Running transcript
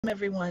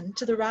Everyone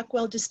to the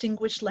Rockwell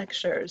Distinguished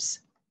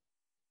Lectures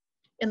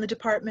in the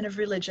Department of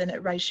Religion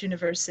at Rice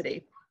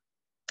University.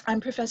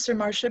 I'm Professor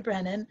Marcia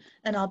Brennan,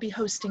 and I'll be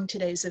hosting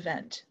today's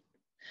event.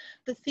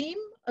 The theme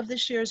of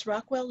this year's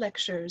Rockwell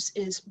Lectures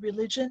is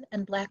Religion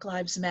and Black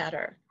Lives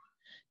Matter.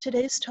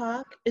 Today's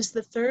talk is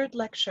the third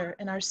lecture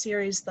in our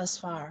series thus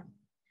far.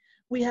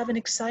 We have an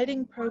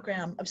exciting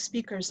program of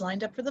speakers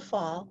lined up for the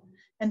fall,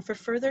 and for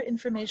further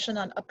information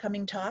on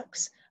upcoming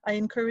talks, I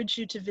encourage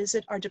you to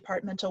visit our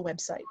departmental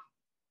website.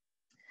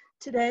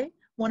 Today,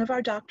 one of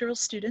our doctoral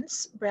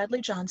students, Bradley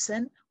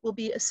Johnson, will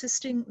be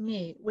assisting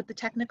me with the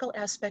technical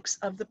aspects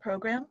of the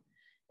program,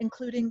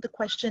 including the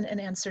question and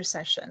answer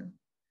session.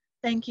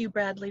 Thank you,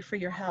 Bradley, for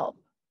your help.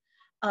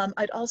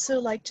 I'd also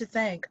like to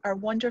thank our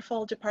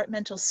wonderful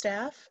departmental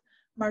staff,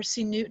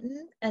 Marcy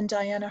Newton and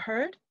Diana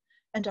Hurd,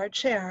 and our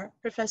chair,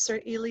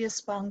 Professor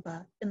E.A.S.E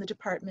in the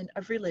Department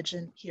of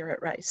Religion here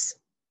at Rice.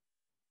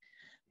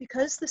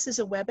 Because this is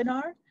a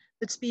webinar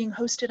that's being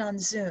hosted on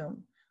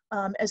Zoom,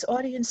 as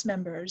audience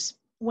members,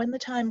 when the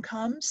time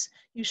comes,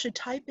 you should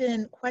type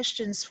in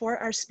questions for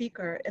our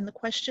speaker in the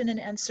question and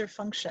answer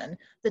function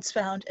that's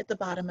found at the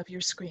bottom of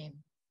your screen.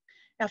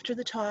 After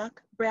the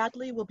talk,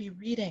 Bradley will be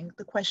reading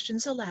the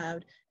questions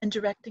aloud and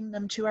directing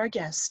them to our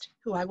guest,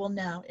 who I will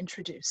now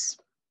introduce.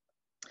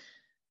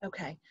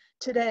 Okay,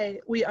 today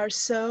we are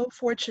so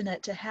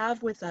fortunate to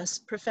have with us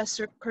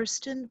Professor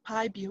Kirsten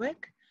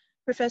Buick,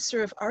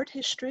 Professor of Art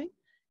History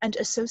and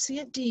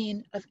Associate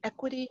Dean of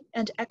Equity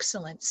and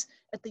Excellence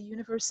at the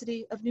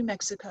University of New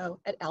Mexico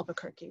at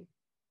Albuquerque.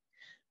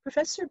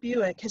 Professor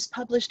Buick has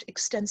published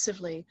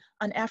extensively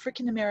on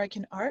African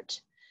American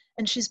art,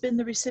 and she's been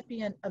the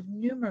recipient of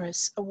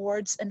numerous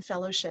awards and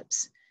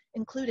fellowships,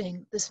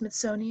 including the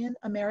Smithsonian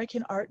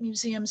American Art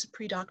Museum's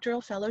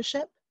Predoctoral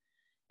Fellowship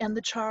and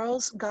the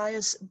Charles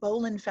Gaius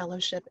Bolin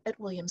Fellowship at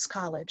Williams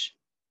College.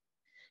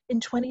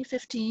 In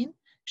 2015,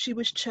 she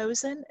was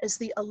chosen as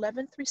the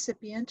 11th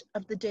recipient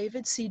of the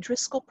David C.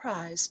 Driscoll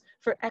Prize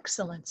for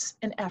Excellence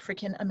in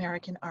African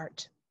American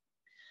Art.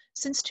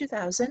 Since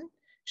 2000,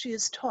 she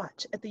has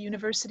taught at the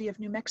University of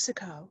New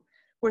Mexico,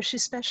 where she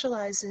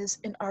specializes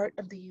in art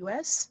of the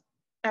U.S.,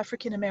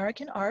 African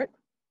American art,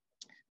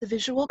 the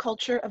visual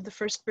culture of the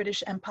First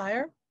British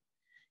Empire,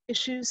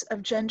 issues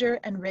of gender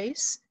and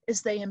race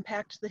as they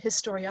impact the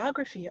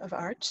historiography of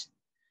art,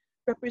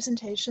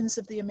 representations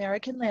of the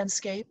American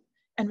landscape,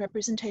 and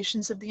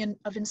representations of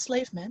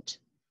enslavement,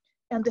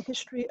 and the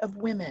history of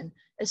women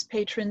as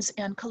patrons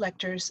and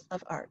collectors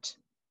of art.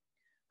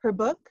 Her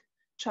book,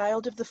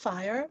 Child of the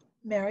Fire,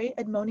 Mary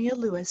Edmonia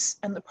Lewis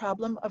and the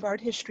Problem of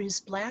Art History's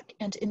Black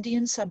and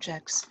Indian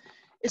Subjects,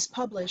 is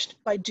published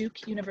by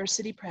Duke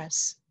University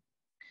Press.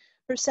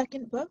 Her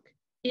second book,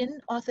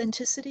 In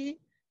Authenticity,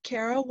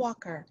 Kara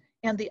Walker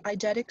and the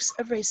Eidetics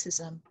of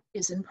Racism,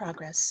 is in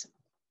progress.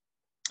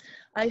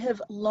 I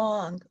have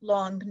long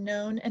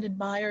known and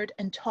admired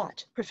and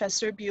taught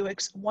Professor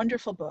Buick's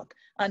wonderful book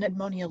on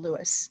Edmonia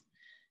Lewis.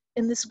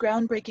 In this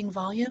groundbreaking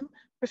volume,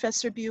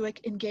 Professor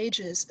Buick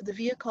engages the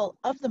vehicle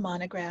of the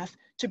monograph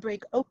to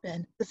break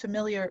open the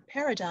familiar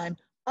paradigm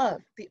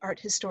of the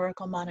art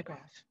historical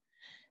monograph,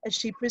 as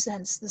she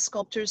presents the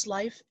sculptor's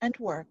life and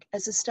work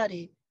as a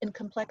study in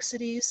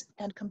complexities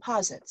and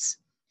composites,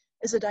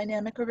 as a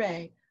dynamic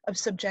array of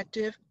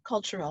subjective,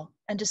 cultural,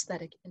 and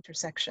aesthetic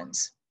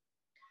intersections.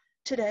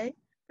 Today,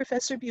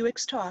 Professor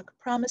Buick's talk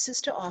promises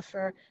to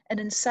offer an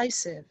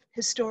incisive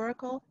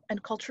historical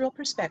and cultural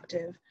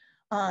perspective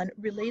on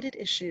related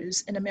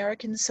issues in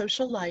American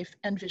social life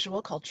and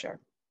visual culture.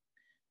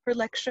 Her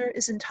lecture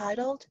is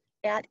entitled,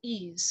 At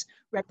Ease,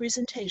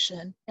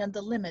 Representation and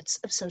the Limits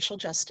of Social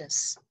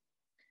Justice.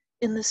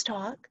 In this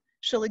talk,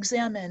 she'll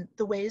examine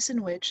the ways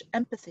in which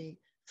empathy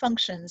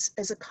functions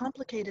as a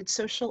complicated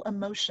social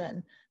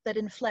emotion that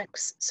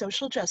inflects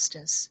social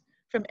justice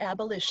from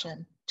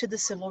abolition to the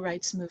civil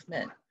rights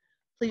movement.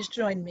 Please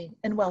join me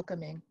in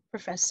welcoming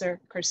Professor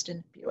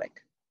Kirsten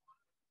Buick.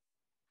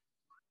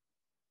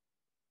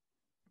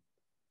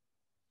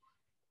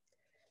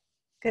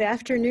 Good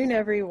afternoon,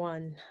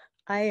 everyone.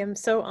 I am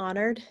so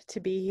honored to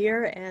be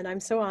here, and I'm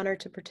so honored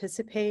to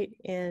participate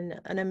in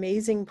an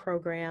amazing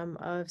program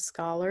of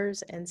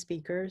scholars and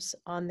speakers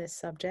on this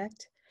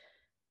subject.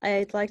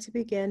 I'd like to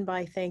begin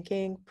by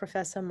thanking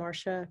Professor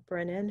Marcia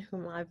Brennan,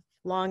 whom I've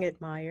long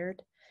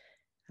admired,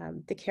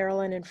 the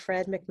Carolyn and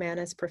Fred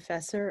McManus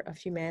Professor of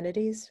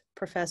Humanities,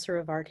 Professor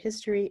of Art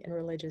History and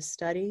Religious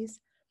Studies.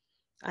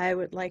 I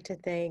would like to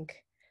thank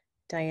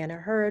Diana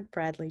Hurd,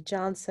 Bradley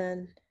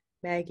Johnson,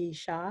 Maggie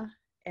Shaw,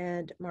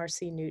 and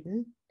Marcy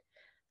Newton.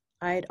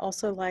 I'd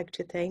also like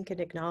to thank and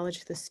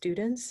acknowledge the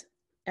students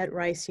at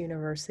Rice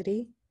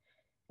University.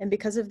 And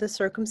because of the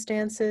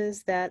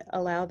circumstances that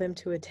allow them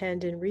to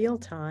attend in real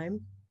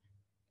time,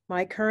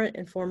 my current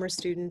and former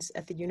students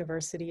at the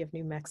University of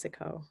New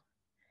Mexico.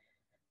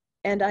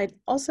 And I'd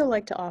also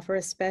like to offer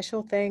a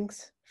special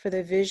thanks for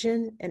the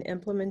vision and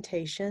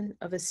implementation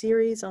of a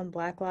series on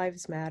Black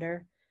Lives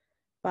Matter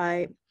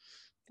by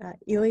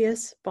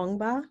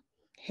E.A.S.E,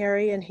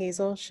 Harry and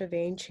Hazel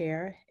Chavain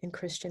Chair in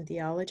Christian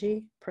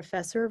Theology,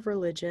 Professor of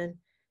Religion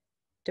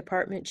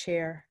Department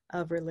Chair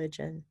of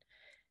Religion.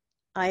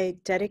 I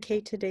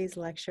dedicate today's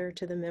lecture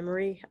to the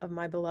memory of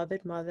my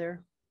beloved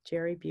mother,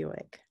 Jerry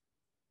Buick.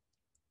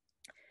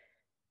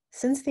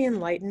 Since the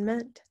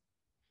Enlightenment,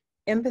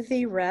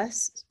 empathy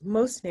rests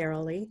most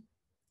narrowly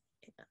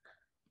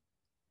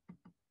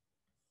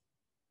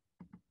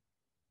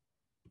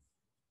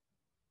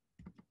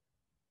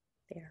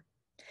there.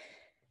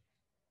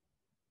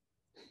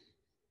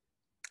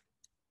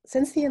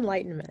 Since the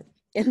Enlightenment,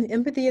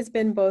 empathy has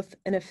been both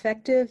an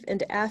effective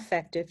and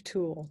affective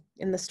tool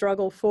in the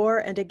struggle for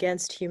and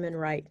against human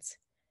rights.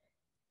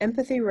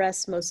 Empathy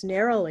rests most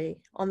narrowly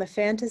on the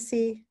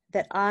fantasy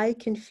that I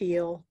can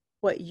feel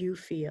what you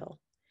feel,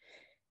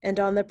 and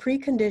on the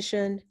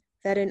precondition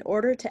that in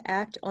order to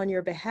act on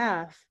your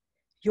behalf,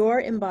 your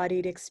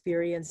embodied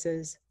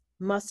experiences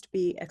must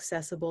be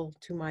accessible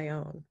to my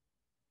own.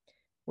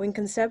 When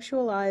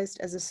conceptualized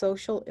as a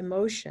social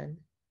emotion,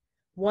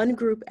 one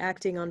group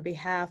acting on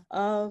behalf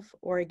of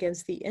or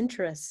against the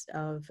interests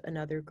of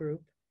another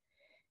group,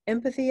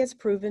 empathy has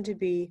proven to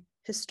be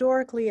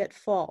historically at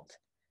fault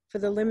for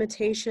the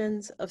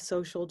limitations of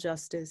social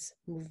justice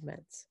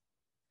movements.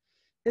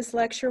 This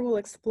lecture will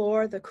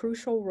explore the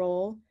crucial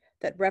role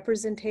that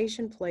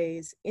representation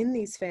plays in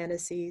these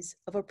fantasies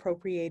of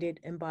appropriated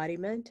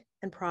embodiment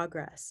and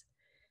progress.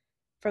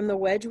 From the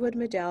Wedgwood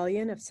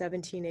Medallion of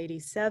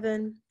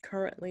 1787,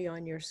 currently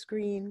on your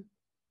screen,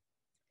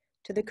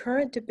 to the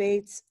current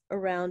debates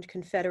around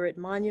Confederate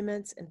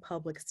monuments and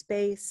public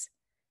space,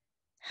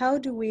 how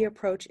do we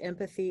approach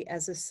empathy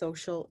as a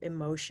social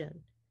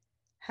emotion?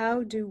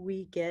 How do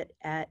we get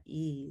at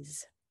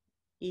ease?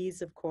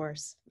 Ease, of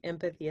course,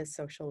 empathy as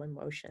social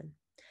emotion.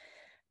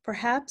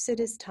 Perhaps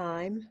it is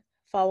time,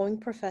 following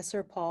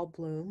Professor Paul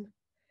Bloom,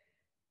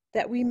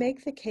 that we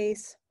make the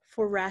case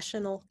for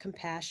rational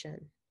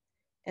compassion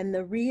and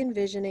the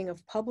re-envisioning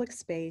of public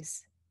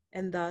space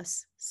and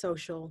thus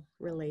social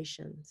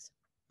relations.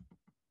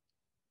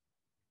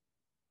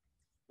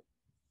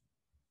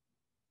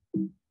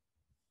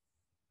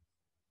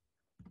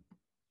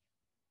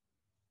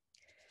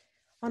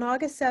 On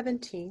August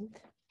 17th,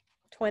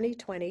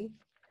 2020,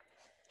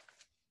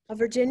 a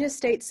Virginia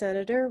state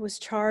senator was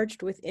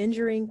charged with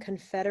injuring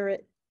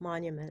Confederate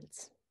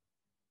monuments.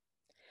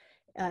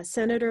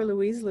 Senator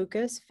Louise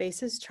Lucas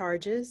faces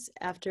charges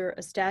after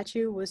a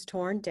statue was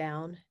torn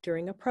down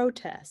during a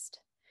protest.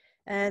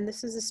 And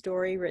this is a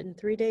story written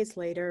 3 days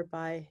later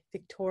by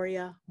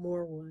Victoria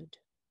Moorwood.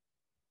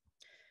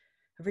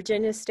 A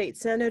Virginia state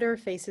senator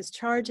faces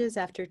charges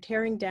after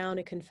tearing down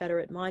a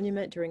Confederate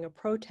monument during a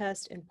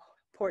protest in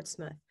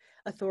Portsmouth,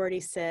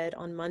 authorities said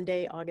on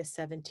Monday, August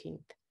 17th.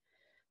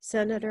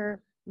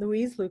 Senator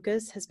Louise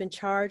Lucas has been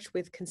charged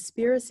with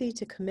conspiracy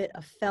to commit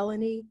a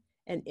felony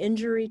and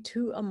injury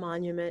to a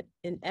monument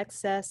in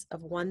excess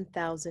of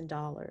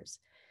 $1,000.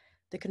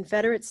 The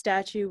Confederate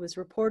statue was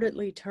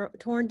reportedly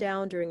torn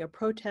down during a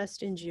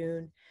protest in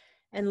June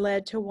and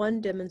led to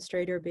one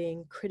demonstrator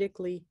being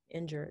critically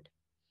injured.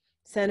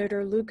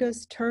 Senator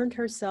Lucas turned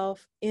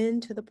herself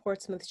into the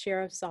Portsmouth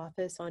Sheriff's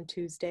Office on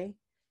Tuesday.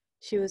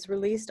 She was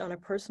released on a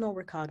personal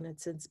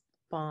recognizance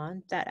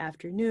bond that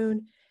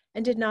afternoon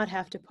and did not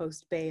have to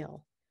post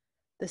bail.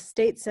 The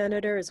state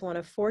senator is one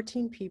of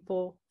 14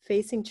 people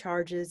facing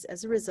charges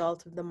as a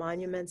result of the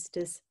monument's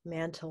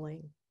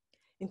dismantling,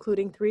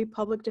 including 3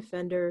 public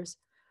defenders,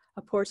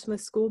 a Portsmouth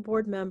school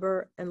board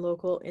member, and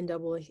local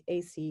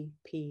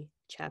NAACP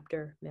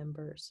chapter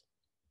members.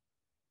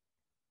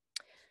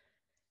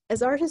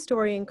 As art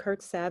historian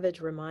Kirk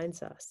Savage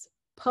reminds us,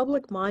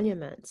 public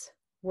monuments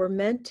were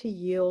meant to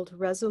yield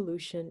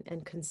resolution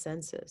and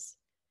consensus,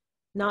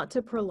 not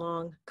to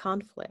prolong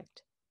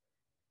conflict.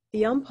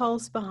 The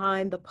impulse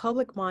behind the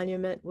public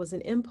monument was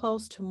an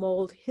impulse to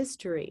mold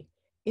history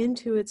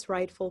into its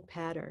rightful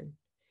pattern.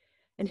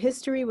 And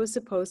history was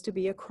supposed to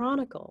be a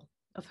chronicle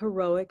of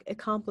heroic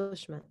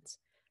accomplishments,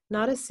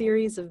 not a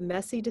series of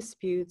messy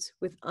disputes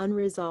with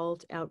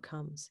unresolved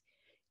outcomes.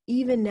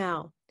 Even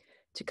now,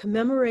 to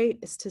commemorate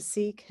is to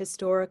seek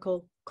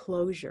historical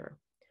closure,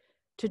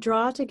 to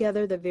draw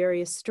together the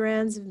various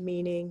strands of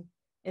meaning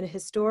in a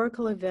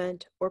historical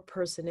event or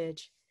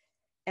personage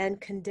and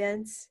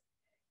condense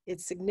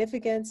its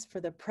significance for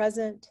the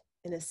present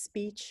in a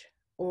speech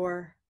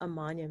or a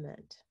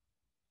monument.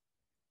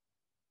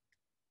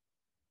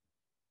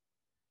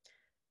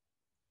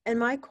 And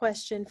my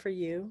question for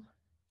you,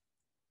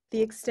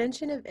 the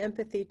extension of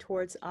empathy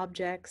towards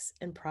objects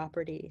and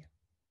property.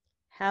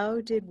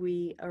 How did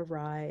we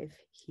arrive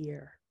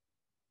here?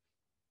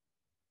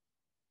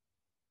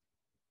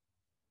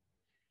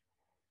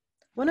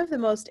 One of the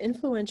most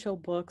influential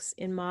books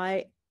in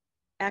my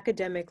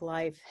academic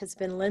life has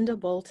been Linda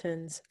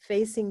Bolton's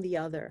Facing the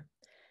Other,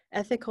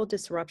 Ethical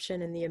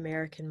Disruption in the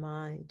American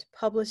Mind,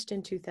 published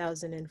in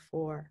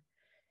 2004.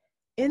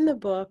 In the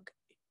book,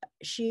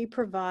 she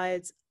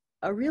provides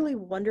a really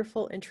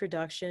wonderful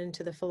introduction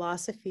to the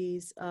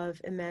philosophies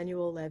of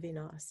Emmanuel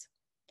Levinas.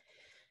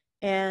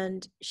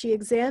 And she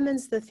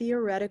examines the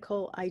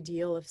theoretical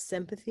ideal of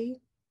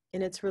sympathy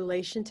in its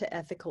relation to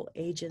ethical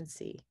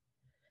agency.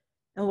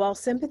 And while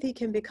sympathy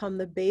can become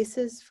the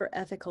basis for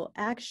ethical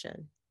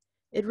action,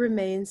 it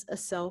remains a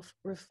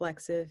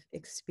self-reflexive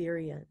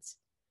experience.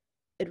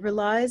 It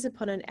relies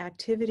upon an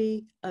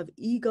activity of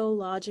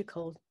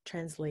ego-logical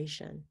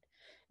translation,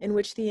 in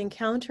which the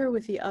encounter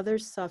with the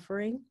other's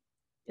suffering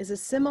is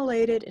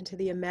assimilated into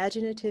the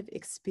imaginative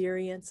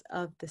experience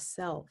of the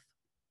self.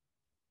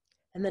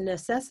 And the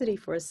necessity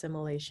for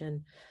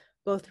assimilation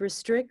both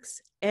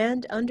restricts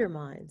and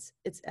undermines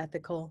its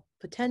ethical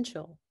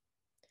potential.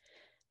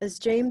 As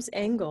James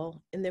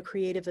Engel in The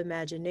Creative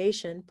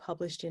Imagination,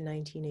 published in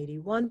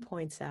 1981,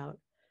 points out,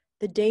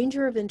 the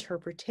danger of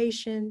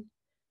interpretation,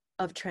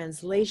 of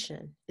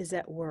translation, is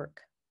at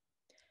work.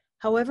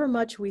 However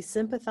much we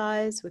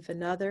sympathize with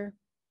another,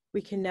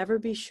 we can never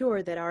be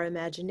sure that our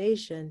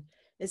imagination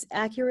is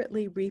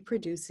accurately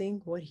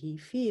reproducing what he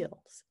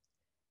feels.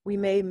 We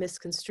may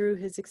misconstrue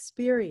his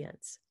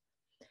experience.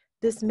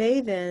 This may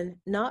then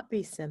not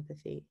be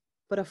sympathy,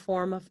 but a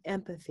form of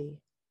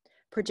empathy,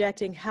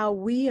 projecting how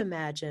we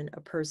imagine a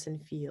person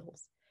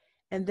feels,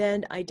 and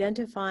then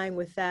identifying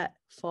with that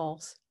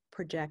false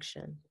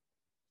projection.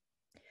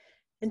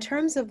 In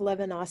terms of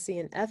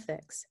Levinasian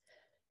ethics,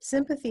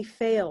 sympathy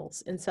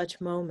fails in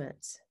such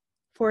moments,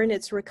 for in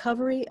its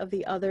recovery of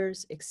the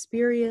other's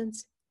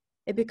experience,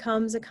 it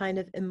becomes a kind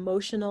of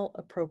emotional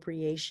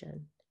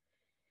appropriation,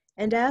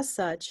 and as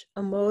such,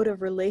 a mode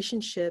of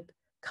relationship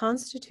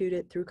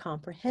constituted through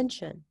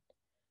comprehension.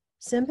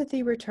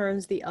 Sympathy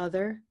returns the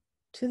other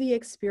to the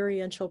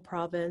experiential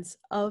province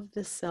of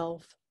the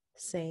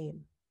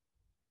self-same.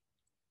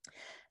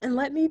 And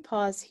let me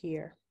pause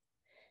here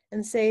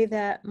and say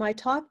that my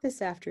talk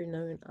this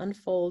afternoon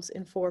unfolds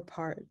in 4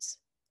 parts.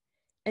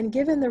 And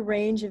given the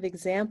range of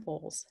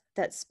examples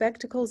that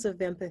spectacles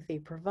of empathy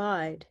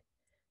provide,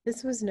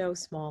 this was no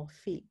small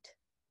feat.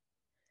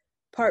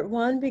 Part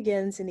 1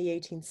 begins in the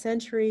 18th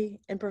century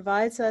and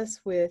provides us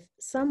with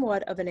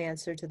somewhat of an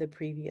answer to the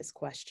previous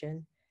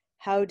question,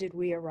 how did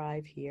we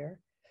arrive here?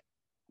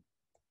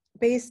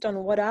 Based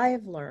on what I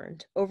have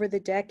learned over the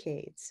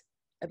decades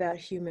about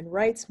human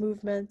rights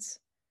movements,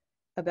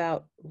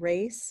 about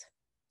race,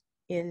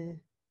 in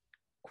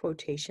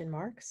quotation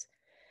marks,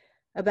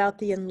 about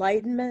the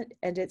Enlightenment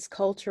and its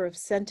culture of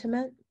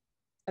sentiment,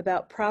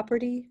 about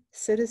property,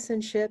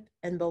 citizenship,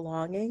 and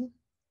belonging,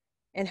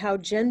 and how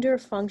gender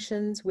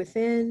functions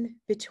within,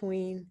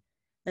 between,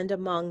 and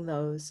among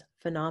those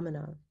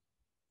phenomena.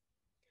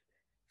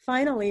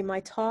 Finally, my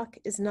talk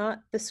is not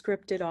the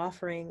scripted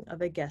offering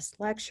of a guest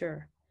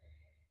lecture.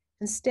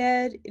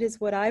 Instead, it is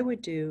what I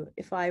would do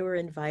if I were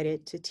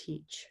invited to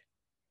teach.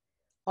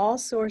 All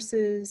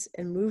sources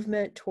and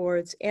movement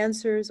towards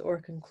answers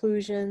or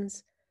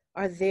conclusions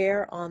are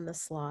there on the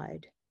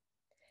slide,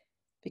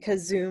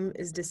 because Zoom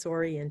is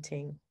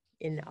disorienting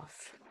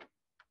enough.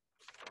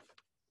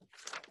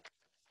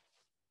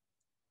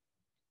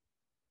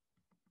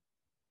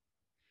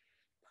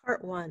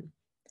 Part 1,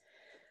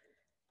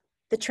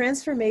 the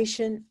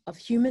transformation of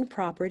human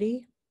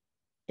property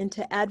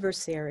into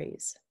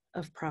adversaries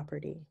of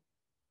property.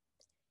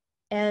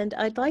 And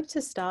I'd like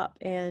to stop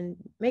and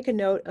make a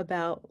note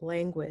about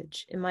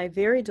language. In my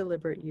very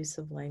deliberate use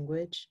of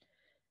language,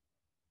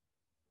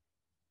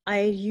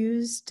 I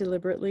use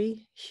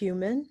deliberately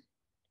human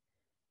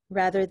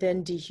rather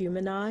than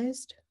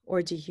dehumanized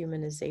or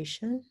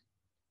dehumanization.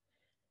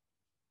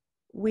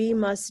 We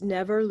must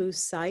never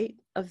lose sight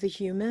of the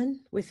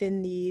human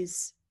within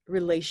these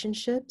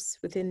relationships,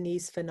 within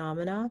these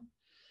phenomena.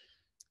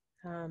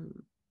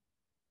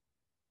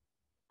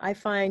 I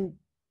find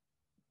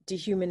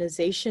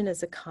dehumanization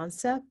as a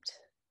concept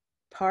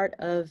part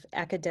of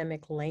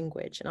academic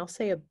language, and I'll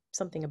say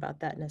something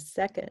about that in a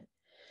second.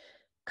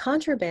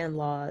 Contraband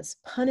laws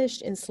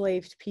punished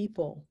enslaved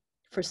people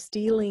for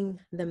stealing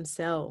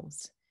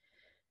themselves.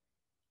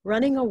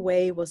 Running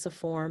away was a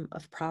form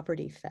of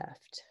property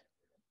theft.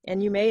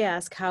 And you may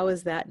ask, how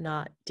is that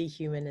not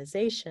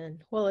dehumanization?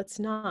 Well, it's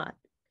not,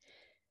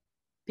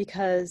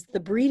 because the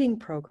breeding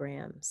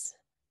programs,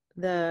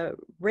 the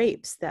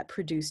rapes that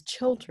produce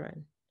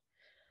children,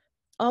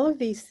 all of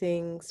these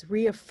things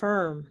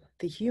reaffirm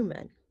the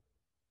human.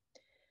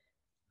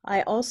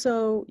 I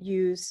also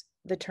use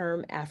the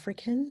term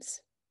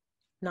Africans,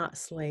 not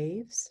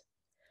slaves.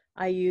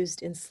 I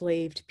used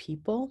enslaved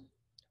people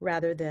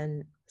rather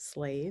than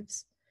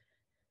slaves.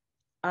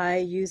 I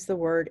use the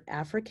word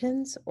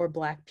Africans or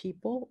Black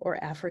people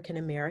or African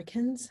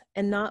Americans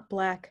and not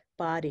Black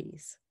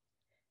bodies.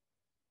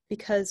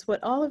 Because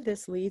what all of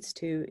this leads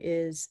to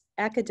is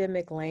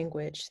academic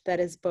language that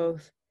is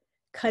both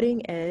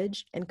cutting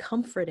edge and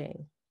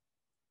comforting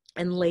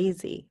and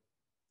lazy.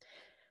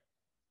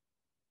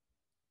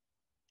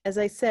 As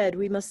I said,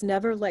 we must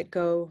never let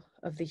go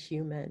of the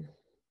human.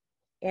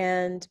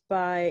 And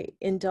by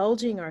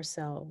indulging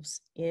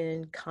ourselves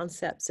in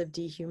concepts of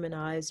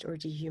dehumanized or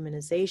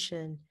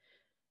dehumanization,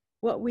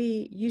 what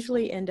we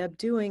usually end up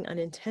doing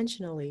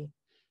unintentionally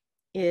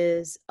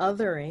is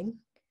othering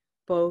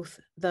both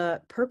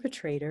the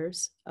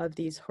perpetrators of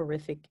these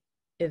horrific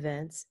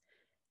events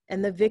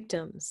and the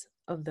victims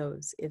of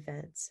those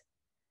events.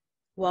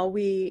 While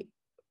we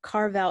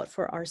carve out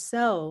for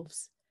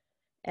ourselves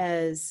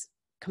as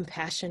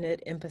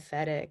compassionate,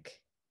 empathetic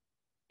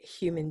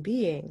human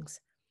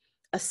beings,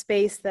 a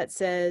space that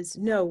says,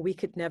 no, we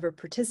could never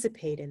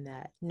participate in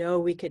that. No,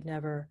 we could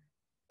never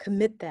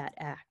commit that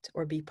act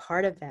or be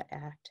part of that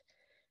act,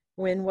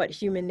 when what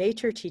human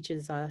nature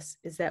teaches us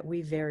is that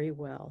we very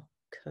well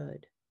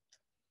could.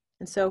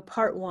 And so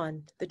part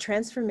one, the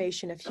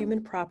transformation of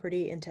human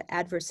property into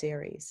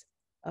adversaries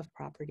of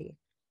property.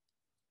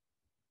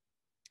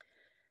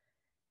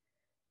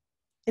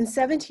 In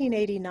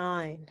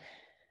 1789,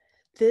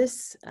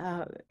 this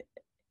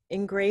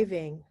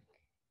engraving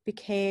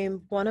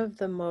became one of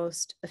the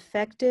most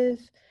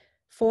effective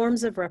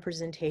forms of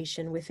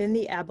representation within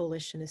the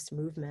abolitionist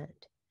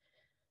movement.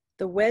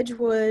 The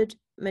Wedgwood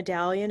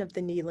Medallion of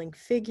the kneeling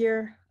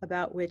figure,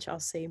 about which I'll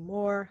say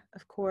more,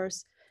 of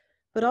course,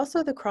 but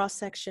also the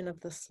cross-section of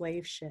the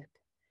slave ship.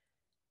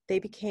 They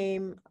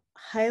became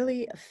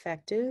highly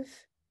effective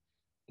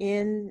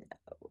in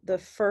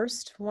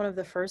one of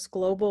the first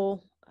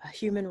global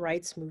human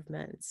rights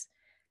movements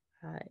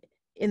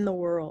in the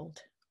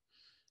world.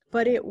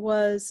 But it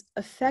was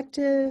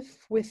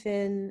effective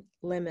within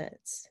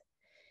limits,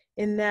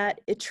 in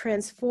that it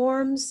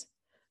transforms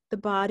the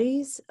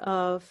bodies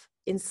of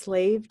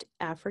enslaved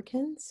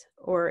Africans,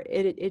 or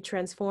it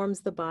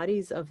transforms the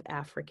bodies of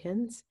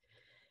Africans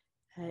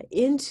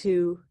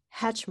into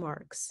hatch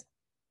marks,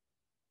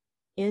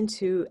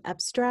 into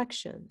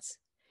abstractions.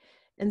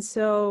 And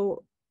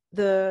so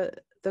the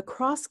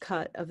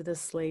crosscut of the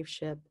slave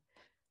ship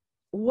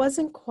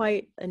wasn't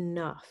quite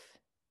enough.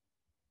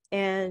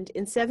 And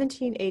in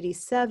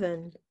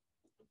 1787,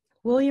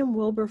 William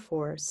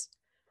Wilberforce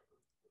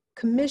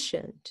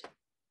commissioned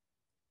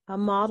a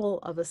model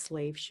of a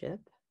slave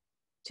ship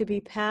to be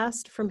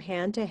passed from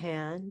hand to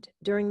hand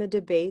during the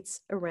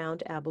debates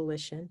around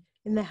abolition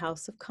in the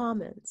House of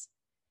Commons.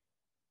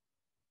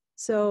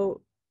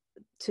 So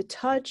to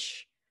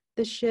touch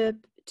the ship,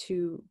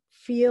 to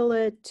feel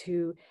it,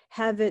 to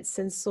have it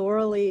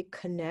sensorially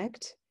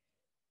connect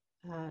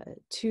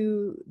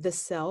to the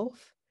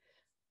self,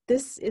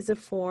 this is a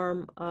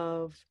form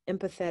of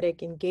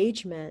empathetic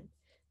engagement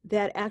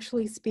that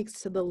actually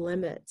speaks to the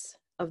limits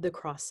of the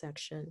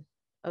cross-section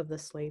of the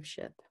slave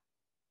ship.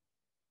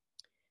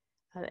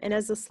 And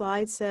as the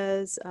slide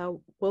says,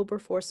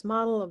 Wilberforce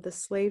model of the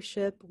slave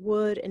ship,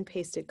 wood and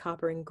pasted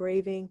copper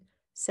engraving,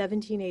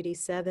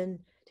 1787,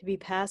 to be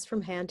passed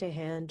from hand to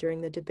hand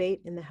during the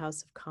debate in the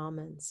House of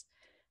Commons.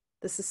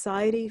 The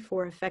Society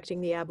for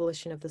Effecting the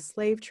Abolition of the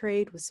Slave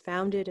Trade was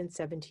founded in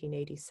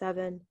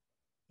 1787.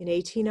 In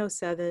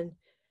 1807,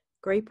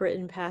 Great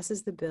Britain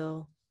passes the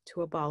bill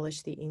to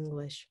abolish the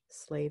English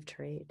slave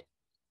trade.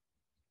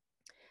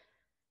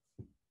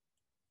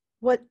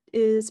 What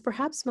is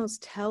perhaps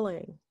most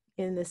telling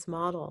in this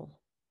model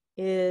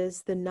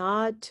is the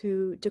nod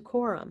to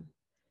decorum,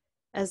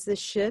 as the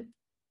ship,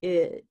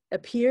 it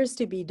appears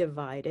to be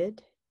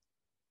divided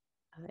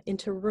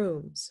into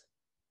rooms.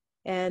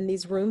 And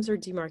these rooms are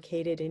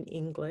demarcated in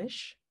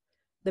English,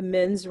 the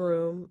men's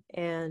room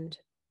and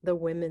the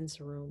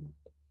women's room.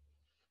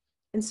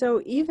 And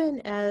so even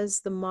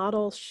as the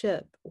model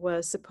ship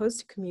was supposed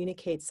to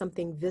communicate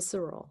something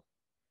visceral,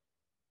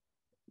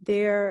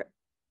 there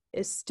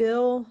was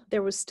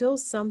still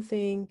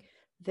something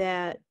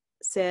that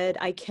said,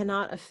 I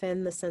cannot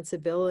offend the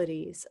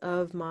sensibilities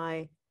of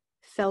my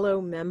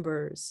fellow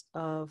members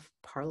of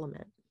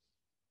Parliament.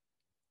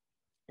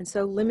 And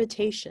so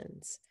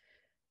limitations,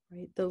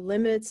 right? The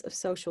limits of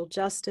social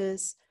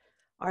justice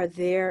are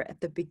there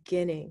at the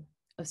beginning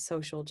of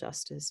social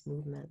justice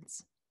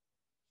movements.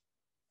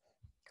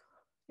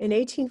 In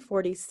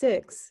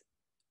 1846,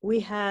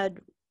 we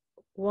had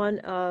one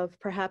of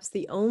perhaps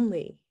the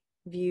only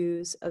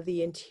views of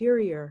the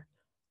interior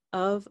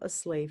of a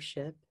slave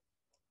ship.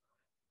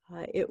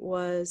 It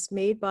was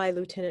made by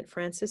Lieutenant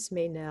Francis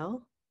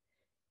Meynell.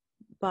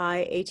 By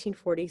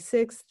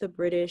 1846, the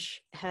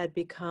British had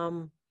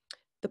become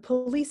the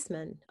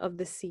policemen of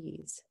the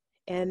seas,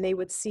 and they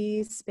would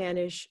seize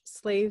Spanish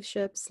slave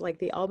ships like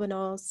the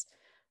Albanos,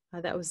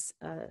 that was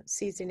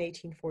seized in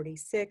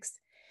 1846.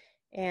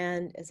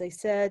 And as I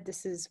said,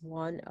 this is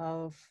one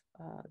of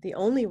the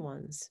only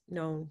ones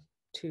known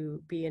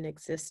to be in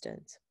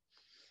existence.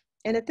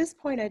 And at this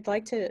point, I'd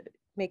like to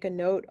make a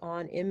note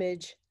on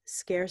image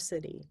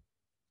scarcity.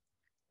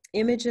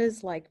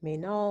 Images like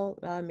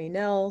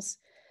Meynell's,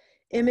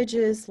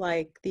 images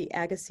like the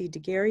Agassiz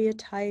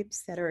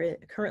daguerreotypes that are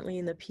currently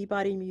in the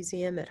Peabody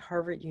Museum at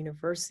Harvard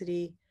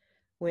University,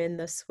 when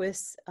the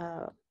Swiss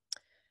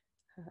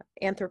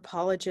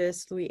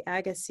anthropologist Louis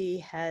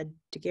Agassiz had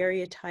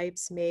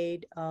daguerreotypes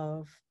made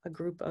of a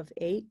group of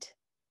 8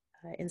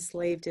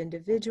 enslaved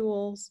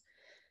individuals.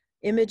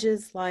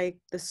 Images like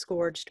the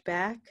scourged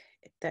back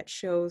that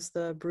shows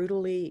the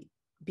brutally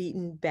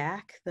beaten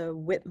back, the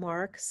whip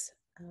marks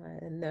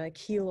and the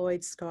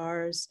keloid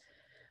scars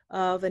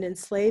of an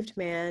enslaved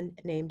man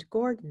named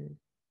Gordon.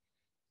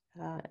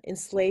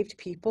 Enslaved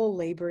people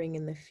laboring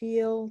in the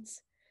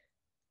fields.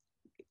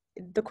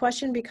 The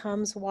question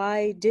becomes,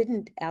 why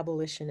didn't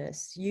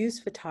abolitionists use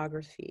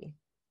photography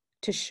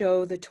to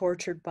show the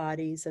tortured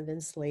bodies of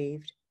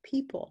enslaved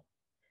people.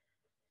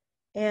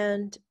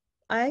 And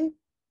I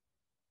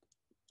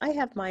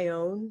have my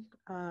own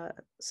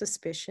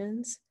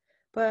suspicions,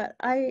 but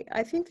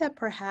I think that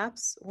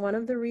perhaps one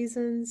of the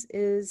reasons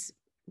is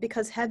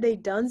because had they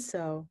done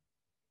so,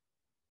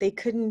 they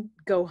couldn't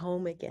go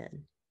home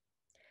again.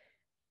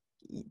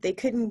 They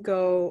couldn't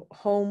go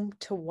home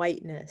to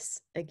whiteness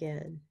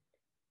again.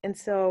 And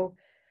so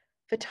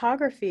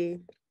photography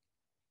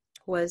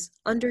was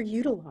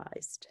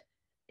underutilized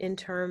in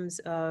terms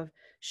of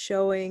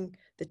showing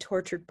the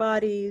tortured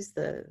bodies,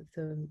 the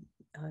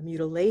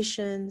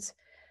mutilations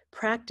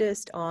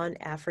practiced on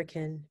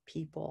African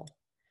people.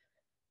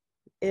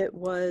 It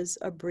was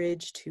a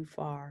bridge too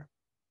far.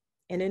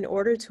 And in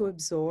order to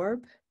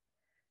absorb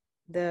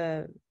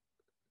the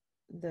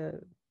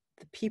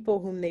people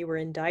whom they were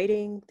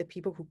indicting, the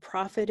people who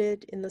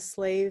profited in the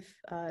slave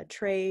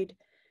trade,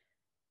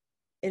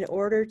 in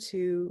order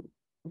to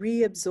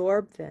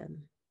reabsorb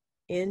them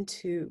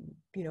into,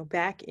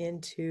 back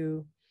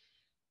into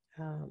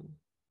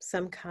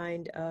some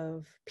kind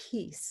of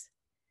peace,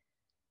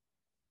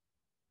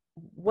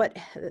 what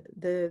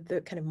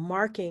the kind of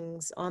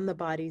markings on the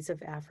bodies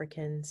of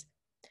Africans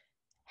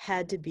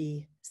had to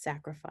be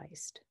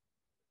sacrificed.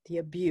 The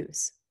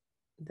abuse,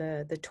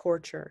 the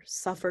torture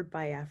suffered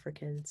by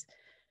Africans,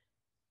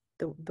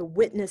 the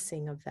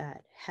witnessing of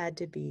that had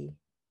to be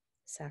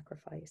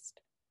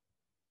sacrificed.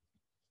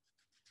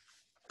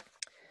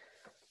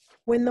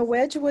 When the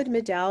Wedgwood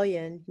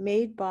Medallion,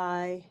 made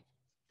by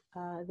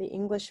the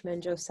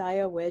Englishman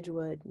Josiah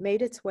Wedgwood,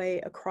 made its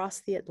way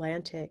across the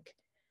Atlantic,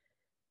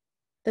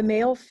 the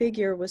male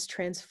figure was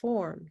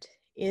transformed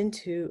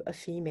into a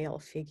female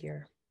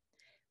figure,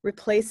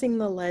 replacing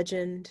the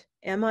legend,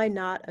 "Am I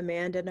not a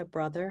man and a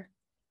brother?"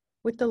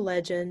 with the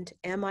legend,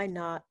 "Am I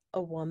not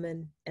a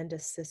woman and a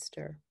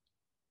sister?"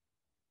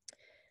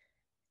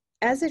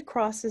 As it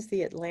crosses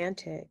the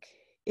Atlantic,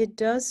 it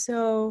does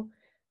so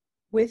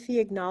with the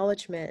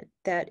acknowledgement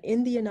that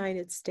in the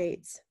United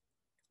States,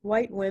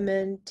 white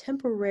women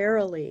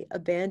temporarily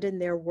abandoned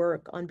their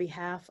work on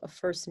behalf of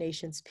First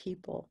Nations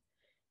people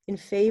in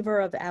favor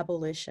of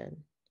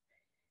abolition,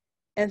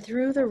 and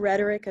through the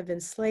rhetoric of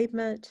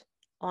enslavement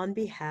on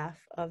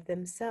behalf of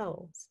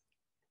themselves.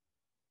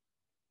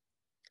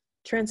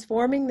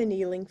 Transforming the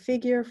kneeling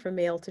figure from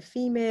male to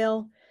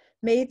female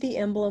made the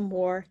emblem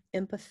more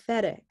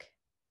empathetic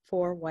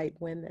for white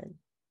women.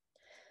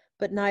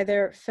 But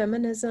neither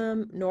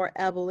feminism nor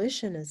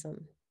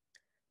abolitionism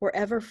were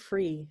ever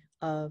free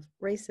of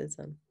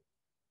racism.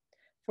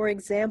 For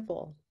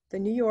example, the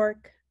New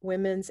York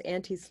Women's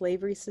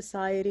Anti-Slavery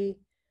Society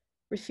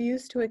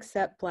refused to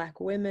accept Black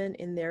women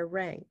in their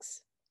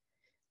ranks,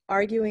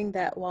 arguing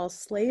that while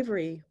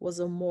slavery was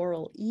a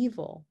moral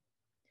evil,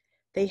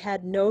 they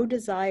had no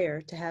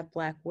desire to have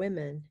Black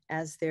women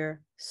as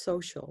their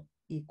social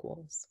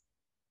equals.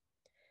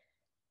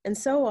 And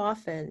so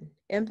often,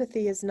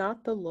 empathy is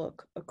not the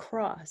look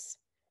across,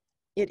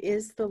 it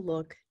is the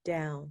look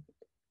down.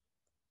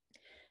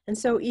 And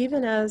so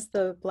even as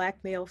the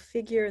Black male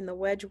figure in the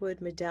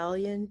Wedgwood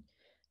Medallion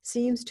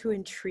seems to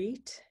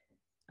entreat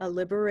a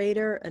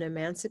liberator, an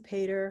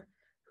emancipator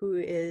who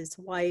is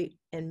white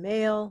and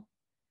male,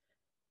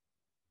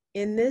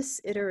 in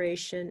this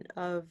iteration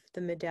of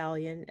the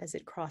medallion as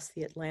it crossed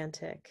the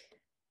Atlantic,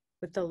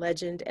 with the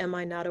legend, "Am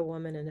I not a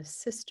woman and a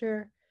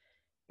sister?"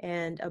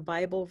 and a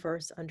Bible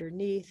verse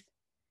underneath,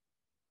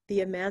 the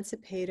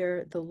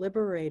emancipator, the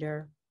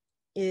liberator,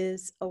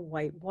 is a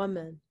white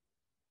woman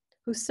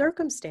whose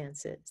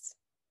circumstances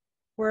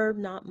were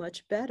not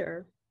much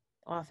better,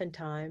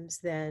 oftentimes,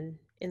 than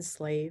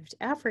enslaved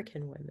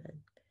African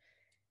women,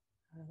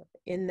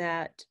 in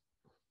that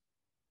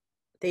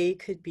they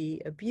could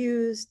be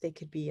abused, they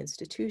could be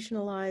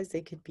institutionalized,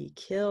 they could be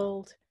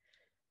killed.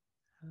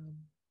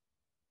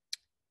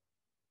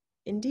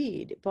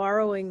 Indeed,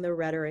 borrowing the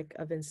rhetoric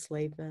of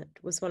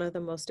enslavement was one of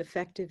the most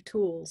effective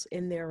tools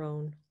in their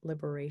own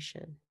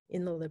liberation,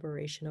 in the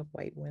liberation of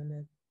white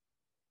women.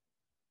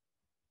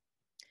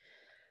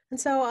 And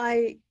so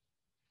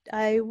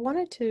I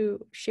wanted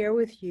to share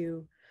with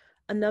you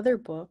another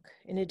book,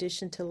 in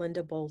addition to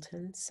Linda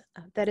Bolton's,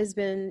 that has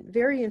been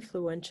very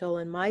influential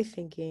in my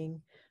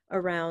thinking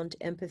around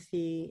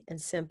empathy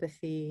and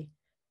sympathy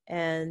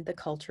and the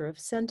culture of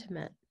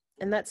sentiment.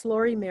 And that's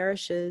Laurie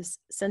Marish's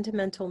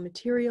Sentimental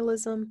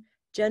Materialism,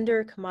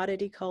 Gender,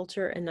 Commodity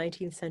Culture, and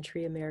 19th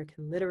Century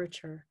American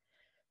Literature.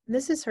 And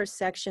this is her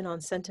section on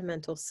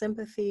sentimental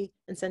sympathy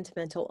and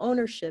sentimental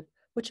ownership,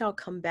 which I'll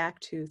come back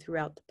to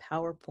throughout the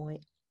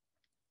PowerPoint.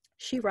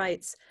 She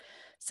writes,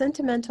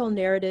 "Sentimental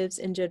narratives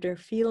engender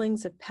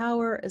feelings of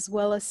power as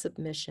well as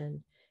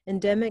submission,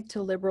 endemic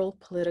to liberal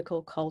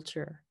political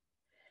culture.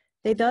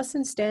 They thus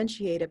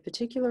instantiate a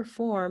particular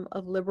form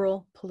of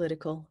liberal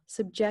political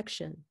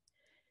subjection,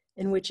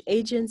 in which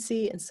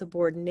agency and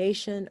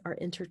subordination are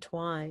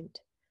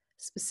intertwined,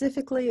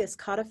 specifically as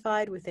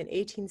codified within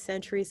 18th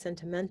century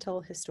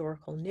sentimental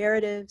historical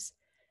narratives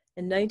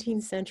and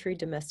 19th century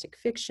domestic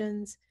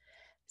fictions.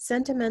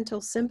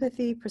 Sentimental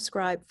sympathy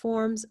prescribe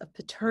forms of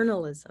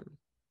paternalism,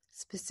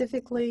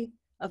 specifically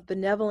of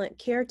benevolent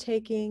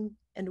caretaking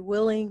and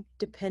willing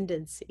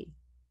dependency,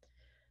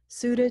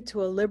 suited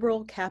to a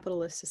liberal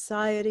capitalist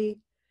society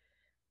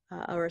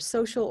or a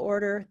social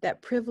order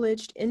that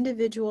privileged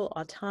individual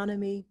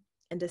autonomy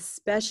and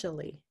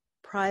especially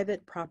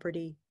private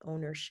property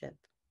ownership.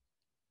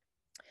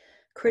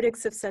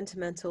 Critics of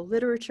sentimental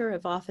literature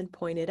have often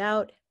pointed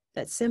out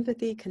that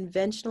sympathy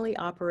conventionally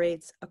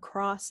operates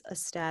across a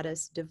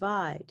status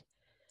divide.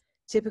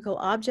 Typical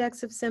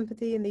objects of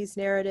sympathy in these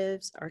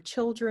narratives are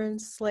children,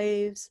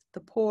 slaves, the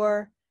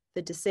poor,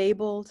 the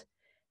disabled,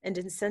 and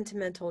in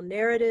sentimental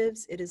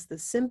narratives, it is the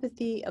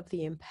sympathy of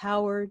the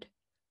empowered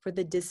for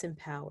the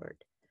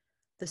disempowered,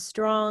 the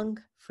strong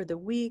for the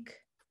weak,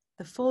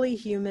 the fully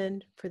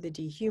human for the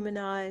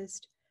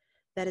dehumanized,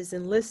 that is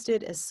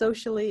enlisted as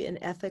socially and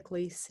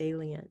ethically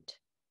salient.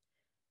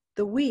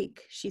 The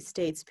weak, she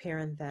states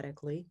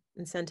parenthetically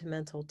in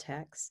sentimental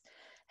texts,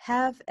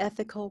 have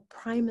ethical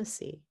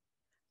primacy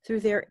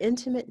through their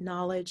intimate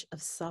knowledge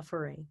of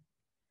suffering,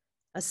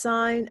 a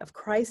sign of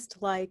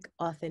Christ-like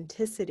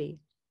authenticity.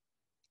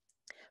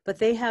 But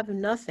they have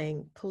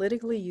nothing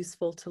politically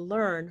useful to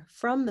learn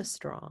from the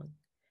strong.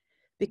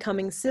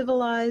 Becoming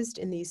civilized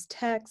in these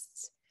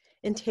texts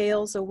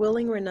entails a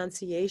willing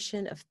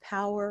renunciation of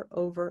power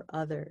over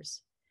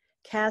others,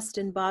 cast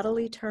in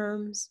bodily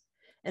terms,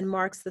 and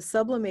marks the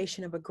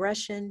sublimation of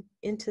aggression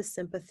into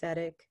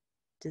sympathetic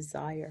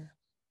desire.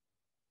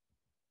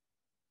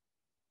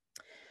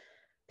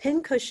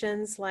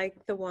 Pincushions like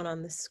the one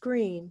on the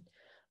screen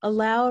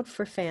allowed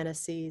for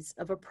fantasies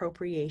of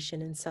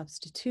appropriation and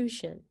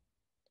substitution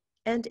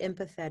and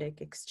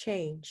empathetic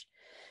exchange,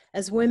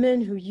 as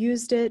women who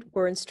used it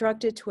were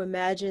instructed to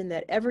imagine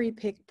that every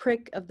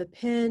prick of the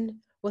pin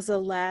was a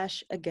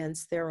lash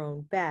against their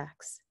own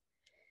backs.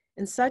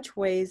 In such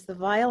ways, the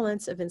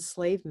violence of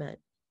enslavement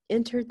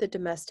entered the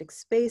domestic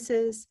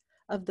spaces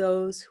of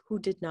those who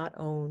did not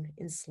own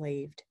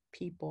enslaved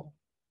people.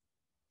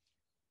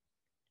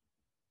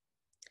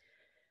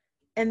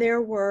 And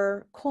there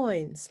were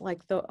coins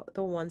like the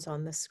ones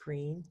on the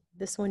screen,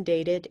 this one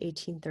dated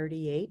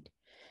 1838.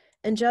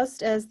 And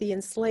just as the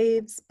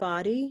enslaved's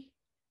body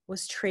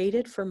was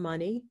traded for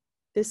money,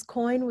 this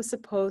coin was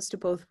supposed to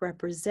both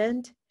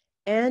represent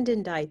and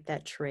indict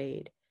that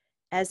trade,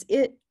 as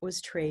it was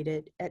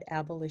traded at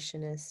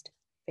abolitionist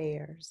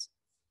fairs.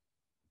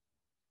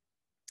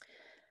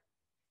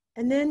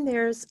 And then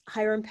there's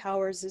Hiram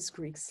Powers'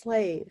 Greek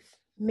slave,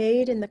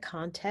 made in the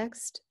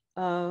context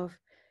of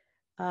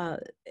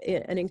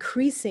an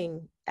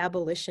increasing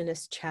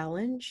abolitionist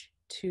challenge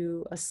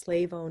to a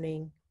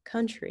slave-owning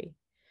country.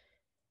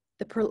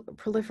 The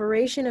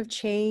proliferation of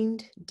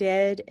chained,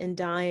 dead, and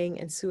dying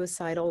and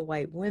suicidal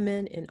white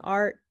women in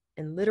art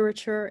and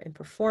literature and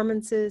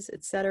performances,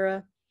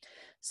 etc.,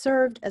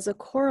 served as a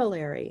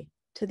corollary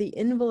to the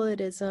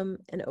invalidism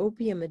and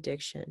opium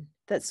addiction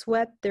that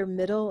swept their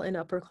middle and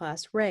upper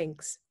class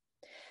ranks.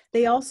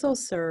 They also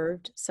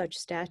served, such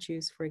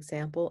statues, for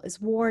example,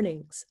 as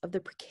warnings of the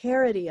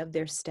precarity of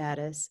their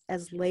status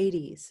as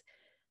ladies,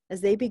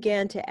 as they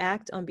began to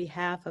act on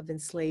behalf of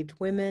enslaved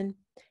women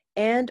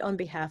and on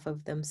behalf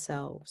of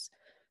themselves,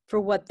 for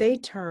what they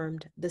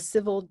termed the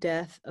civil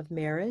death of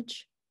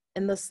marriage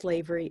and the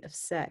slavery of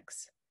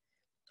sex.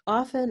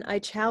 Often I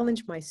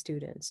challenge my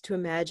students to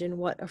imagine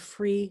what a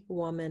free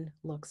woman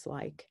looks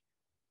like,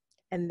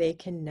 and they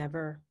can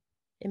never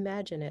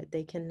imagine it.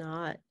 They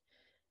cannot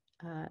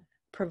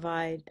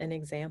provide an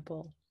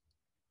example.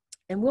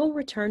 And we'll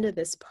return to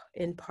this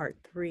in part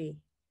 3.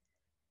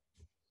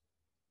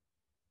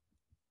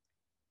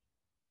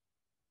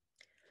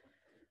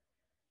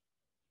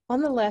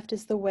 On the left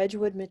is the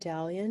Wedgwood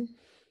Medallion.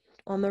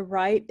 On the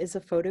right is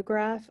a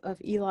photograph of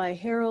Eli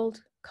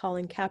Harold,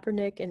 Colin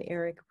Kaepernick, and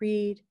Eric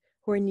Reed,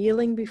 who are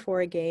kneeling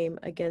before a game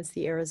against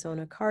the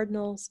Arizona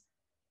Cardinals,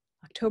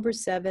 October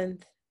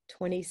 7th,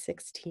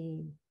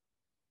 2016.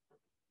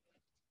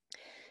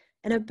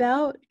 And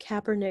about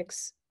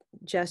Kaepernick's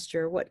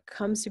gesture, what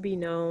comes to be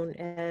known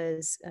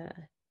as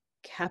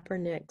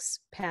Kaepernick's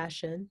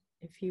passion,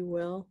 if you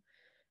will,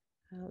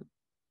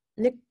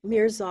 Nick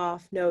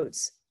Mirzoff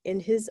notes in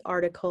his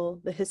article,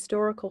 The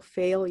Historical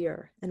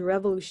Failure and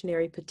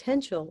Revolutionary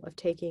Potential of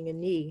Taking a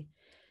Knee.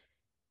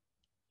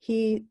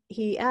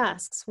 He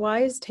asks,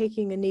 why has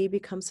taking a knee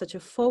become such a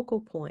focal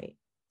point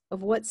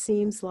of what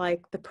seems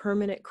like the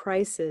permanent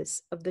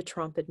crisis of the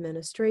Trump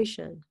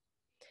administration?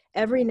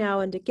 Every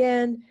now and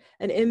again,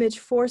 an image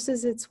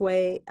forces its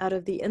way out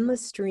of the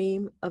endless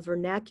stream of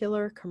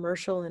vernacular,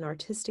 commercial, and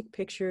artistic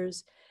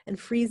pictures and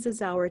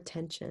freezes our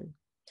attention.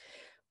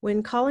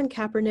 When Colin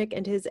Kaepernick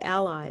and his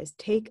allies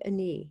take a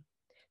knee,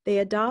 they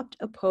adopt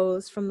a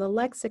pose from the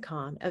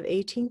lexicon of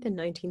 18th and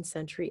 19th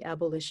century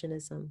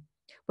abolitionism,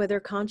 whether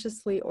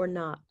consciously or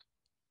not.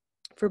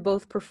 For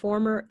both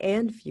performer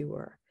and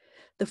viewer,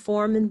 the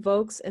form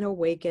invokes and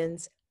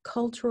awakens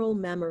cultural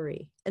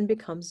memory and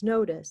becomes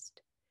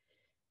noticed.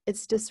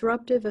 Its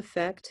disruptive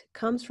effect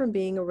comes from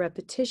being a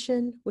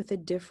repetition with a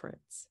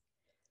difference.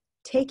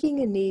 Taking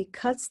a knee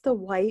cuts the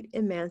white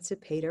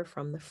emancipator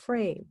from the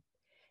frame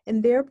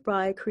and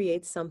thereby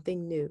creates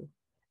something new,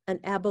 an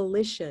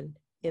abolition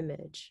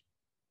image.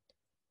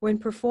 When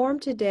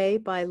performed today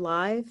by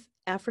live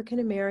African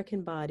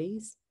American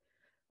bodies,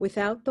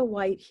 without the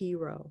white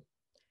hero,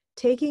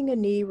 taking a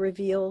knee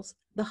reveals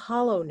the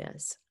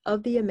hollowness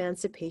of the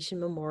Emancipation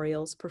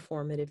Memorial's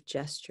performative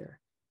gesture.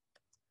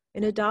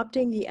 In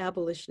adopting the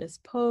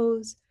abolitionist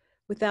pose,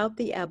 without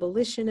the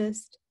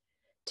abolitionist,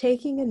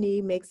 taking a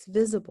knee makes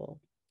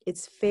visible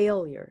its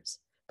failures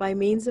by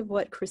means of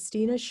what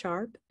Christina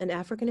Sharp, an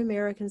African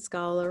American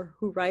scholar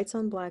who writes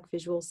on Black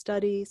visual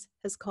studies,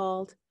 has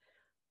called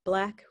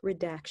Black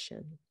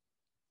redaction.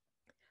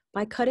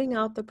 By cutting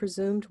out the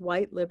presumed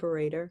white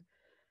liberator,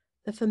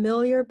 the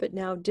familiar but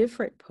now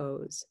different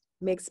pose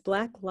makes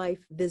Black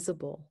life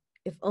visible,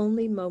 if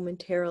only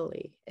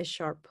momentarily, as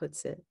Sharp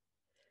puts it.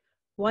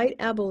 White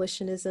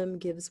abolitionism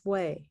gives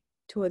way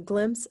to a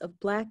glimpse of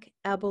Black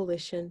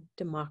abolition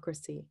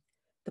democracy,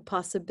 the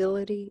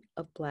possibility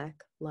of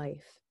Black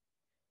life.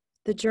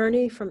 The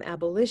journey from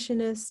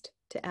abolitionist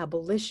to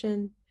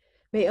abolition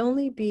may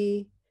only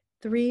be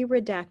 3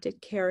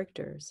 redacted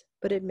characters,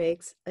 but it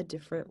makes a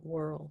different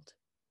world.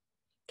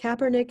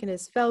 Kaepernick and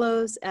his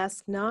fellows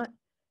ask not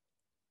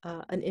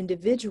an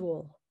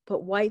individual,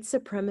 but white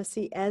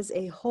supremacy as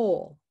a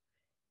whole.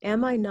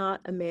 Am I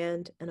not a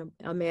man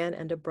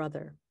and a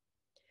brother?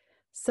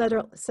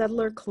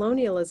 Settler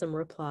colonialism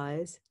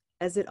replies,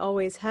 as it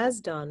always has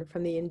done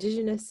from the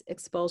indigenous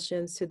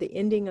expulsions to the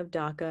ending of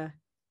DACA,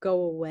 go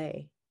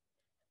away.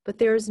 But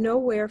there is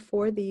nowhere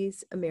for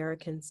these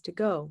Americans to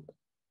go.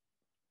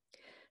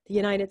 The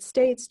United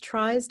States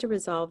tries to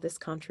resolve this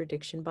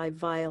contradiction by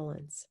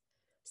violence,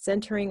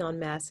 centering on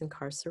mass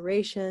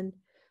incarceration,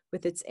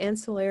 with its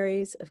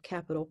ancillaries of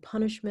capital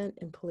punishment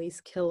and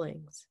police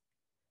killings.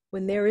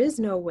 When there is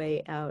no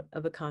way out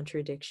of a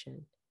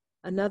contradiction,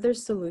 another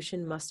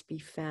solution must be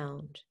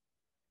found.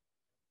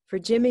 For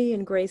Jimmy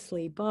and Grace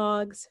Lee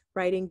Boggs,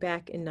 writing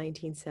back in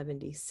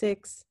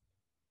 1976,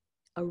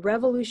 a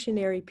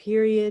revolutionary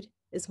period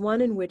is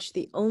one in which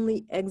the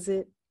only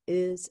exit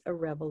is a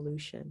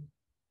revolution.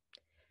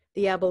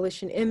 The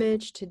abolition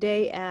image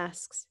today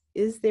asks,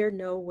 is there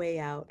no way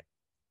out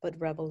but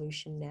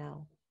revolution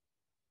now?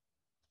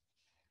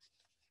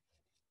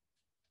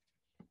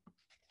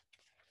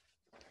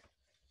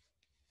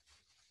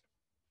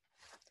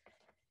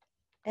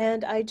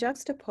 And I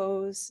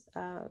juxtapose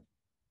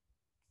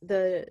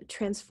the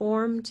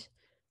transformed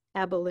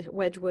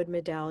Wedgwood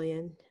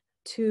Medallion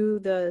to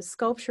the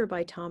sculpture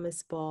by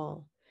Thomas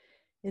Ball,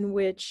 in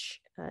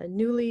which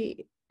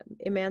newly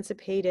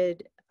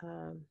emancipated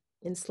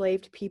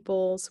enslaved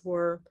peoples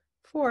were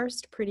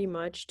forced pretty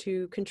much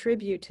to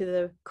contribute to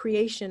the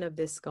creation of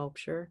this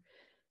sculpture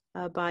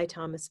by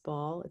Thomas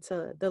Ball. It's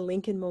the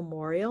Lincoln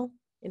Memorial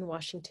in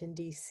Washington,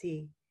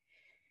 D.C.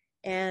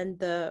 And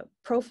the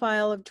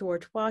profile of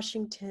George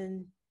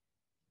Washington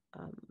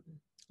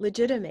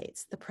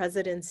legitimates the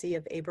presidency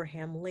of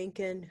Abraham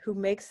Lincoln, who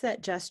makes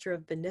that gesture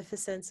of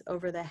beneficence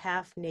over the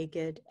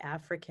half-naked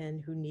African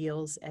who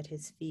kneels at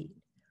his feet.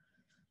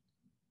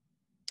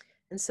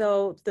 And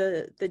so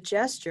the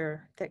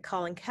gesture that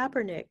Colin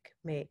Kaepernick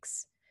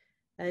makes,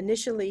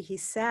 initially he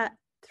sat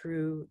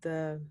through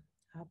the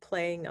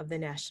playing of the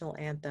national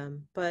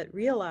anthem, but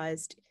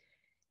realized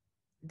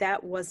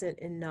that wasn't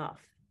enough,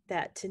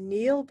 that to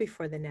kneel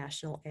before the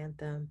national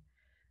anthem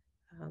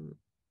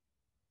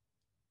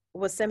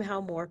was somehow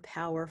more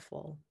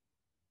powerful.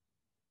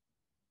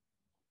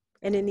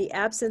 And in the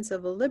absence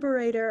of a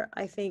liberator,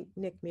 I think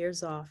Nick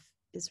Mirzoff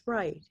is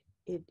right.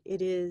 It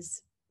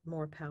is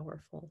more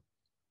powerful.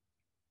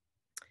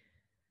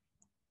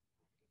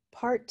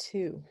 Part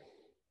 2,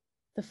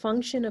 the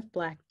function of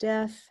Black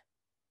death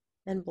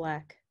and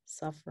Black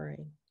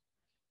suffering.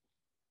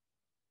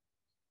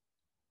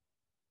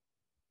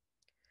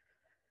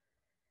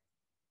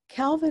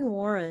 Calvin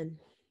Warren,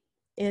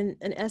 in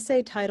an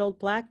essay titled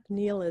Black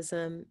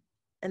Nihilism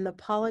and the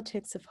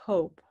Politics of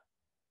Hope,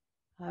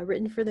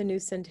 written for the New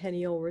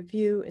Centennial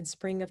Review in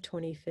spring of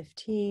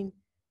 2015,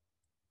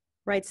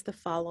 writes the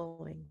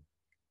following.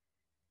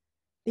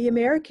 The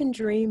American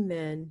dream,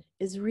 then,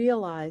 is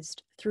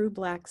realized through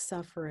Black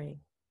suffering.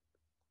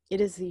 It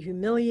is the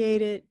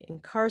humiliated,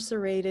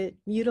 incarcerated,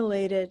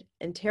 mutilated,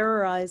 and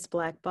terrorized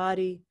Black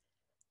body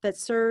that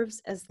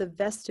serves as the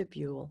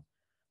vestibule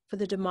for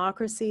the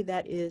democracy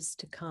that is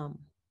to come.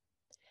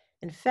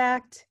 In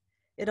fact,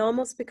 it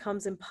almost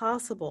becomes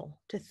impossible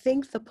to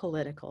think the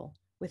political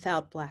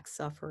without Black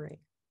suffering.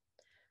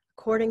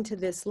 According to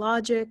this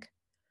logic,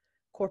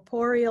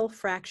 corporeal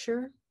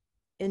fracture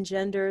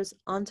engenders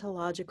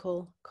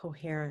ontological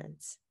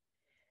coherence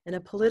and a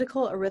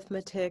political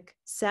arithmetic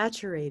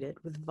saturated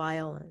with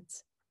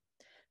violence.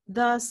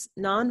 Thus,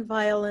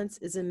 nonviolence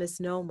is a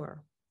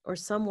misnomer or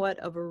somewhat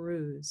of a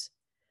ruse.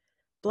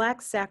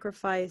 Black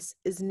sacrifice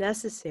is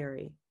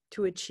necessary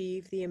to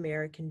achieve the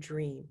American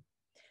dream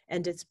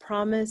and its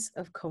promise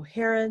of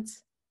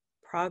coherence,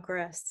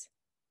 progress,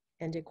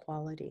 and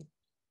equality.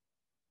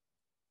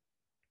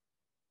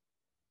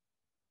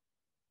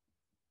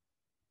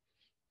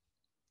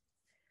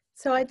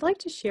 So I'd like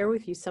to share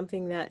with you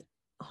something that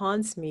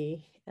haunts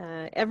me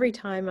every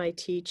time I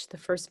teach the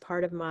first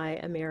part of my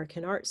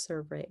American Art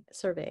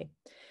survey.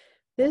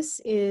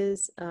 This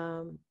is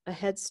a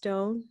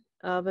headstone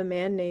of a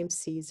man named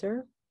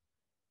Caesar,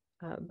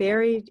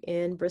 buried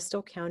in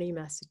Bristol County,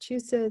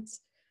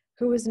 Massachusetts,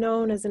 who was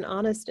known as an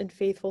honest and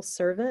faithful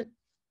servant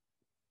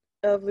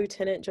of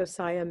Lieutenant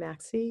Josiah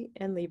Maxey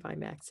and Levi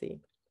Maxey.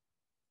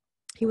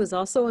 He was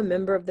also a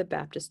member of the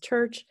Baptist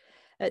Church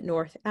at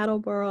North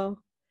Attleboro.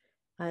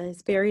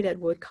 He's buried at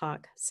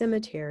Woodcock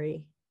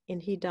Cemetery,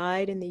 and he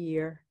died in the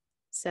year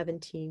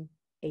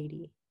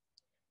 1780.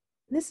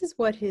 This is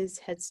what his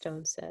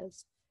headstone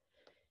says.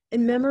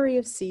 In memory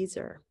of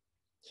Caesar,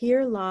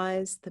 here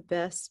lies the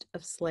best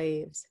of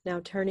slaves,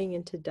 now turning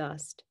into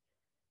dust.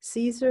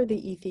 Caesar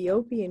the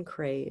Ethiopian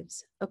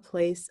craves a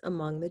place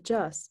among the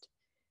just.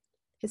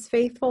 His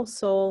faithful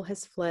soul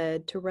has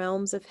fled to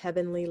realms of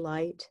heavenly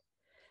light,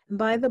 and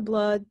by the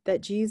blood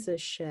that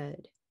Jesus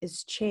shed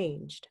is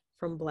changed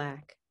from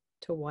black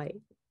to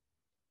white.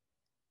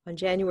 On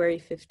January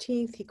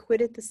 15th, he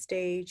quitted the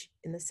stage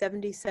in the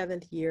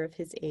 77th year of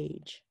his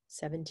age,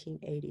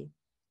 1780.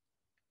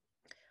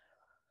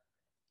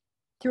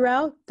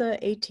 Throughout the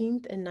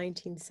 18th and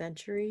 19th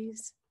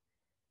centuries,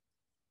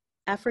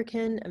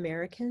 African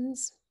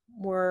Americans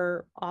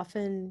were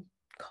often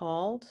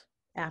called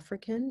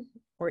African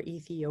or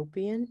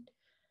Ethiopian.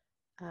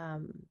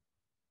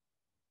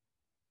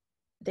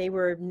 They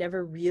were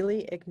never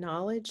really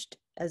acknowledged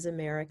as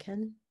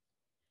American.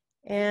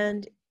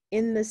 And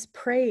in this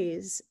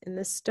praise, in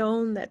the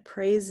stone that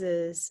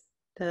praises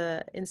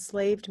the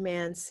enslaved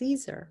man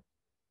Caesar,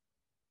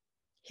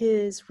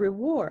 his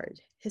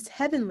reward, his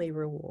heavenly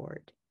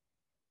reward,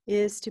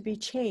 is to be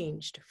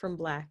changed from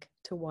black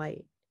to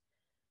white.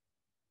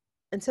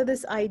 And so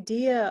this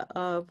idea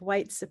of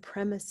white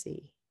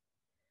supremacy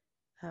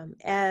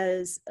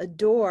as a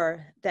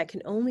door that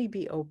can only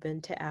be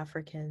opened to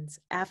Africans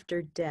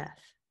after death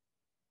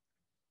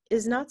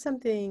is not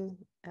something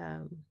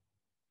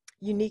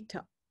unique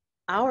to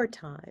our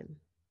time.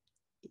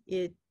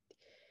 It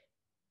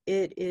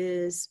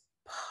is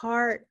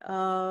part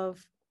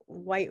of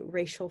white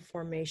racial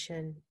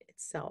formation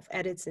itself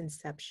at its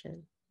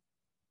inception.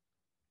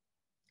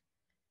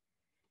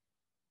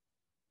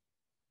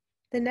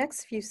 The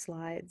next few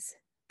slides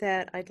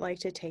that I'd like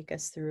to take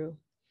us through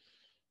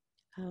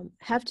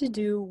have to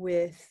do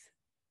with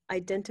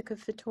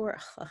identificatory,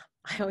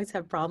 I always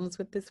have problems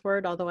with this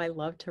word, although I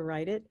love to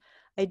write it,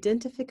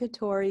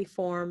 identificatory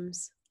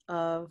forms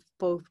of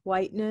both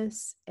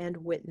whiteness and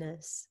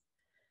witness.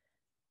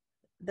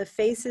 The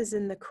faces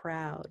in the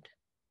crowd,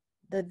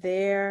 the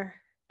there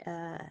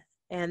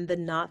and the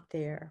not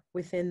there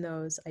within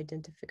those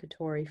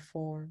identificatory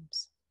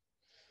forms.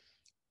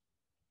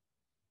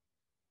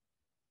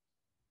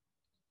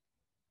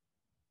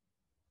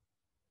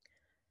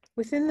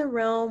 Within the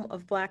realm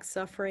of Black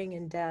suffering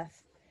and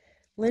death,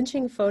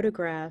 lynching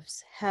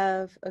photographs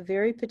have a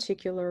very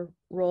particular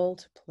role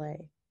to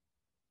play.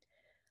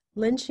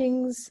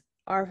 Lynchings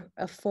are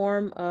a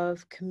form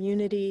of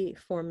community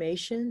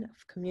formation,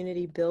 of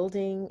community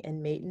building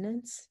and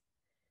maintenance.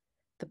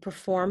 The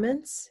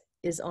performance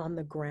is on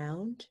the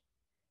ground.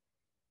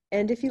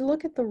 And if you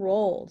look at the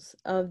roles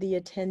of the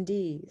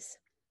attendees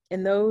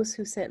and those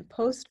who sent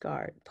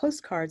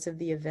postcards of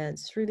the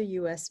events through the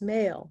U.S.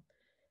 mail,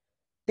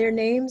 their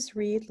names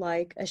read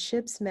like a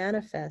ship's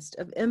manifest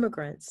of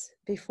immigrants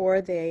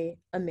before they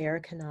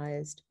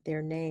Americanized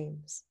their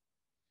names.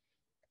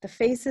 The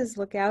faces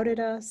look out at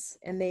us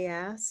and they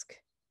ask,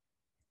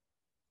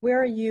 where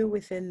are you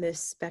within this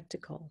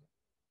spectacle?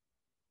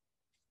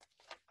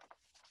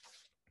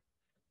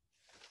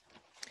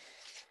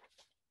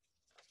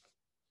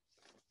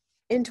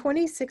 In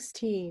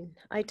 2016,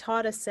 I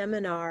taught a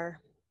seminar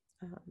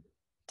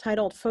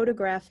titled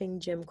Photographing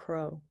Jim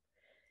Crow.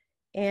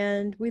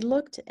 And we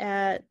looked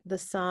at the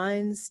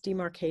signs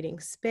demarcating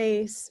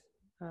space,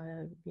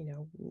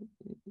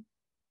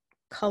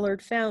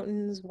 colored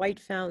fountains, white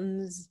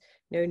fountains,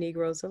 no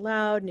Negroes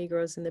allowed,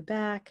 Negroes in the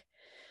back.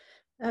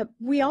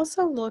 We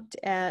also looked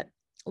at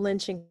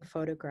lynching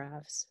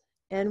photographs.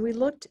 And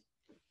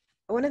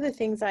one of the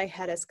things I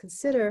had us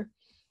consider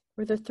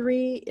were the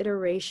 3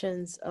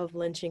 iterations of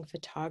lynching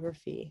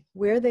photography,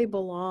 where they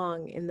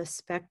belong in the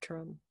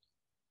spectrum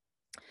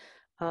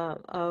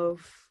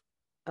of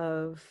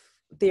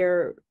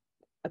their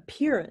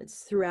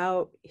appearance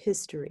throughout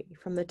history,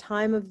 from the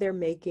time of their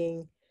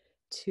making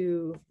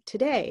to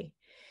today.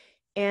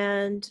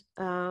 And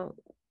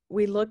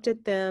we looked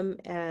at them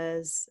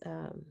as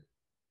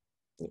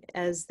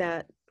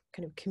that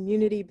kind of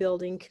community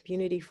building,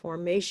 community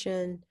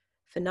formation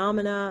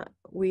phenomena.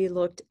 We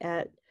looked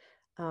at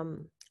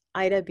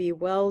Ida B.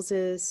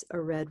 Wells's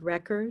A Red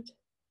Record,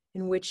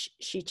 in which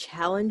she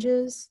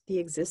challenges the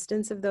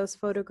existence of those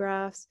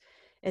photographs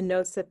and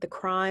notes that the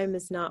crime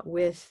is not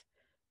with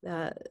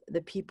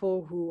the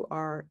people who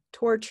are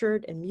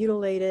tortured and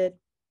mutilated,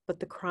 but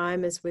the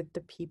crime is with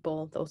the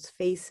people, those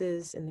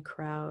faces in the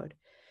crowd.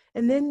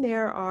 And then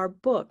there are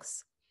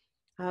books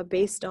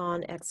based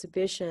on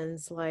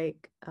exhibitions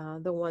like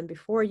the one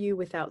before you,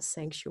 Without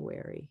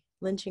Sanctuary,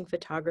 lynching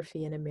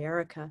photography in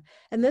America.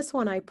 And this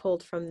one I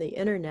pulled from the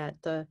internet,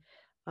 the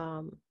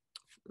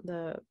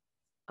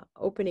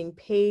opening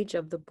page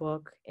of the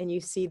book, and you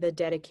see the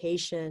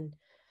dedication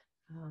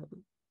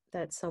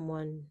that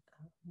someone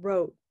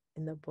wrote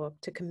in the book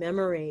to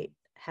commemorate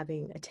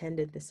having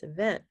attended this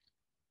event.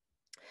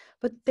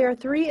 But there are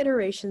three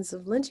iterations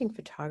of lynching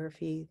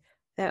photography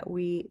that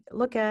we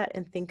look at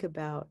and think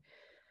about.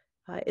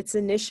 Its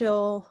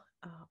initial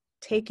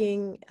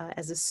taking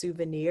as a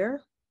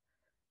souvenir,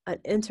 an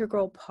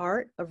integral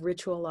part of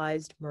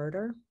ritualized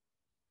murder,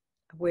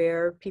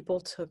 where people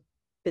took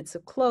bits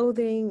of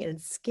clothing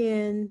and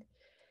skin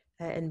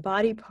and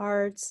body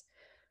parts,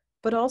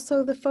 but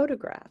also the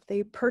photograph.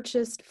 They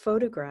purchased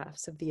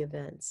photographs of the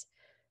events.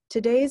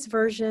 Today's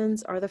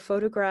versions are the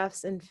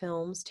photographs and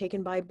films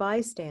taken by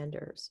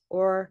bystanders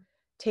or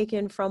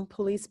taken from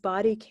police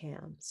body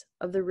cams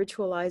of the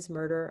ritualized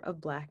murder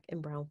of Black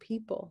and brown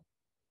people.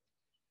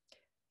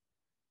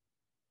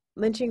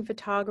 Lynching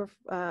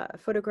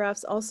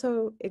photographs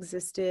also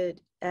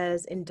existed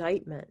as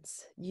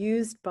indictments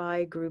used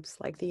by groups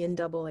like the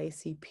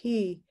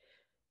NAACP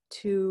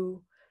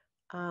to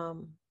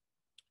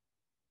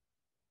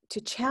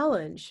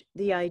challenge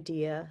the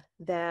idea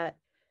that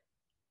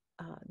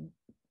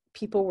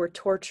people were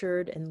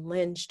tortured and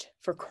lynched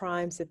for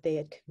crimes that they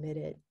had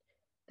committed,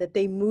 that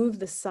they moved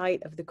the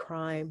site of the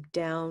crime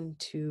down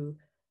to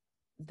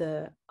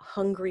the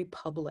hungry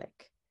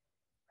public,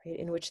 right,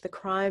 in which the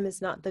crime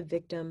is not the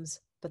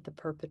victims, but the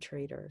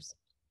perpetrators.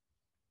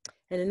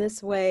 And in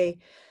this way,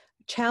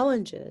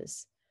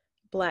 challenges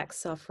Black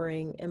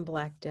suffering and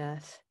Black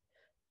death,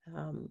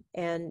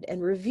 and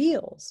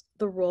reveals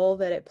the role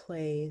that it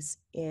plays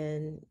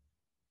in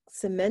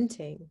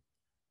cementing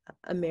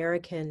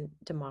American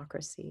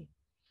democracy.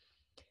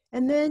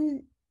 And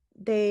then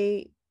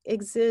they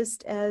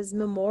exist as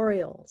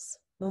memorials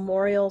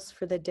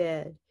for the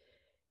dead,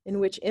 in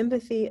which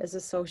empathy as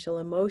a social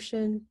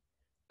emotion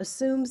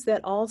assumes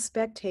that all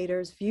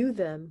spectators view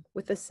them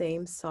with the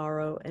same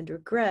sorrow and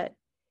regret,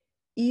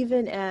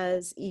 even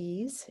as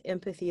E.A.S.E,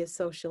 empathy as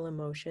social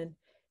emotion,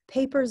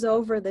 papers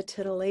over the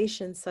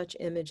titillation such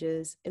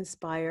images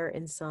inspire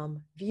in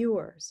some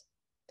viewers.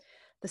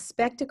 The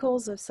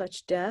spectacles of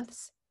such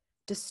deaths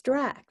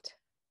distract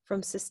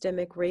from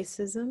systemic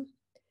racism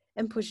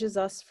and pushes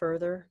us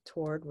further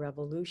toward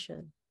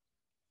revolution.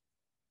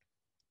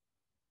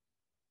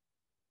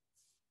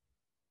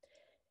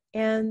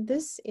 And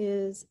this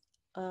is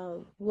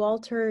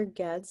Walter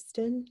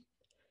Gadsden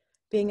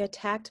being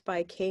attacked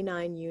by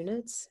K-9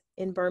 units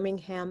in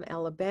Birmingham,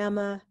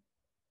 Alabama,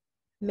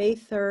 May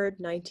 3rd,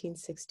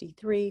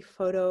 1963,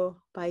 photo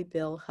by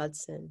Bill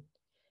Hudson.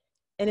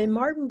 And in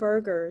Martin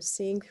Berger's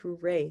Seeing Through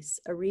Race,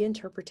 a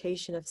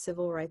reinterpretation of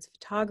civil rights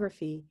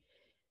photography,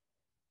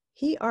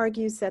 he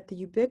argues that the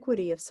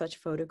ubiquity of such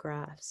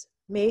photographs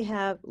may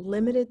have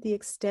limited the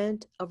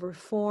extent of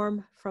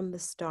reform from the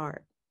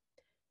start,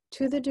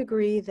 to the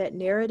degree that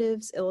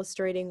narratives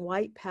illustrating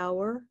white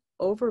power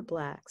over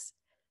Blacks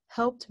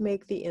helped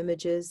make the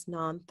images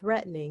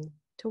non-threatening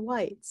to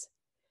whites.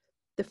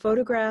 The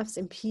photographs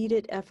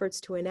impeded efforts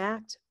to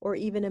enact or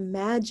even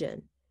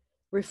imagine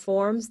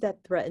reforms that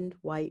threatened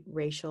white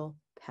racial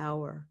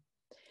power.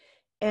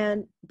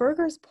 And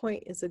Berger's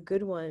point is a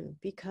good one,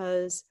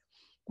 because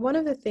one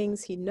of the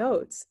things he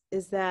notes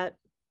is that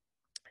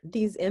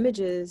these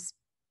images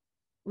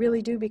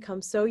really do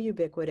become so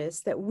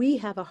ubiquitous that we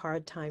have a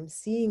hard time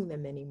seeing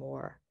them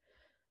anymore.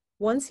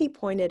 Once he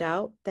pointed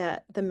out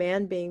that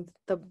the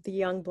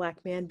young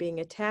Black man being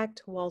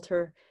attacked,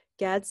 Walter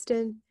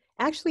Gadsden,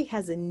 actually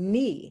has a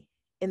knee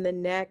in the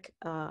neck,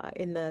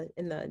 in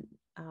the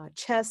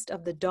chest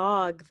of the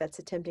dog that's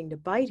attempting to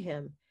bite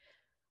him.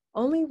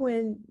 Only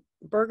when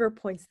Berger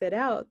points that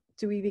out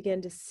do we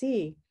begin to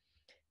see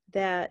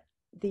that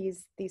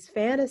these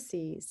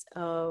fantasies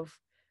of,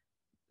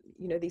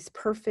 these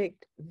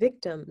perfect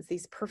victims,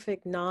 these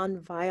perfect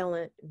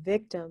non-violent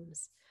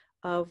victims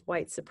of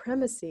white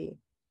supremacy,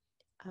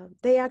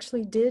 they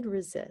actually did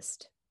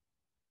resist.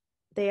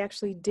 They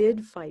actually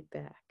did fight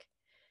back.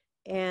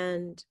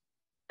 And,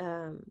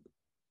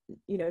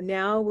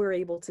 now we're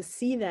able to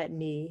see that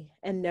knee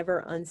and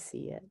never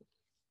unsee it.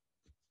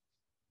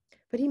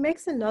 But he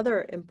makes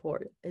another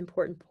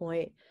important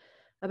point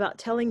about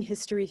telling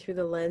history through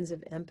the lens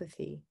of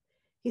empathy.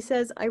 He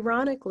says,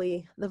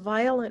 ironically, the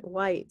violent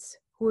whites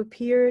who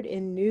appeared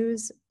in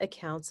news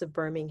accounts of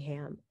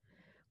Birmingham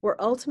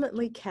were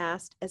ultimately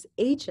cast as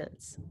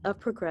agents of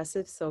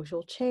progressive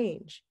social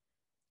change,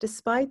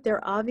 despite their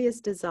obvious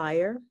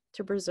desire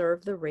to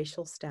preserve the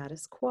racial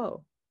status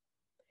quo.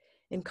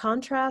 In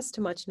contrast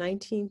to much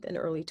 19th and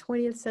early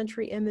 20th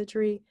century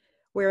imagery,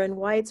 wherein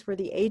whites were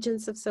the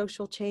agents of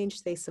social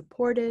change they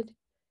supported,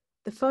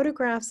 the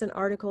photographs and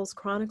articles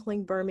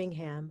chronicling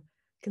Birmingham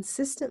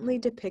consistently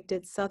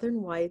depicted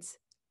Southern whites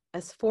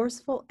as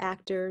forceful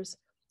actors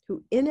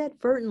who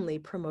inadvertently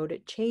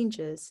promoted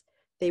changes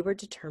they were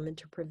determined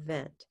to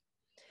prevent.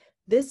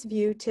 This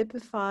view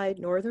typified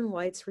Northern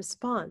whites'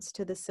 response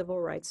to the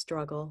civil rights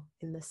struggle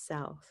in the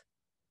South.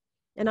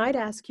 And I'd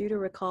ask you to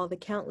recall the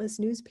countless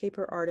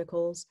newspaper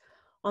articles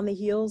on the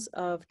heels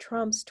of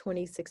Trump's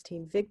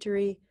 2016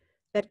 victory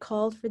that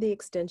called for the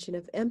extension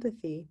of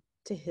empathy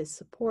to his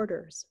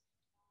supporters.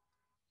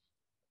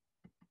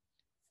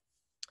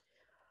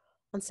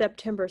 On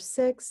September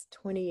 6,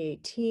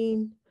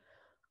 2018,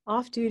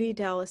 off-duty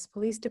Dallas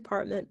Police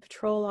Department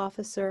patrol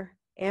officer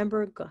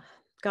Amber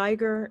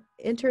Geiger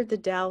entered the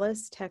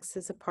Dallas,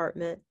 Texas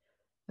apartment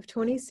of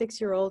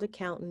 26-year-old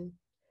accountant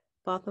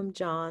Botham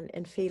John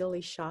and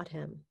fatally shot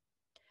him.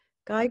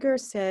 Geiger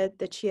said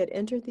that she had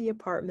entered the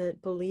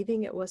apartment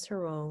believing it was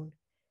her own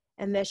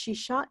and that she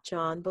shot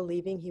John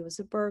believing he was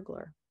a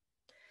burglar.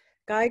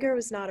 Geiger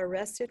was not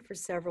arrested for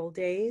several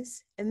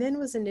days and then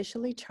was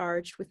initially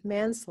charged with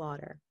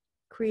manslaughter,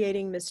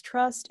 creating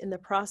mistrust in the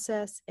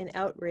process and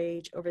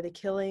outrage over the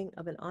killing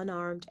of an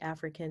unarmed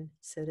African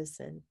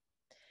citizen.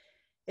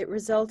 It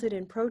resulted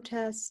in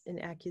protests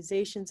and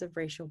accusations of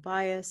racial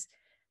bias,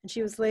 and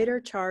she was later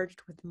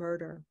charged with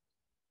murder.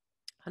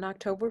 On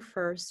October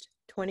 1st,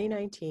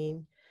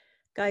 2019,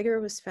 Geiger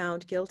was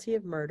found guilty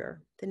of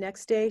murder. The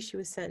next day, she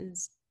was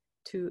sentenced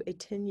to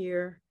 10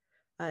 years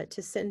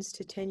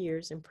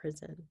in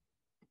prison.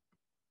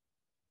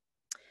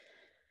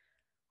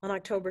 On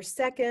October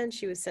 2nd,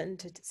 she was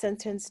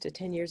sentenced to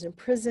 10 years in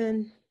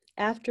prison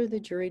after the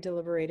jury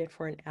deliberated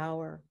for an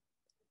hour.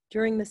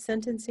 During the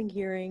sentencing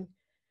hearing,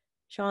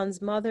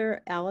 Sean's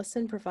mother,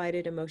 Allison,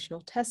 provided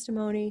emotional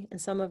testimony, and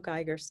some of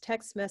Geiger's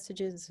text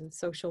messages and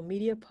social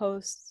media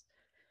posts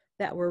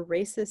that were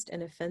racist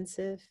and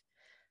offensive.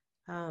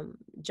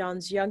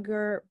 John's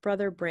younger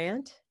brother,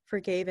 Brant,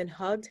 forgave and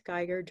hugged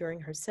Geiger during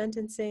her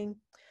sentencing.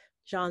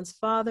 John's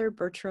father,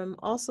 Bertram,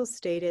 also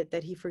stated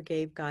that he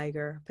forgave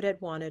Geiger, but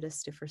had wanted a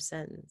stiffer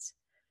sentence.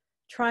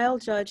 Trial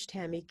judge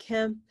Tammy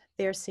Kemp,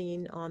 there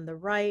seen on the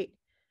right,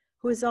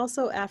 who is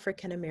also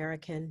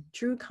African-American,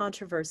 drew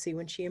controversy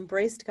when she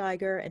embraced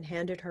Geiger and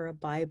handed her a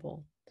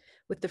Bible,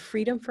 with the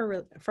Freedom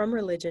from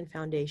Religion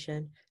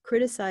Foundation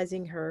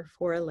criticizing her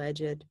for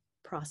alleged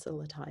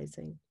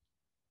proselytizing.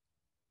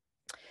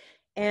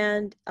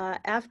 And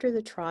after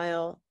the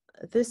trial,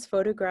 this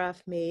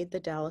photograph made the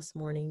Dallas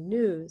Morning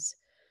News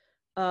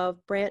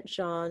of Brant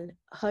John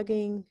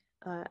hugging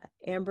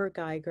Amber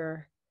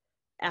Geiger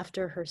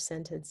after her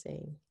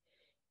sentencing.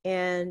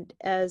 And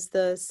as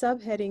the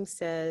subheading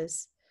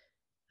says,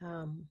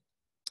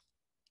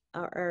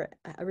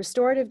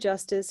 restorative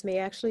justice may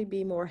actually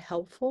be more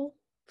helpful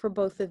for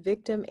both the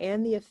victim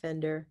and the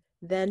offender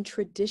than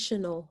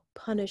traditional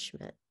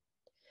punishment.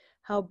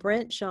 How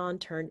Brant John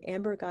turned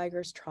Amber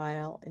Geiger's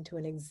trial into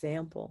an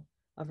example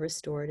of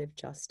restorative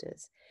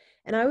justice.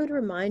 And I would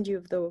remind you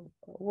of the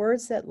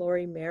words that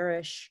Laurie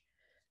Marish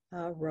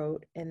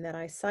wrote and that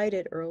I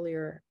cited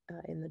earlier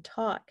in the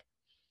talk.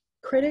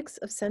 Critics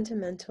of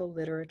sentimental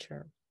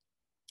literature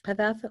have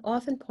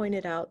often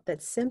pointed out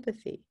that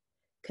sympathy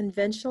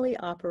conventionally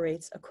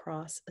operates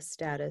across a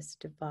status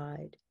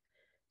divide.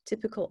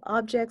 Typical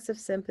objects of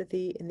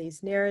sympathy in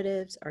these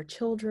narratives are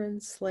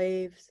children,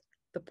 slaves,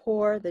 the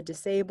poor, the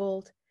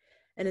disabled,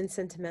 and in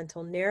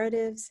sentimental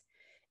narratives,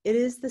 it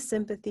is the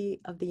sympathy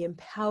of the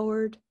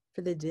empowered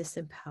for the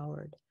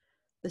disempowered,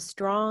 the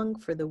strong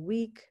for the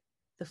weak,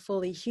 the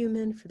fully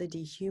human for the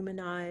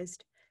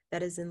dehumanized,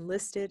 that is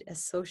enlisted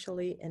as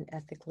socially and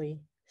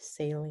ethically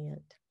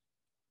salient.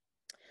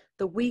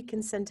 The weak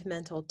in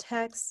sentimental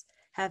texts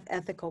have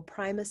ethical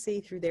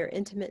primacy through their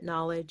intimate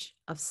knowledge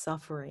of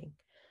suffering,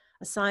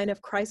 a sign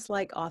of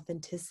Christ-like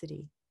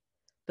authenticity,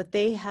 but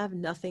they have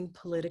nothing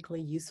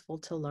politically useful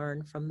to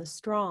learn from the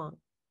strong.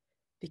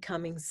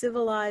 Becoming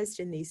civilized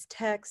in these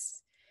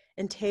texts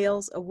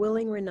entails a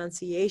willing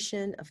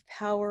renunciation of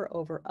power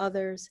over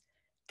others,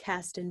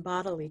 cast in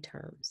bodily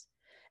terms,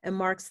 and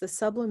marks the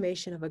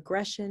sublimation of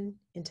aggression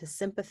into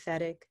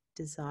sympathetic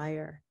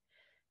desire.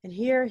 And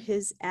here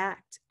his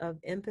act of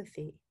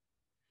empathy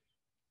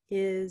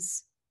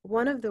is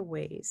one of the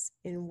ways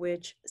in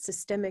which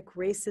systemic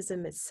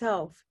racism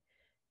itself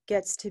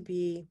gets to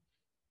be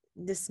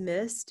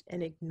dismissed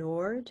and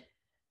ignored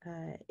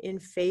in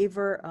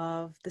favor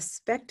of the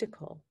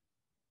spectacle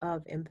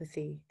of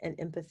empathy and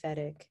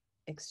empathetic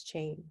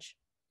exchange.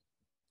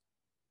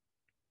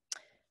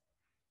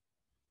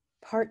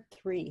 Part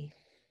 3,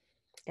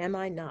 Am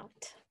I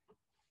Not?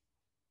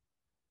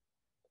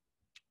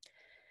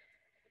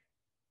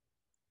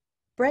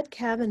 Brett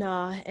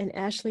Kavanaugh and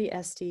Ashley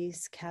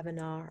Estes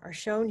Kavanaugh are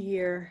shown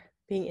here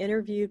being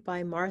interviewed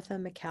by Martha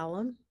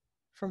McCallum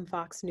from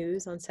Fox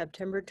News on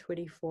September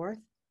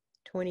 24th,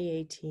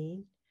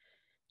 2018.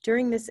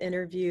 During this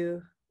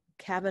interview,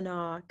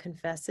 Kavanaugh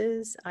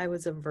confesses, "I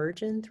was a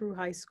virgin through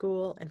high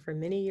school and for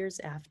many years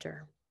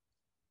after."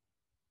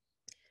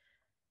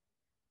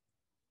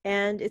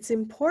 And it's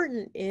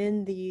important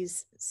in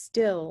these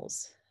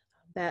stills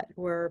that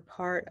were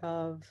part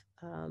of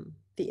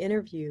the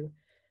interview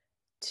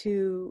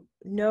to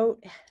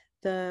note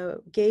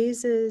the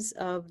gazes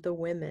of the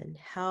women,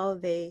 how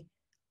they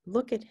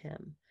look at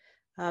him.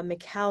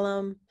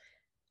 McCallum,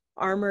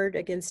 armored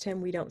against him,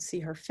 we don't see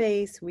her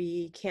face,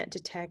 we can't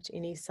detect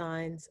any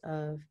signs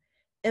of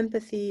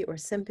empathy or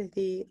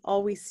sympathy.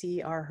 All we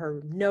see are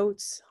her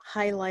notes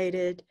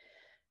highlighted.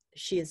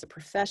 She is a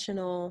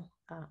professional.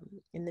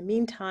 In the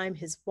meantime,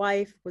 his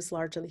wife was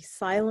largely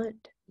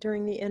silent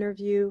during the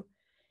interview,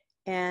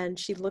 and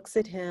she looks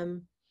at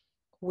him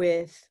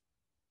with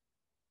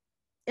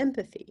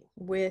empathy,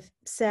 with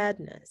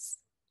sadness,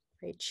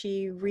 right?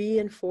 She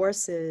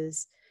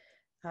reinforces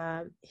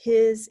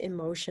his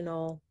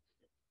emotional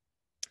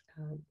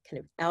kind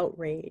of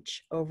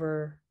outrage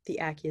over the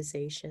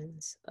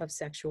accusations of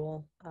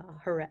sexual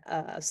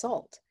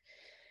assault.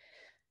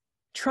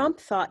 Trump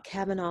thought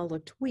Kavanaugh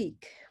looked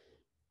weak.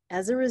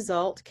 As a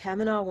result,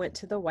 Kavanaugh went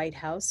to the White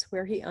House,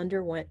 where he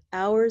underwent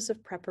hours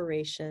of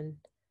preparation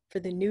for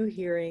the new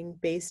hearing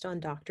based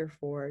on Dr.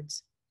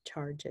 Ford's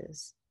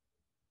charges.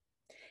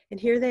 And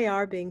here they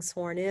are being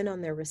sworn in on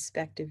their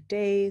respective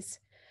days.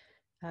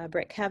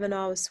 Brett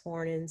Kavanaugh was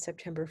sworn in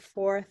September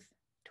 4th,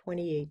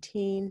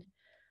 2018.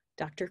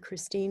 Dr.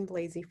 Christine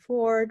Blasey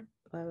Ford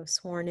was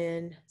sworn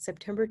in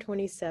September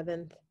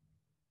 27th,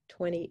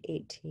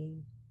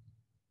 2018.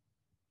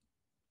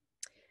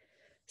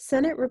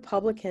 Senate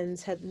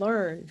Republicans had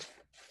learned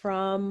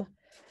from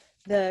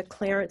the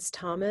Clarence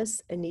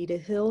Thomas, Anita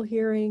Hill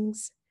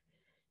hearings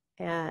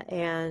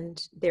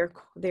and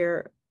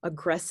their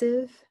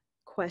aggressive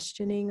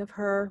questioning of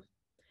her,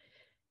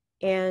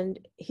 and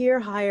here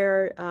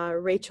hire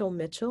Rachel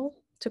Mitchell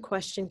to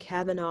question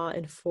Kavanaugh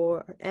and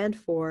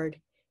Ford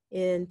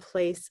in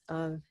place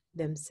of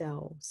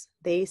themselves.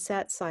 They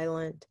sat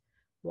silent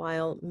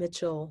while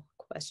Mitchell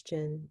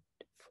questioned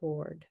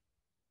Ford.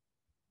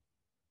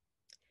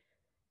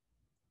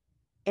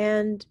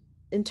 And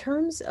in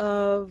terms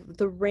of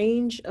the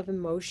range of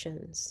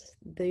emotions,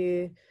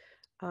 the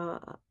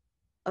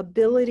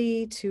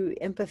ability to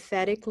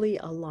empathetically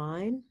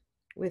align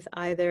with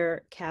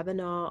either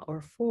Kavanaugh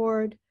or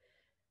Ford,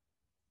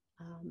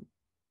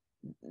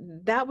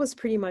 that was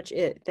pretty much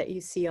it that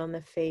you see on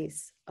the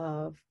face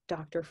of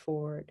Dr.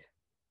 Ford.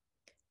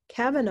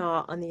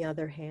 Kavanaugh, on the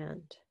other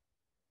hand,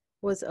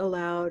 was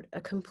allowed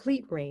a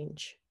complete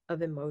range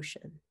of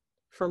emotion,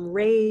 from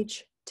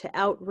rage to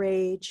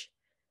outrage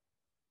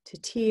to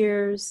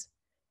tears,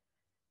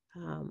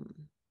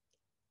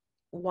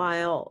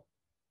 while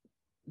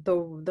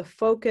the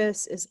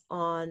focus is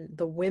on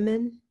the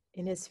women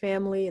in his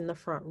family in the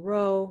front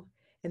row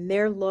and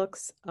their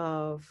looks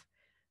of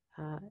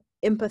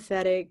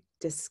empathetic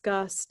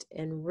disgust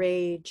and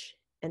rage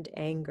and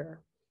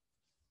anger.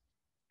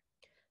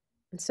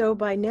 And so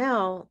by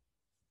now,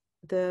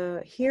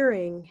 the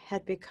hearing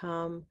had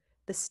become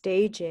the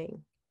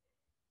staging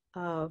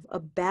of a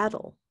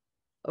battle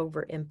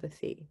over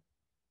empathy.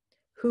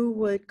 Who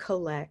would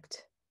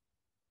collect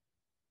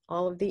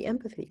all of the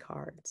empathy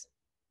cards?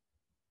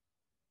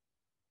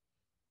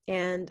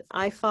 And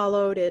I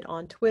followed it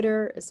on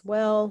Twitter as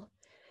well.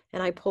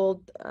 And I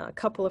pulled a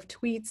couple of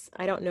tweets.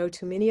 I don't know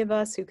too many of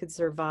us who could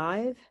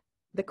survive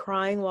the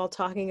crying while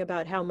talking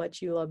about how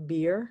much you love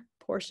beer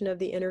portion of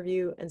the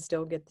interview and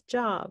still get the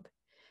job.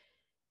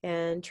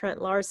 And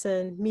Trent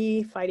Larson,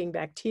 me fighting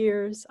back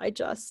tears. I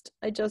just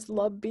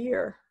love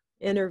beer.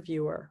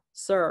 Interviewer,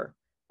 sir,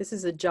 this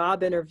is a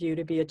job interview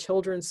to be a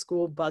children's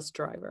school bus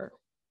driver.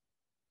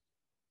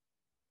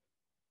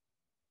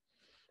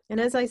 And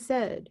as I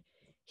said,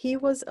 he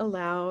was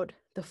allowed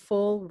the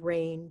full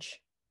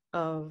range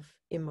of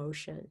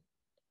emotion.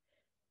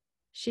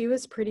 She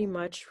was pretty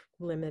much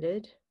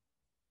limited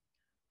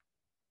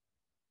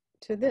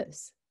to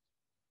this.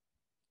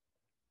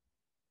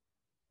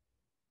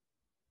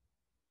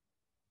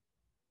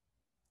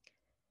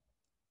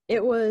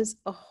 It was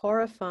a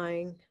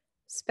horrifying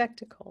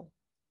spectacle.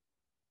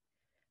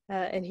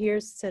 And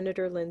here's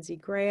Senator Lindsey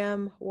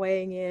Graham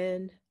weighing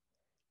in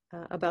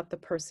about the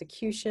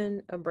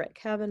persecution of Brett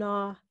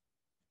Kavanaugh.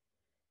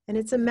 And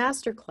it's a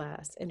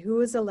masterclass in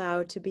who is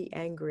allowed to be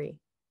angry.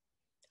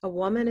 A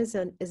woman is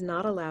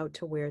not allowed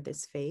to wear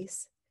this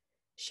face.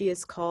 She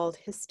is called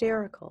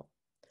hysterical.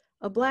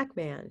 A Black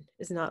man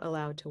is not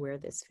allowed to wear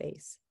this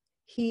face.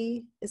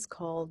 He is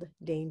called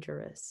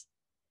dangerous.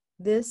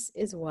 This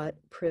is what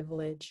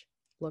privilege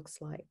looks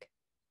like.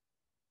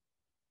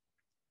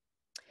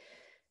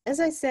 As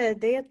I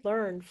said, they had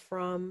learned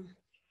from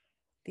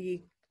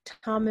the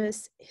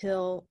Thomas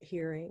Hill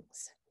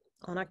hearings.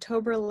 On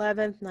October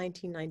 11th,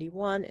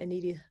 1991,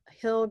 Anita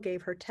Hill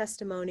gave her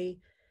testimony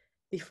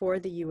before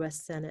the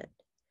U.S. Senate.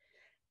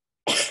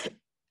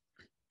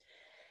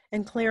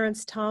 And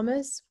Clarence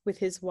Thomas, with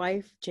his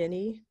wife,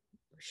 Ginny,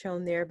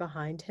 shown there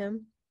behind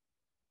him,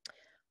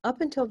 up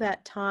until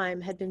that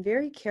time had been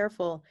very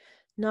careful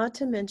not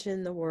to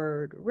mention the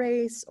word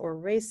race or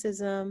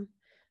racism.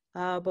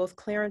 Both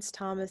Clarence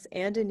Thomas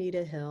and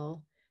Anita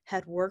Hill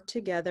had worked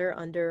together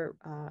under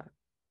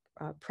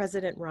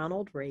President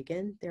Ronald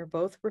Reagan. They're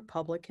both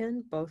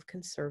Republican, both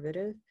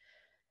conservative.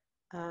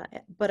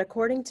 But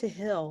according to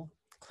Hill,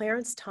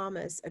 Clarence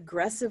Thomas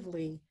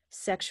aggressively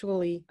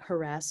sexually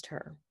harassed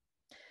her,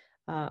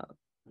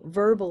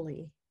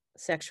 verbally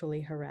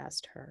sexually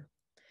harassed her.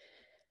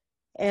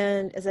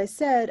 And as I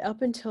said,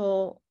 up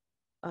until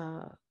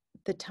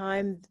the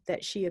time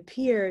that she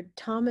appeared,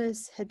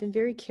 Thomas had been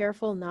very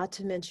careful not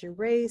to mention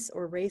race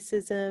or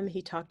racism.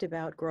 He talked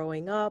about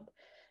growing up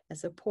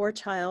as a poor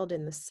child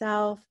in the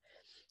South,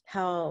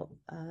 how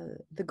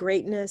the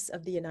greatness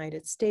of the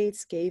United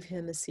States gave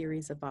him a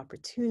series of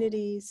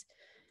opportunities,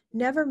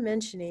 never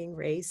mentioning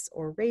race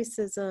or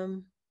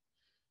racism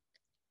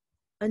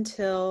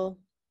until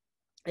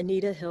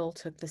Anita Hill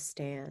took the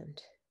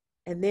stand.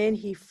 And then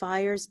he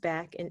fires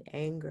back in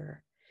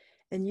anger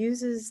and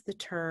uses the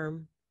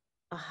term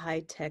a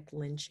high-tech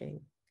lynching,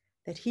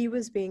 that he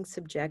was being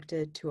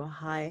subjected to a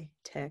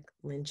high-tech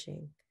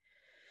lynching.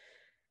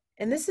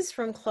 And this is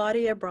from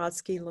Claudia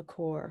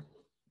Brodsky-LaCour,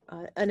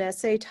 an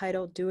essay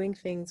titled Doing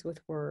Things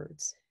with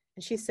Words.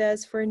 And she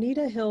says, for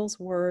Anita Hill's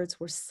words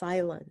were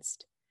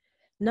silenced,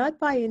 not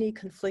by any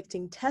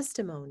conflicting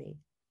testimony,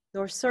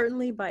 nor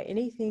certainly by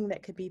anything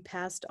that could be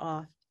passed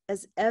off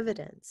as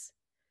evidence,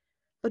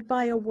 but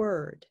by a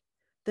word,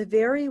 the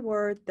very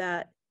word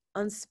that,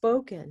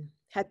 unspoken,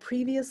 had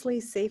previously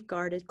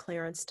safeguarded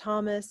Clarence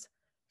Thomas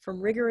from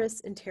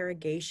rigorous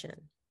interrogation.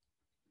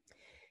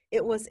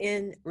 It was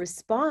in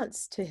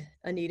response to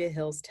Anita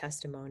Hill's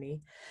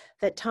testimony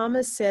that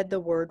Thomas said the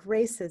word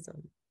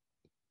racism.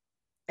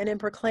 And in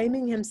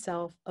proclaiming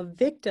himself a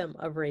victim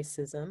of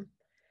racism,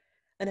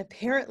 an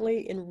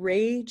apparently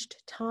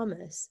enraged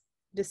Thomas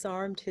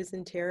disarmed his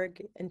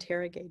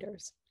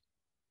interrogators.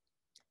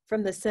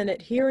 From the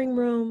Senate hearing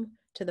room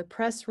to the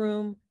press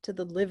room to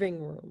the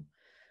living room,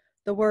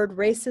 the word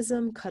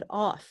racism cut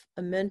off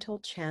a mental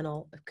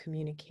channel of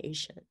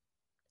communication.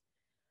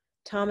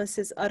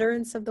 Thomas's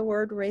utterance of the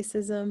word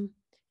racism,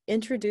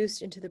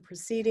 introduced into the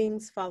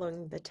proceedings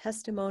following the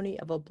testimony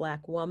of a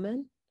Black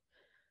woman,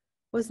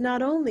 was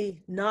not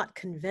only not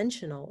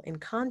conventional in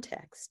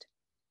context,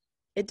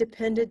 it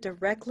depended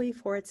directly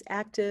for its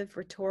active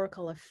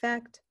rhetorical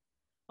effect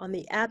on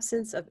the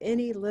absence of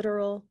any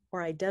literal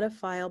or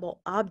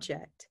identifiable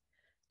object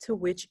to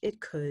which it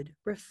could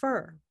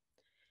refer.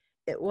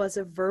 It was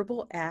a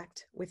verbal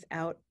act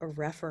without a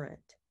referent.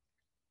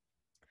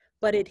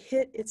 But it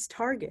hit its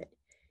target.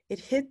 It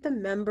hit the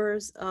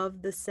members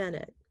of the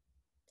Senate.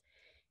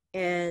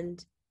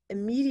 And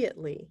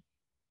immediately,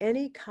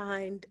 any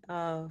kind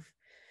of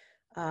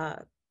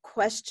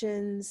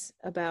questions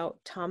about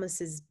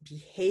Thomas's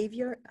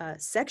behavior,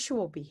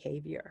 sexual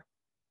behavior,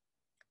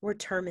 were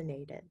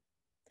terminated.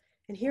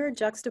 And here are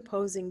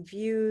juxtaposing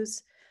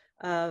views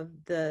of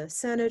the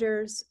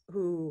senators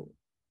who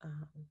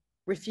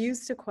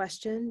refused to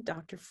question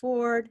Dr.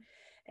 Ford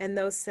and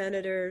those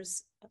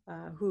senators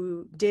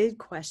who did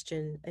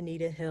question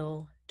Anita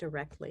Hill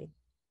directly.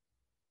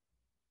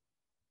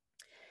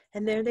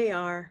 And there they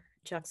are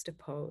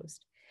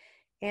juxtaposed.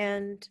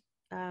 And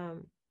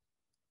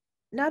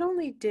not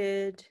only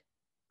did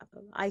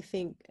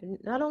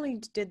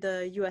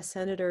the US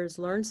senators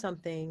learn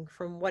something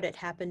from what had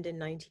happened in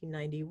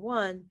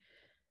 1991,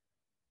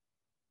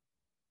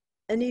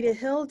 Anita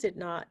Hill did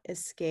not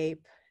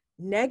escape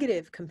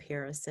negative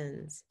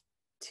comparisons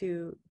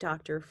to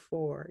Dr.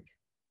 Ford.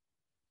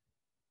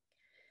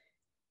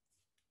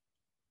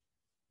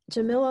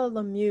 Jamila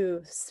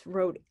Lemieux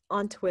wrote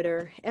on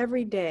Twitter,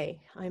 every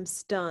day I'm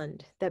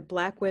stunned that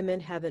Black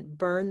women haven't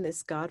burned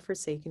this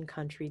godforsaken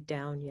country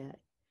down yet.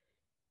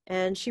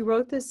 And she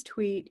wrote this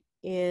tweet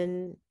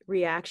in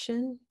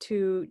reaction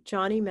to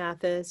Johnny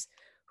Mathis,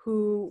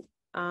 who,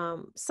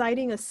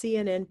 citing a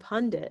CNN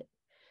pundit,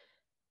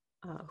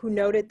 who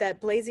noted that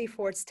Blasey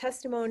Ford's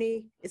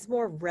testimony is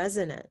more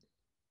resonant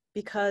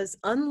because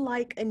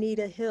unlike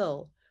Anita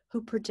Hill,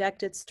 who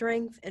projected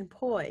strength and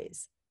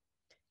poise,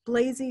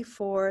 Blasey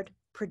Ford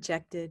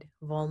projected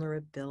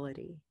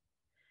vulnerability.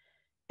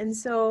 And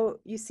so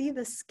you see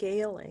the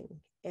scaling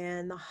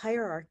and the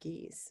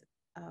hierarchies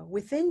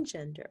within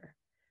gender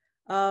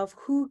of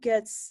who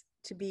gets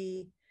to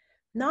be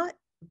not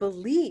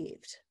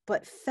believed,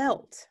 but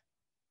felt,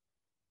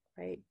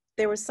 right?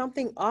 There was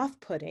something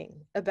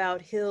off-putting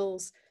about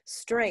Hill's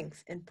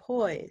strength and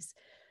poise,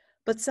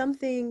 but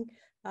something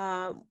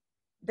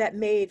that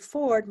made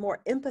Ford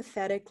more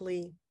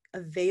empathetically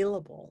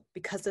available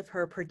because of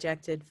her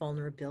projected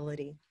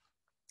vulnerability.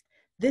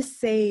 This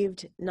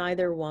saved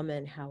neither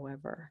woman,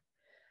 however.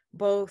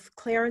 Both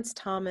Clarence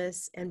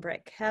Thomas and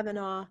Brett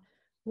Kavanaugh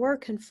were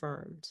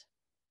confirmed.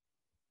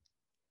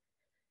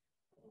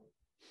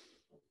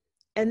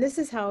 And this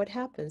is how it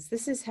happens.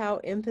 This is how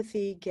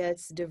empathy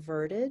gets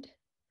diverted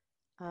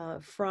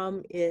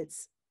from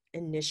its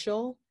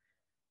initial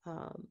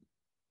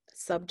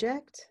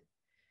subject.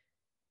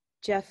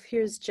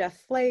 Here's Jeff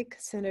Flake,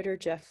 Senator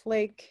Jeff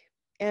Flake,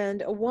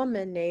 and a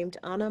woman named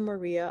Ana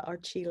Maria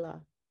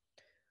Archila,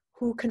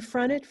 who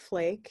confronted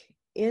Flake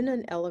in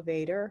an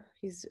elevator.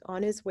 He's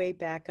on his way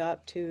back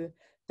up to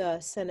the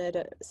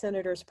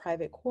senator's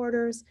private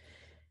quarters.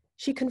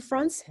 She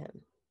confronts him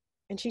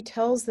and she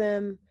tells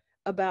them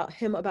about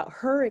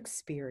her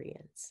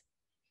experience.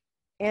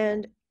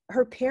 And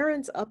her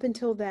parents, up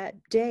until that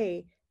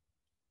day,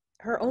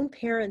 her own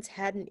parents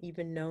hadn't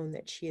even known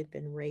that she had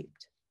been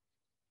raped.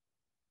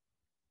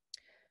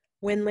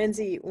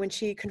 When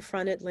she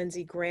confronted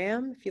Lindsey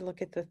Graham, if you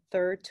look at the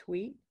third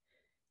tweet,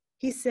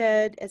 He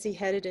said as he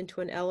headed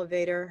into an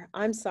elevator,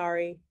 "I'm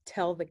sorry,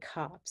 tell the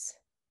cops."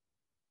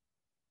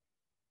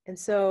 And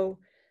so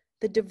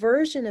the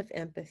diversion of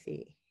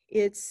empathy,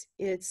 it's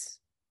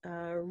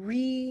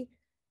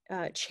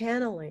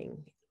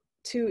channeling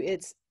to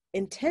its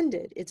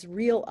intended, its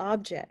real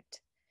object,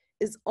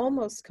 is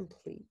almost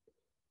complete.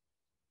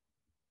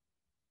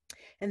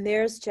 And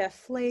there's Jeff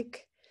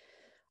Flake.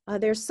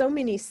 There's so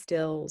many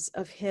stills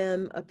of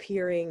him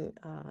appearing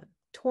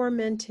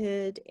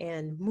tormented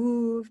and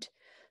moved,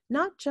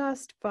 not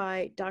just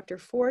by Dr.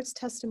 Ford's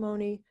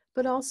testimony,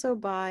 but also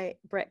by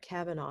Brett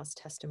Kavanaugh's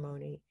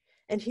testimony.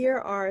 And here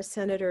are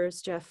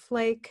Senators Jeff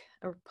Flake,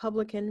 a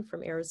Republican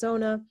from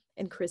Arizona,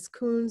 and Chris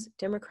Coons,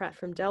 Democrat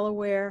from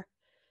Delaware,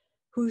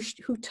 who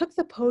took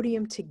the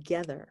podium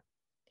together.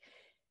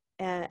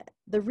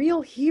 The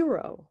real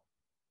hero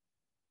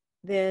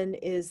then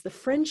is the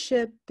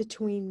friendship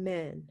between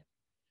men.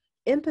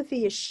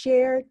 Empathy is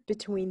shared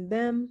between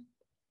them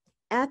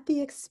at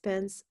the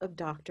expense of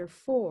Dr.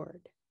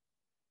 Ford.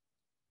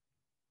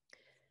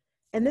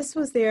 And this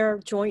was their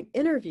joint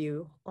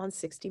interview on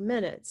 60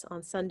 Minutes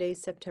on Sunday,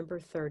 September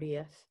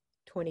 30th,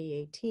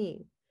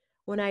 2018.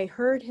 When I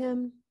heard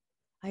him,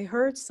 I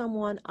heard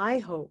someone I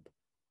hope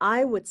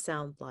I would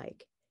sound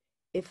like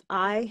if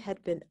I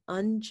had been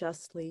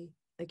unjustly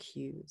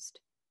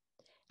accused.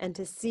 And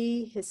to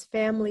see his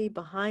family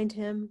behind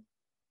him,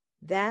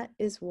 that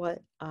is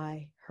what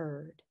I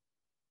heard.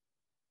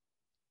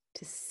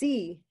 To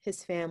see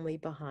his family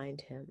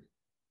behind him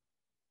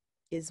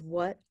is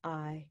what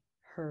I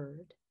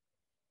heard.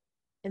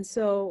 And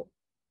so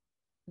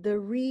the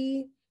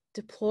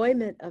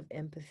redeployment of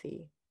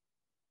empathy,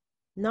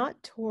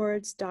 not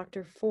towards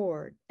Dr.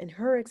 Ford and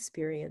her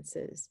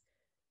experiences,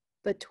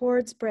 but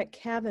towards Brett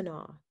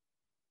Kavanaugh,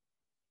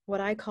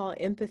 what I call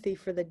empathy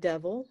for the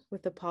devil,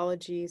 with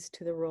apologies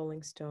to the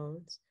Rolling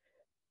Stones.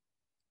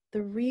 The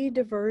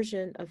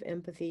rediversion of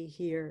empathy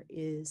here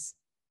is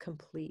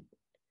complete,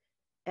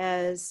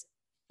 as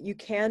you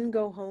can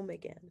go home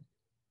again.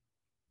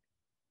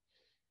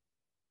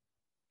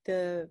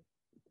 The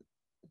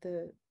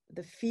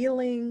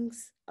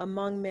feelings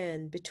among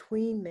men,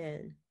 between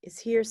men, is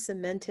here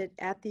cemented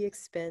at the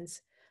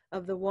expense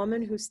of the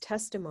woman whose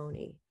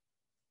testimony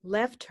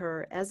left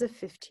her as a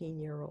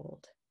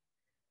 15-year-old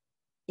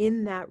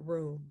in that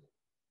room.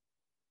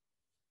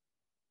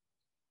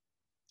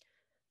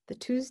 The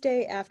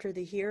Tuesday after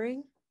the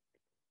hearing,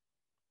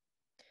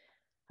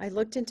 I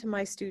looked into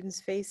my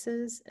students'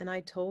 faces and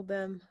I told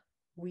them,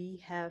 "We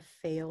have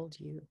failed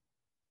you."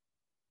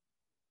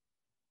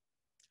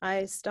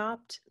 I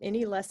stopped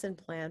any lesson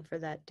plan for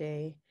that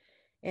day,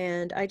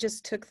 and I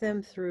just took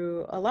them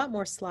through a lot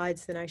more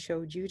slides than I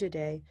showed you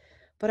today,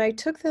 but I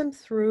took them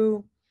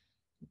through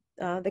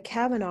the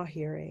Kavanaugh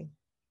hearing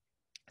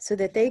so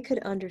that they could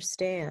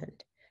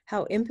understand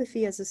how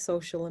empathy as a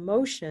social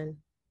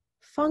emotion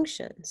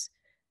functions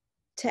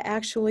to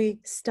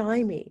actually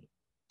stymie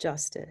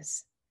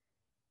justice,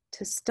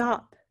 to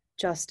stop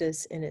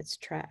justice in its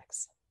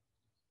tracks.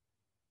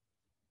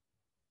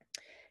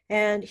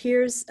 And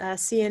here's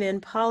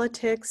CNN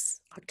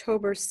Politics,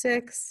 October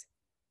 6th.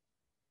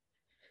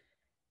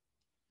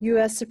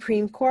 U.S.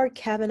 Supreme Court,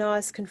 Kavanaugh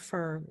is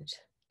confirmed.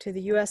 To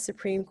the U.S.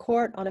 Supreme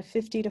Court on a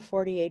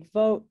 50-48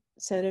 vote,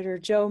 Senator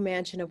Joe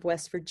Manchin of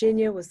West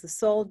Virginia was the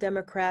sole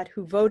Democrat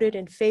who voted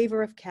in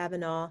favor of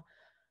Kavanaugh,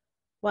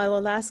 while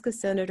Alaska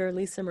Senator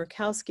Lisa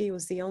Murkowski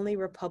was the only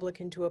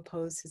Republican to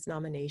oppose his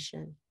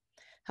nomination.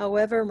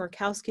 However,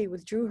 Murkowski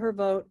withdrew her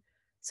vote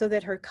so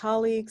that her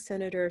colleague,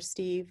 Senator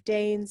Steve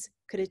Daines,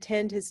 could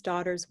attend his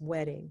daughter's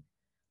wedding,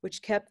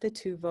 which kept the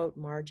two-vote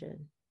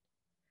margin.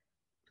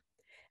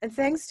 And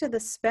thanks to the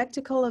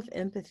spectacle of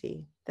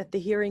empathy that the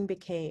hearing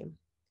became,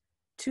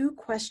 two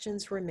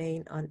questions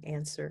remain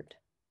unanswered.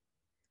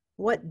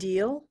 What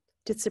deal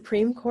did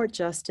Supreme Court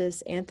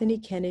Justice Anthony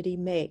Kennedy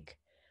make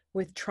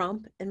with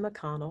Trump and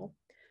McConnell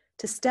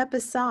to step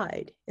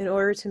aside in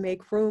order to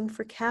make room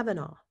for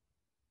Kavanaugh?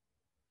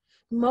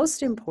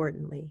 Most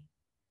importantly,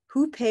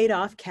 who paid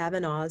off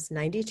Kavanaugh's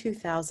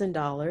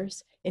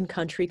 $92,000 in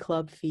country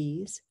club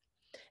fees,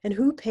 and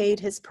who paid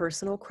his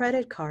personal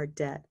credit card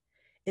debt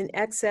in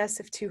excess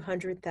of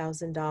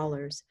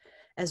 $200,000,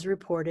 as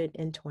reported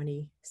in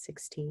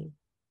 2016?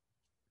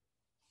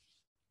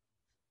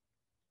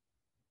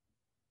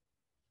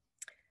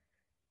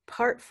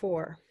 Part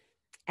 4,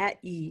 at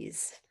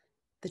ease,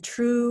 the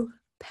true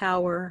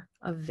power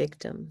of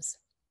victims.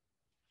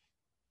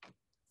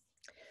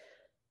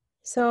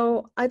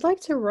 So I'd like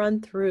to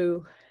run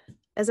through,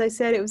 as I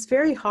said, it was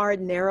very hard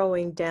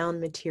narrowing down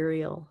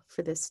material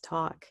for this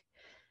talk.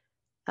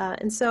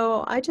 And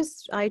so I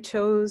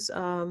chose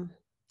a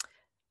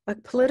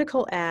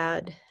political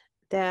ad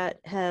that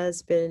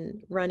has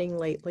been running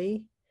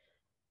lately.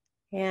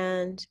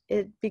 And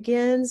it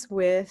begins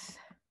with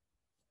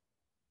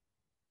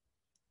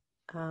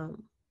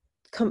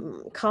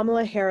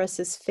Kamala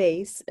Harris's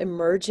face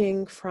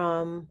emerging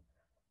from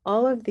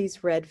all of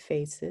these red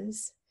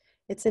faces.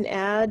 It's an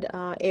ad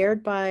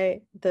aired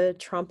by the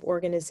Trump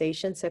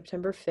Organization,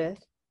 September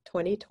 5th,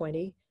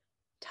 2020,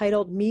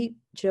 titled "Meet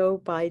Joe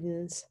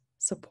Biden's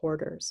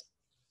supporters.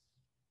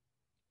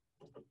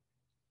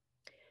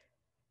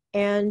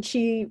 And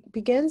she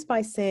begins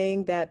by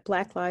saying that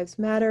Black Lives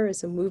Matter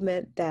is a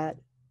movement that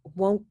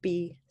won't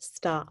be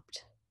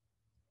stopped.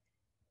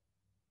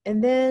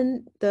 And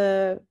then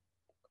the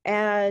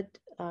ad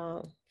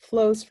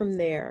flows from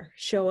there,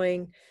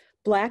 showing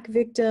Black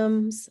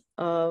victims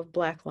of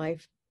Black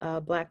Lives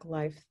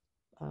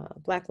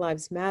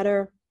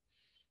Matter,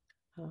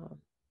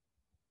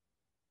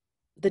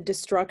 the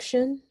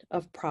destruction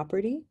of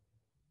property,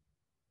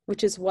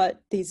 which is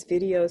what these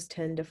videos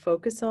tend to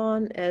focus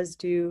on, as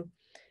do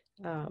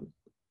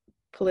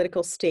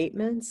political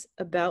statements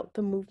about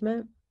the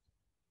movement.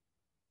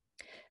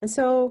 And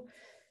so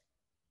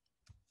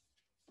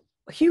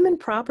human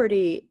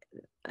property,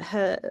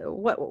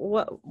 what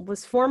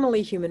was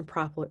formerly human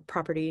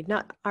property,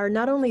 are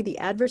not only the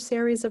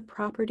adversaries of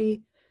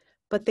property,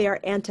 but they are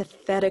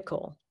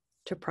antithetical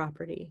to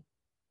property.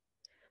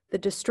 The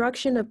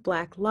destruction of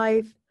Black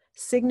life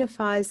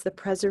signifies the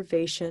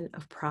preservation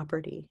of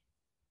property.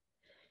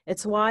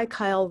 It's why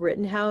Kyle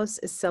Rittenhouse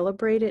is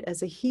celebrated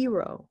as a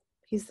hero.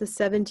 He's the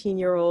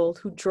 17-year-old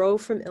who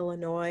drove from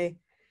Illinois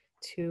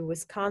to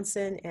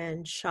Wisconsin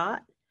and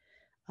shot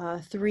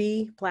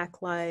 3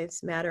 Black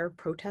Lives Matter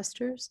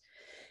protesters,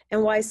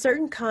 and why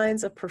certain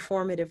kinds of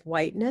performative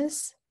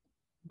whiteness,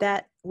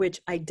 that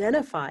which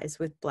identifies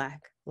with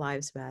Black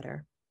Lives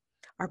Matter,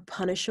 are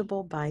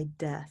punishable by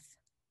death.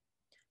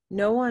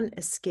 No one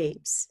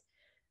escapes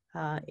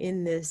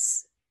in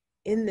this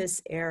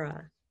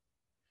era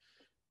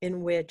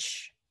in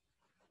which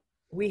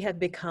we have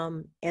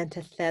become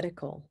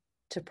antithetical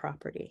to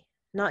property,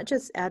 not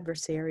just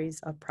adversaries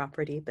of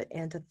property, but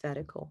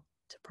antithetical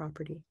to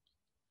property.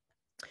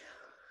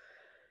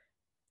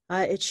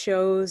 It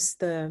shows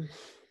the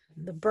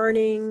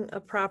burning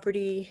of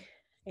property,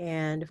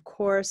 and of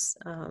course,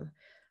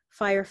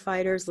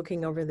 firefighters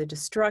looking over the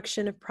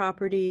destruction of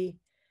property,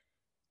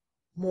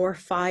 more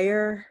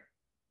fire,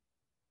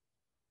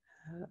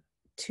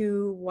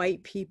 2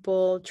 white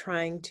people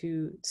trying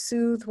to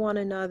soothe one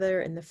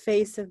another in the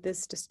face of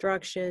this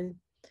destruction.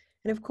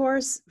 And of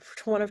course,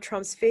 one of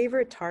Trump's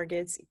favorite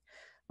targets,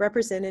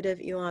 Representative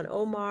Ilhan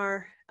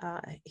Omar,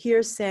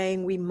 here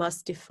saying we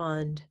must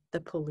defund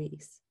the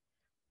police.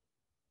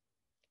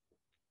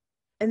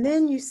 And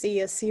then you see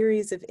a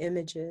series of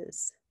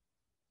images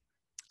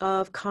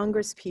of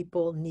Congress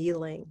people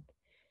kneeling.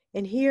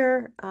 And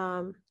here,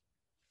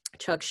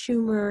 Chuck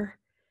Schumer,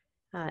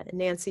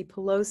 Nancy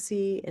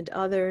Pelosi, and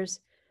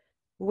others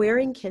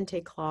wearing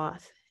kente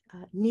cloth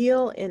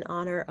kneel in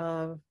honor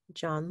of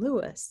John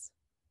Lewis.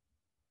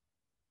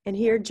 And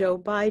here Joe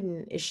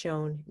Biden is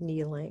shown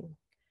kneeling,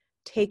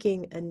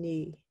 taking a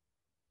knee.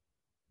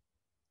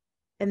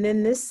 And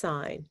then this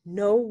sign,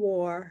 no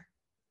war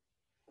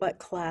but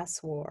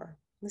class war.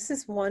 This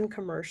is one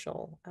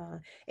commercial.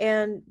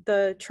 And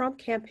the Trump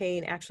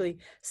campaign actually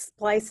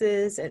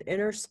splices and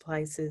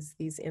intersplices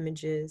these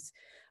images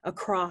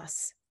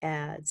across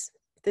ads.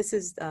 This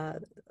is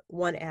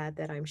one ad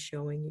that I'm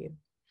showing you.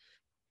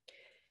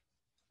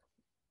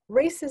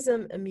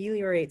 Racism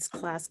ameliorates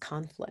class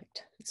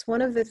conflict. It's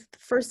one of the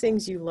first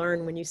things you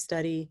learn when you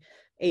study,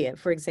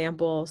 for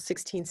example,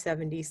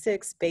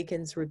 1676,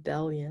 Bacon's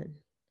Rebellion,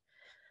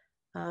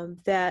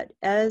 that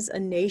as a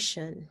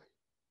nation,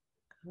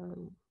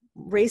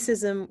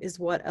 racism is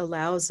what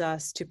allows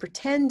us to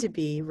pretend to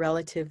be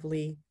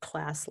relatively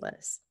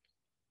classless.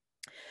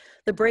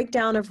 The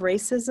breakdown of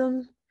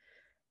racism,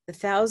 the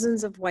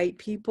thousands of white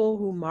people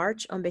who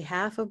march on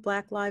behalf of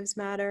Black Lives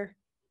Matter,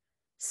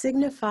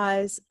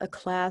 signifies a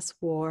class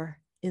war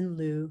in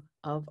lieu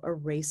of a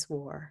race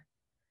war.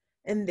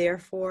 And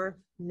therefore,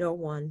 no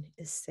one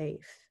is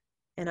safe.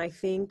 And I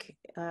think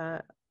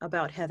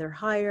about Heather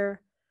Heyer.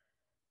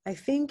 I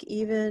think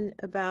even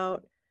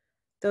about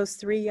those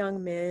 3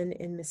 young men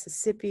in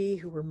Mississippi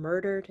who were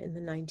murdered in the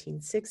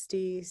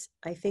 1960s.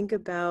 I think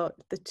about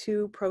the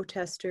 2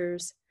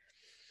 protesters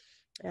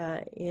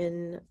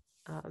in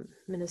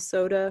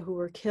Minnesota who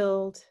were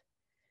killed.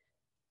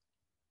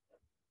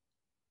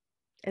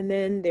 And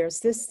then there's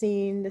this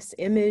scene, this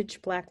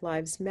image, Black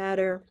Lives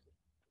Matter,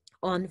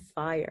 on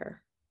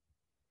fire.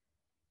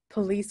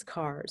 Police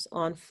cars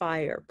on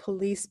fire,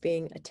 police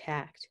being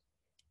attacked.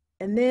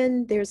 And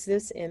then there's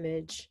this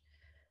image,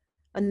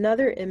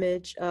 another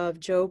image of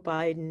Joe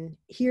Biden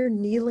here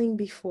kneeling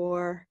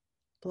before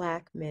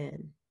Black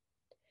men.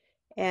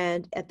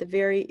 And at the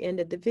very end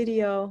of the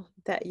video,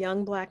 that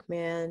young Black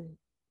man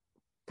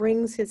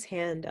brings his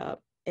hand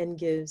up and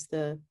gives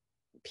the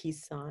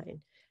peace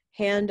sign.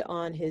 Hand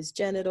on his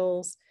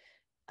genitals,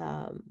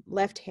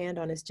 left hand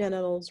on his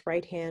genitals,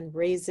 right hand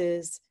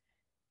raises,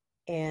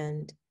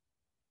 and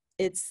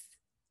it's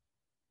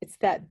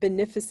that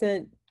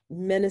beneficent,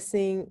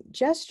 menacing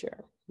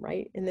gesture,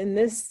 right? And then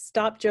this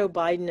Stop Joe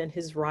Biden and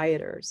his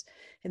rioters,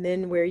 and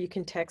then where you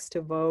can text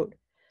to vote.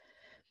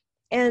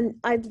 And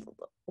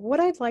what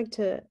I'd like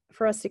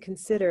for us to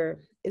consider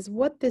is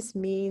what this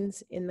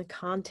means in the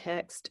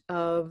context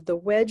of the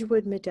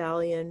Wedgwood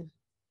Medallion,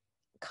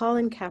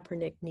 Colin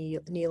Kaepernick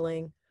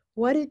kneeling,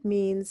 what it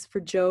means for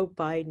Joe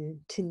Biden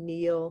to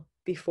kneel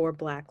before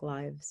Black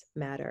Lives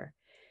Matter.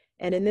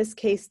 And in this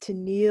case, to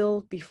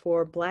kneel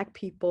before Black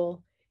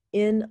people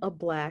in a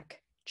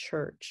Black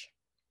church.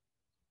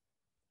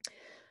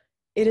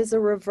 It is a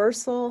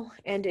reversal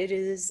and it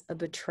is a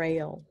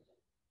betrayal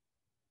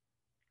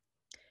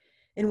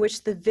in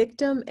which the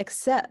victim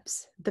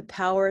accepts the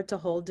power to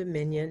hold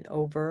dominion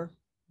over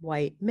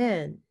white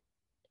men.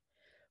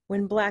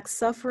 When Black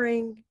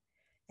suffering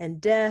and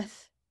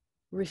death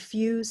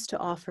refuse to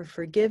offer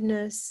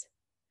forgiveness,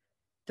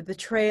 the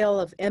betrayal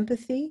of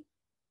empathy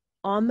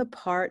on the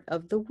part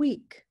of the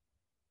weak.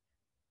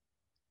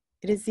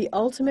 It is the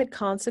ultimate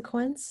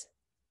consequence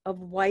of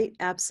white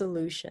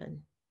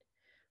absolution,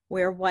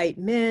 where white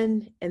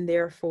men and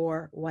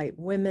therefore white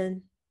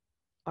women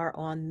are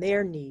on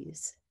their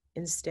knees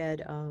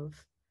instead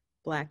of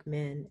Black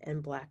men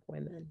and Black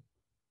women.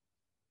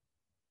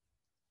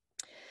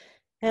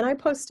 And I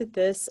posted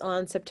this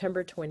on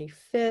September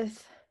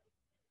 25th,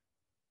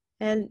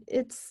 and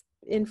it's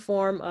in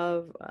form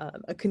of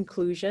a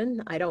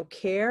conclusion. I don't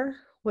care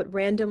what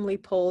randomly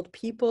polled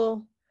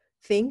people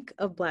think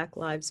of Black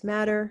Lives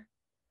Matter,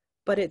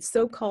 but its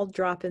so-called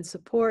drop in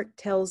support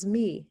tells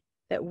me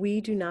that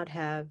we do not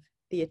have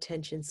the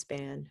attention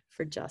span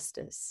for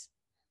justice.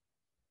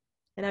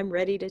 And I'm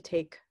ready to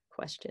take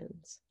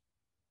questions.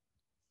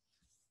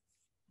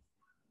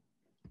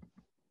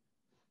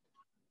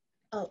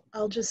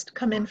 I'll just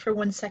come in for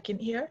 1 second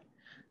here.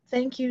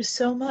 Thank you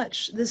so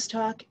much. This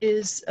talk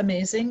is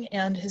amazing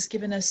and has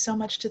given us so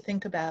much to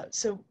think about.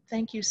 So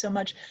thank you so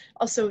much.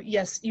 Also,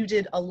 yes, you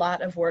did a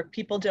lot of work.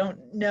 People don't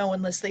know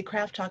unless they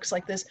craft talks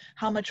like this,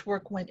 how much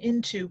work went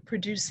into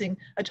producing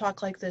a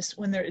talk like this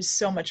when there is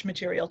so much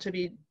material to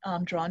be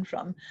drawn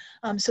from.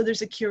 So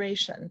there's a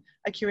curation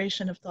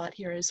of thought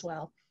here as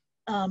well.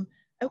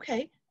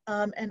 Okay,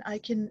 and I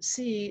can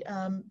see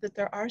that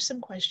there are some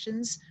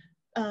questions.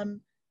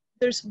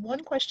 There's one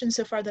question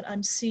so far that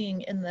I'm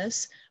seeing in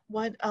this.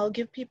 I'll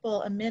give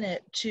people a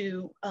minute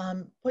to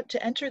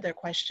enter their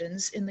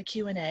questions in the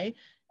Q&A,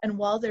 and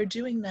while they're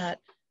doing that,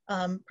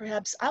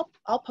 perhaps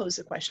I'll pose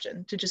a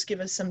question to just give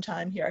us some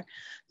time here.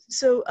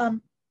 So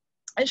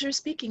as you're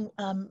speaking,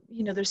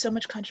 you know, there's so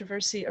much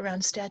controversy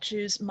around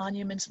statues,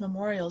 monuments,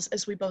 memorials,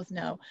 as we both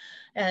know,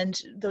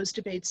 and those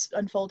debates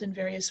unfold in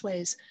various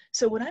ways.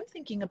 So what I'm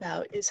thinking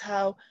about is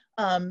how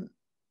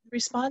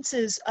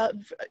responses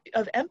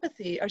of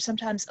empathy are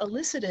sometimes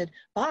elicited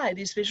by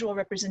these visual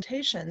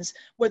representations,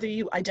 whether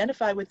you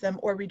identify with them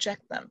or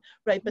reject them,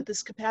 right? But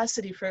this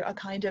capacity for a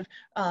kind of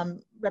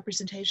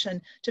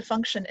representation to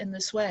function in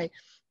this way.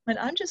 And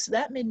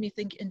that made me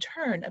think in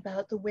turn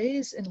about the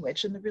ways in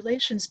which, and the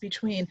relations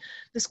between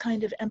this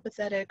kind of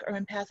empathetic or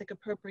empathic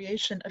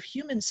appropriation of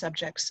human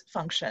subjects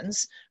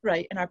functions,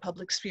 right, in our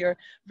public sphere,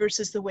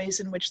 versus the ways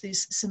in which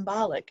these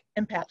symbolic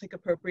empathic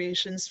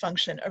appropriations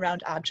function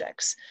around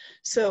objects.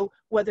 So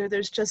whether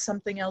there's just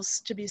something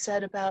else to be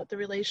said about the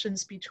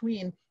relations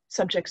between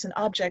subjects and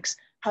objects,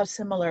 how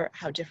similar,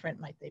 how different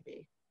might they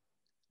be?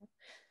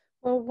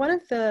 Well, one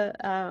of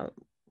the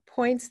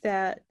points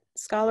that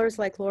scholars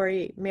like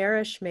Laurie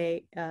Marish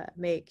make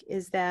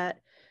is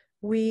that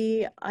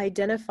we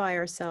identify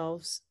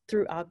ourselves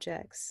through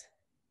objects,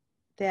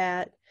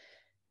 that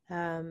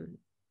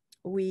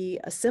we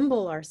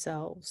assemble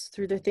ourselves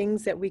through the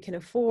things that we can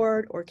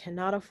afford or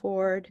cannot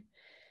afford.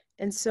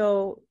 And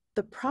so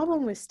the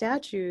problem with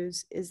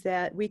statues is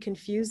that we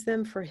confuse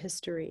them for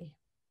history.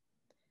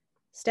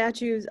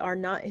 Statues are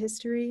not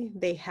history.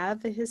 They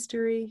have a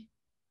history,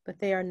 but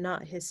they are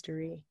not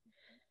history.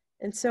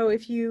 And so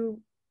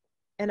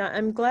and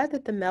I'm glad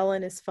that the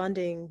Mellon is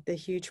funding the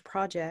huge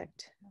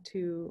project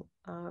to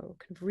kind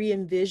of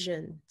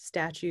re-envision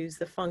statues,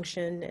 the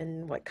function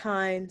and what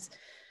kinds.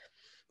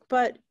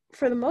 But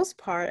for the most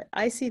part,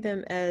 I see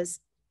them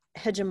as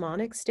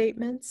hegemonic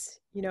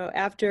statements. You know,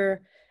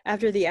 after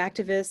the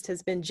activist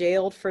has been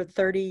jailed for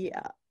 30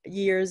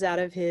 years out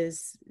of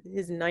his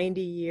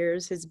 90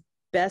 years, his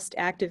best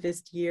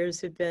activist years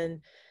have been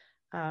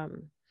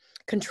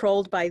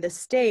controlled by the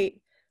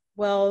state.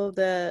 Well,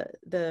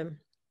 the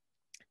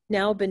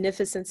now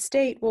beneficent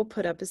state will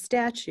put up a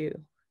statue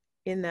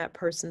in that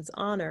person's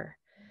honor.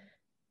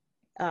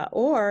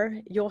 Or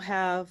you'll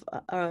have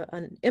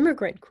an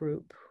immigrant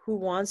group who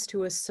wants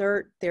to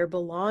assert their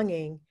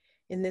belonging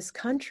in this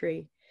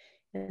country.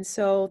 And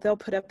so they'll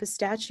put up a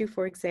statue,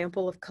 for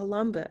example, of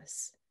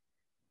Columbus.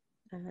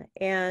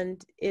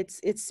 And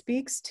it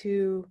speaks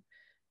to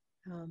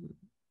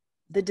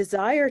the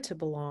desire to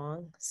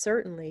belong,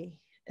 certainly,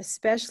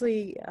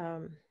 especially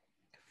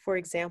for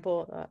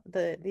example,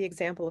 the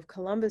example of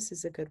Columbus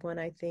is a good one,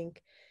 I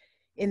think,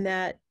 in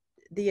that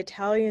the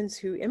Italians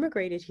who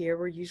immigrated here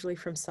were usually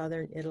from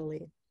southern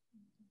Italy.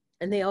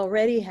 And they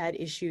already had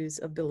issues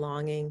of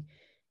belonging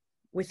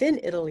within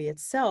Italy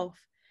itself.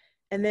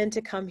 And then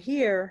to come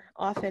here,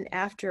 often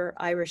after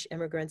Irish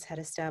immigrants had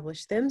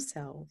established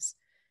themselves,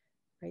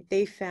 right,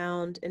 they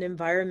found an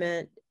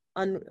environment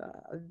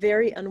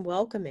very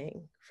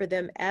unwelcoming for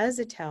them as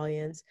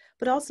Italians,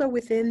 but also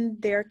within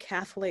their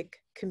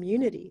Catholic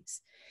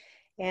communities.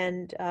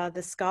 And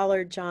the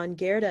scholar John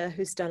Gerda,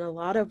 who's done a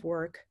lot of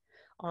work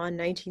on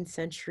 19th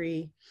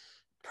century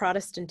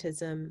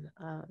Protestantism.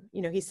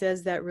 He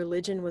says that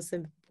religion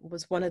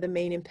was one of the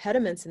main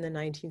impediments in the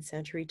 19th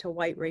century to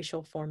white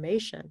racial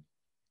formation.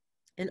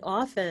 And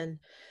often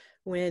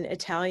when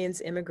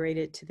Italians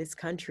immigrated to this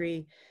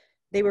country,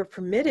 they were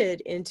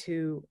permitted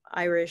into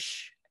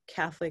Irish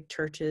Catholic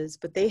churches,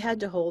 but they had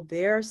to hold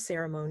their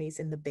ceremonies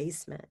in the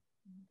basement.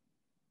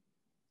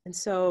 And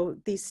so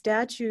these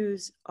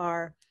statues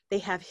they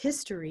have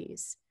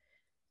histories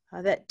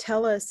that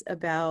tell us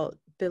about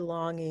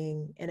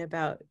belonging and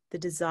about the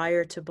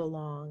desire to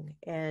belong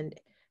and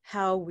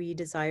how we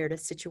desire to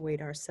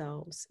situate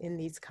ourselves in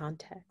these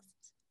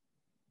contexts.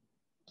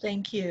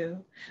 Thank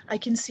you. I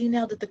can see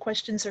now that the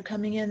questions are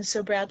coming in.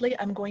 So Bradley,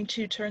 I'm going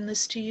to turn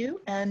this to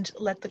you and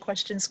let the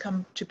questions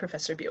come to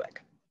Professor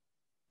Buick.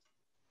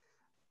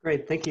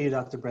 Great, thank you,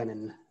 Dr.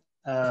 Brennan.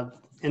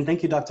 And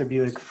thank you, Dr.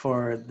 Buick,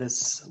 for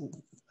this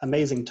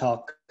amazing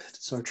talk,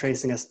 sort of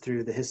tracing us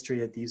through the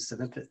history of the use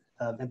of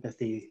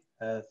empathy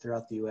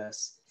throughout the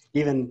U.S.,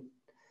 even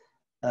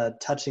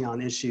touching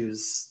on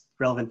issues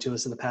relevant to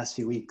us in the past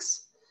few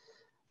weeks.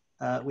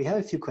 We have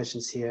a few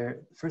questions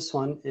here. First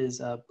one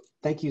is,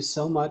 thank you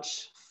so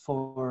much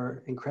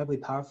for incredibly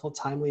powerful,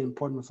 timely, and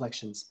important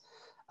reflections.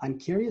 I'm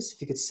curious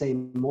if you could say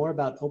more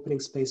about opening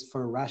space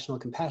for rational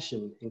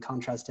compassion in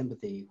contrast to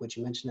empathy, which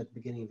you mentioned at the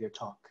beginning of your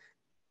talk.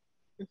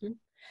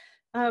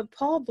 Mm-hmm.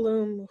 Paul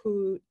Bloom,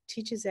 who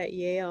teaches at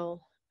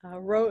Yale,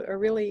 wrote a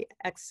really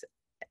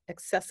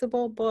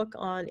accessible book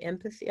on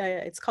empathy.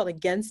 It's called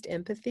Against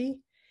Empathy.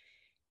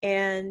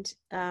 And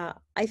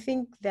I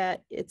think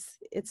that it's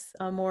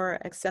a more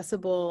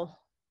accessible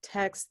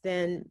text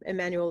than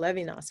Emmanuel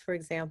Levinas, for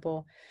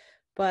example.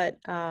 But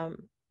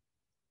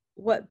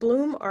what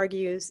Bloom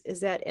argues is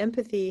that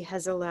empathy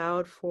has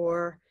allowed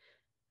for,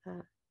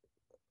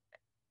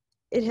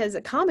 it has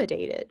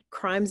accommodated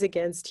crimes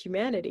against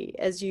humanity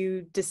as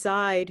you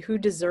decide who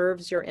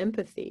deserves your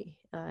empathy.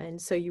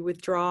 And so you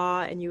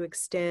withdraw and you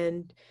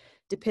extend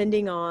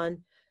depending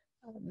on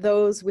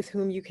those with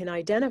whom you can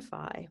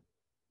identify.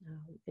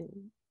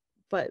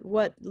 But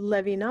what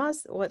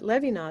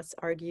Levinas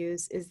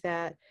argues is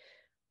that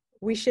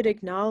we should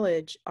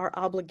acknowledge our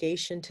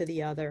obligation to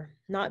the other,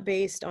 not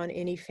based on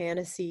any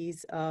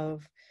fantasies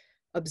of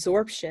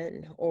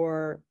absorption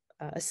or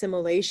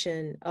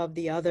assimilation of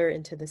the other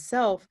into the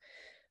self,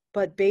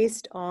 but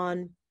based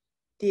on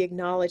the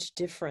acknowledged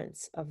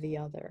difference of the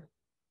other,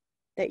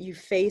 that you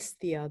face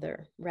the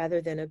other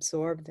rather than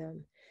absorb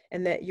them,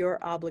 and that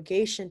your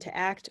obligation to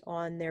act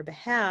on their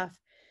behalf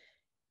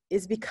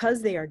is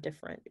because they are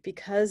different,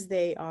 because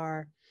they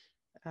are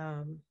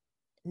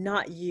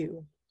not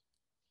you.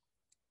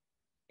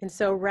 And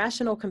so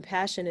rational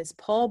compassion is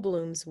Paul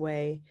Bloom's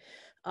way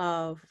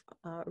of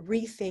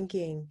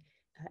rethinking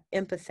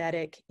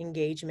empathetic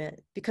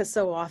engagement, because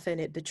so often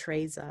it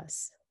betrays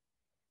us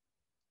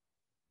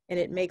and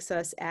it makes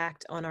us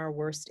act on our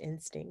worst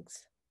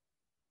instincts,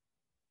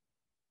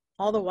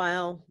 all the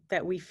while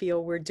that we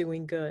feel we're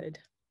doing good.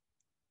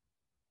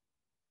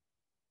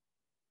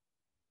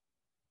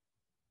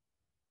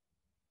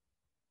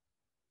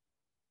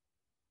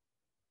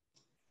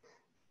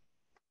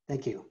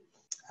 Thank you.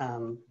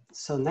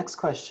 So next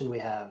question we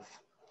have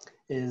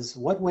is,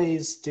 what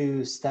ways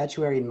do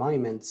statuary and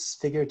monuments,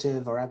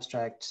 figurative or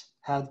abstract,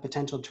 have the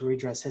potential to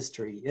redress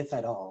history, if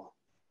at all?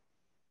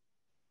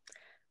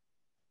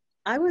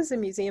 I was a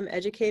museum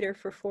educator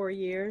for 4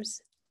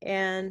 years,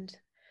 and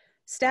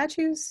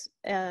statues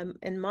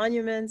and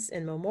monuments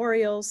and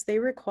memorials, they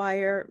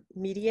require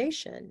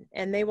mediation,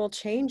 and they will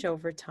change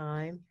over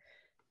time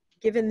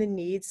given the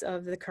needs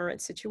of the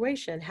current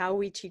situation. How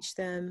we teach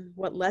them,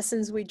 what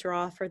lessons we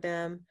draw for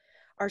them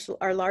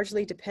are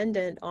largely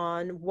dependent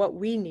on what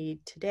we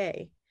need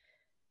today.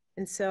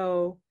 And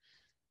so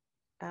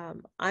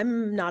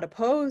I'm not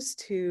opposed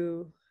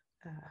to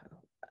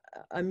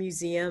a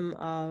museum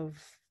of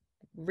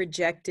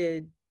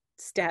rejected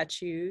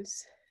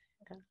statues.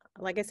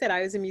 Like I said,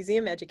 I was a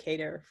museum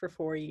educator for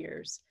 4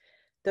 years.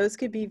 Those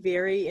could be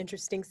very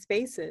interesting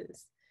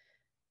spaces.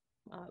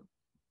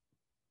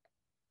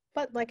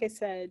 But like I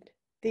said,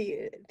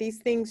 these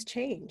things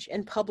change,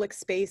 and public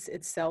space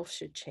itself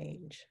should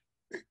change.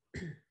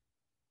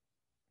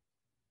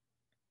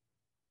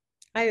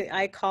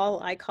 I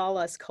call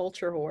us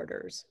culture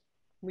hoarders.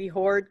 We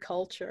hoard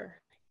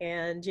culture,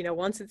 and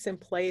once it's in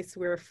place,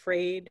 we're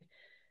afraid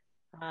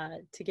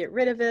to get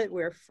rid of it.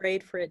 We're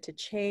afraid for it to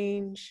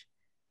change.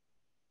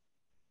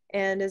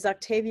 And as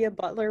Octavia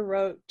Butler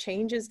wrote,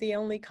 change is the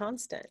only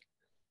constant.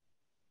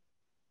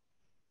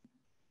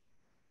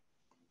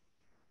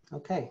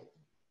 Okay.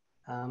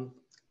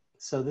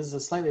 So this is a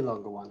slightly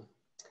longer one.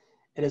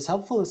 It is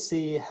helpful to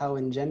see how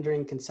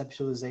engendering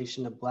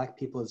conceptualization of Black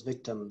people as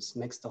victims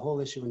makes the whole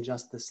issue of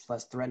injustice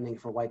less threatening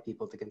for white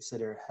people to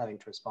consider having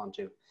to respond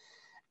to.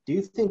 Do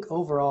you think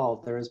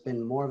overall there has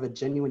been more of a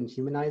genuine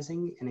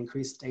humanizing and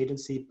increased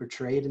agency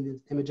portrayed in the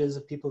images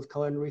of people of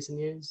color in recent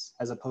years,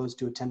 as opposed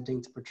to attempting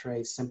to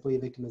portray simply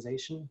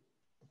victimization?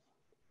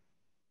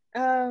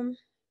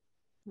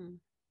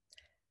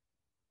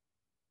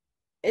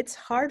 It's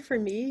hard for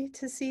me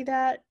to see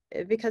that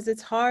because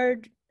it's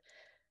hard.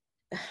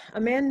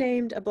 A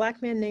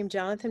black man named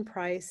Jonathan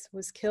Price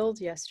was killed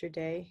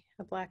yesterday,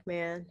 a black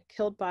man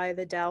killed by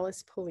the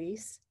Dallas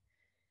police.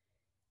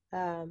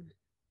 I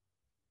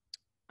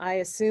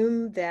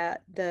assume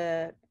that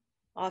the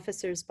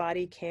officer's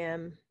body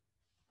cam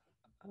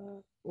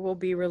will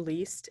be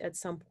released at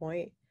some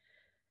point,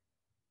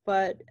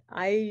 but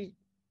I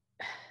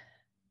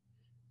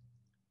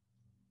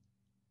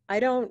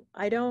don't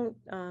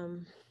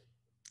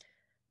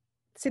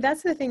see,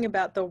 that's the thing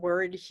about the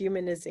word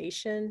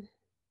humanization.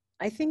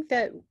 I think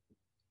that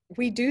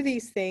we do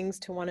these things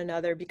to one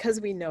another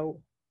because we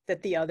know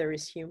that the other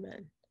is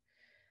human.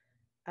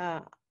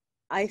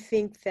 I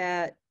think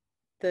that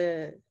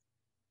the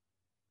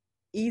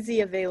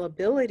easy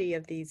availability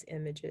of these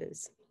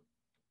images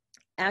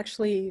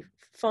actually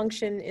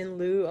function in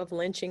lieu of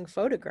lynching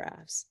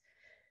photographs.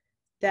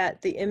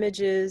 That the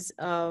images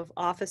of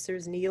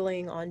officers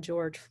kneeling on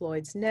George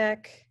Floyd's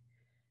neck,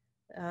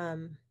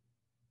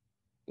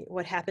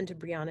 what happened to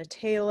Breonna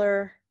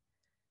Taylor,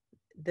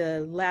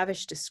 the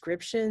lavish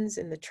descriptions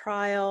in the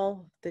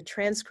trial, the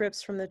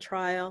transcripts from the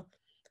trial,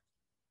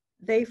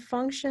 they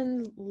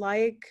function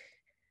like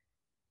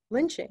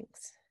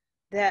lynchings,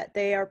 that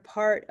they are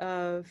part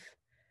of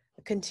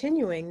a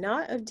continuing,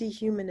 not of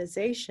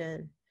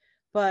dehumanization,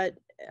 but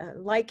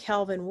like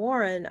Calvin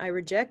Warren, I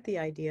reject the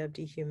idea of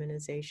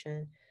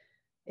dehumanization.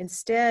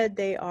 Instead,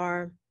 they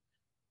are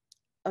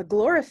a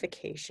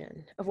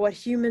glorification of what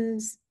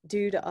humans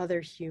do to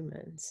other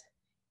humans.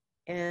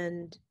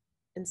 And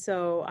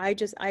so I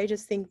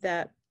just think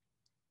that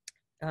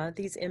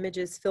these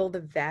images fill the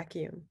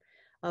vacuum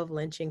of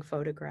lynching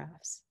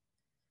photographs,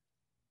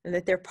 and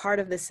that they're part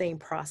of the same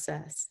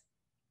process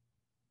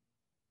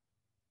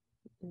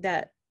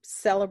that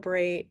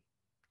celebrate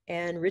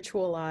and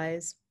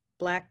ritualize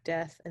Black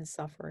death and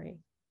suffering.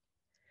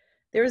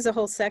 There was a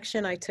whole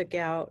section I took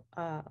out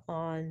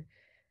on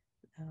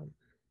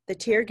the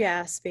tear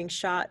gas being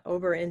shot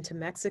over into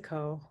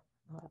Mexico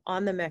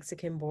on the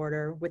Mexican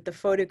border, with the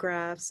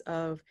photographs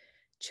of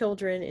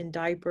children in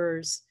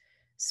diapers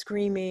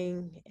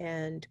screaming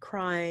and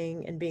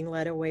crying and being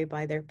led away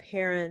by their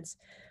parents.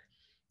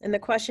 And the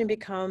question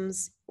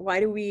becomes, why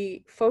do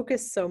we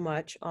focus so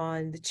much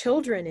on the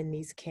children in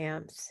these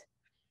camps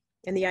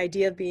and the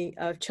idea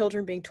of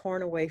children being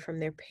torn away from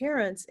their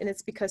parents? And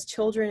it's because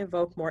children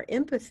evoke more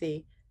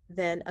empathy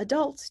than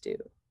adults do.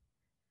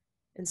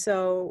 And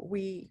so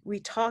we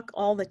talk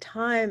all the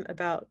time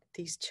about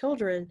these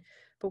children,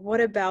 but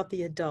what about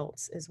the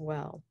adults as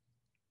well?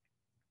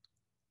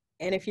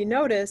 And if you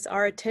notice,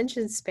 our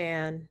attention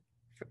span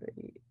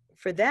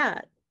for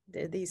that,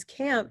 these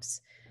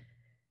camps,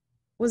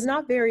 was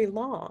not very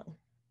long.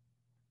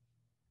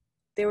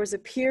 There was a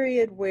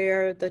period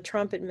where the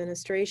Trump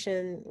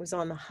administration was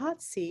on the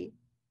hot seat,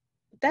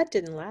 but that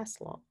didn't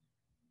last long.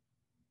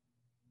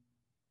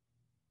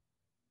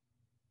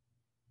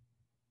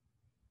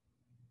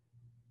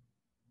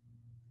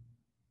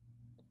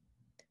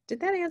 Did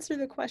that answer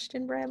the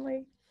question,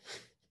 Bradley?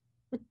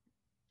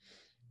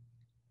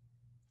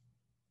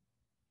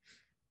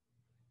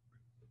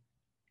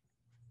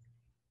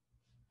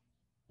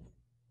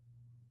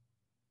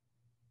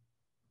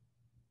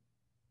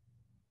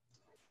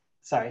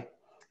 Sorry.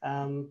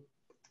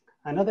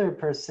 Another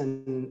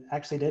person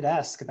actually did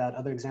ask about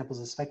other examples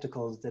of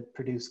spectacles that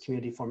produce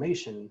community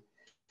formation,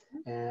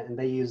 and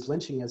they used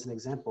lynching as an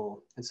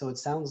example. And so it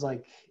sounds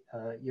like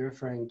you're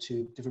referring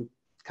to different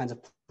kinds of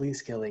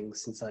police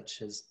killings and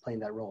such as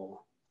playing that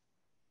role.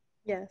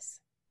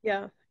 Yes,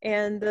 yeah.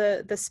 And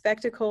the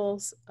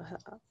spectacles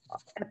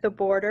at the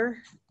border,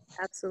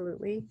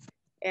 absolutely.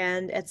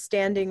 And at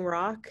Standing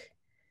Rock.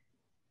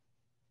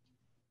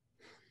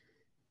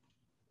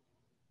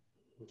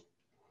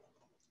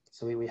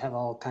 So we have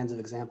all kinds of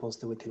examples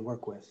that we can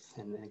work with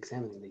in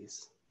examining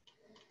these.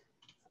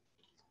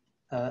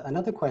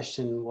 Another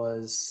question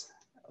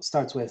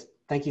starts with,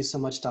 thank you so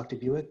much, Dr.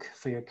 Buick,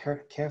 for your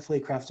carefully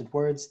crafted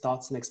words,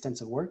 thoughts, and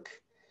extensive work.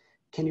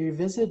 Can you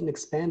revisit and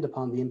expand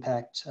upon the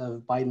impact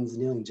of Biden's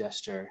kneeling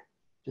gesture,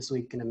 just so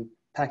we can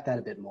unpack that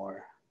a bit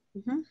more?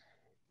 Mm-hmm.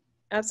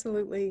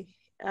 Absolutely.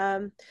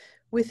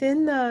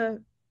 Within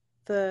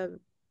the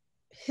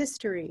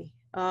history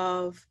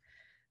of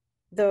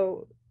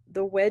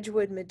the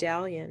Wedgwood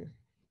Medallion,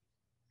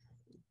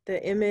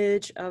 the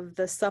image of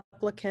the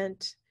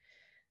supplicant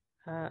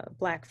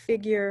Black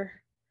figure,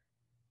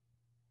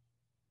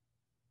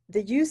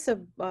 the use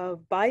of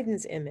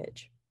Biden's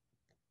image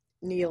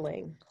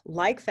kneeling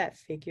like that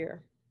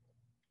figure,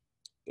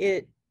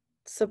 it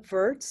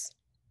subverts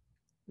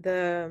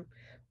the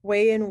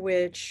way in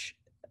which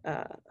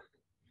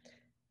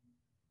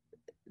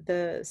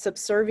the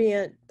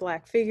subservient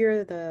Black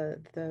figure,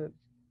 the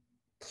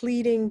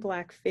pleading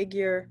Black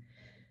figure,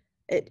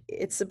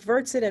 it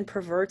subverts it and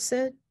perverts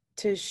it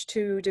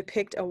to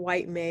depict a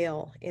white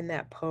male in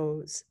that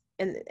pose.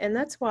 And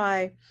that's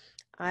why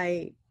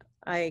I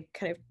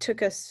kind of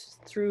took us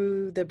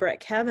through the Brett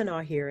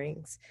Kavanaugh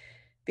hearings,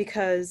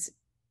 because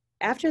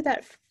after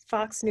that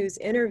Fox News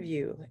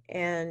interview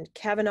and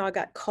Kavanaugh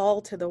got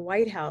called to the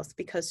White House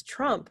because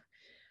Trump,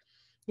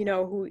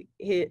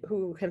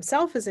 who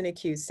himself is an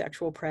accused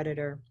sexual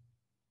predator,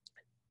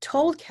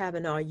 told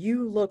Kavanaugh,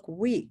 "You look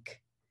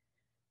weak."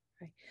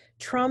 Right?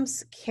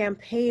 Trump's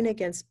campaign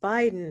against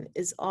Biden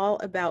is all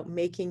about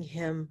making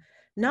him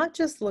not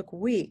just look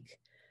weak,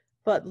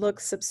 but look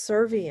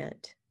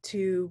subservient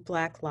to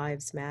Black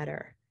Lives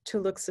Matter, to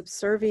look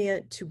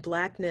subservient to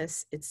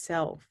Blackness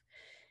itself.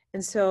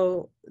 And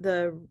so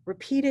the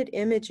repeated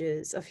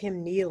images of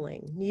him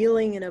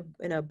kneeling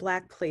in a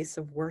Black place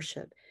of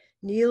worship,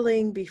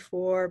 kneeling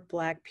before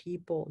Black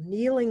people,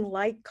 kneeling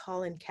like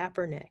Colin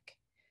Kaepernick,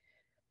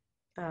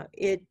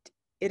 it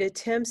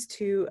attempts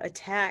to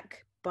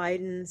attack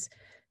Biden's,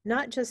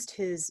 not just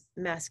his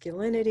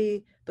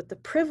masculinity, but the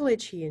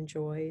privilege he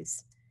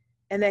enjoys,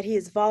 and that he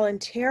is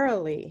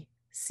voluntarily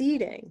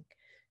ceding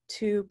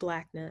to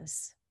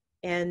Blackness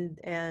and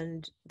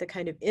the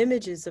kind of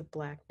images of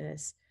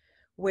Blackness,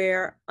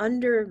 where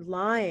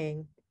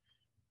underlying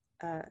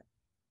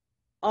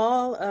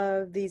all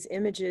of these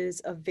images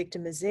of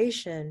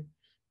victimization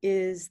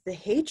is the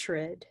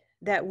hatred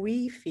that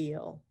we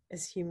feel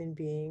as human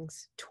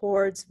beings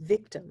towards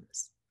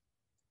victims.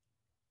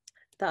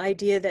 The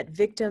idea that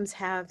victims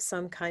have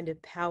some kind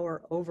of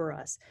power over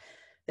us,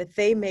 that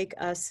they make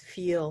us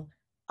feel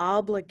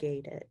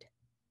obligated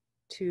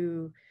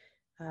to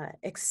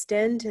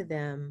extend to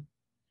them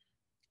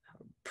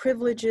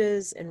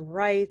privileges and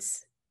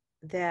rights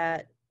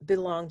that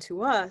belong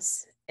to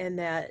us and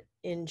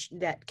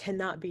that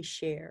cannot be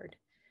shared.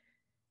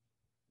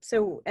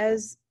 So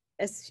as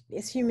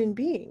human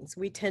beings,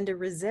 we tend to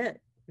resent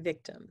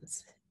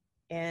victims,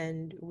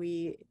 and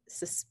we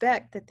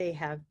suspect that they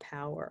have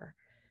power.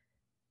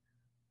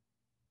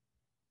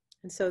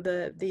 And so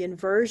the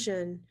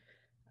inversion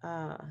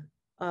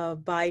of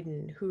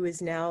Biden, who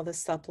is now the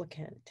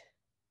supplicant,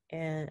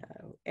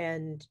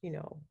 and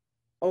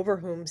over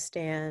whom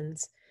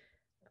stands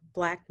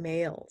Black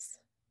males,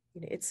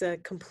 it's a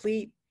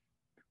complete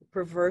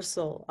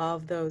reversal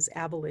of those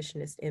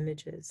abolitionist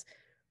images,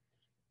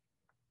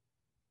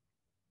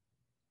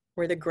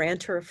 where the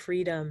grantor of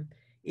freedom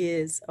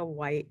is a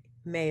white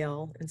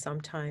male and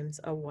sometimes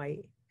a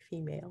white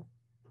female.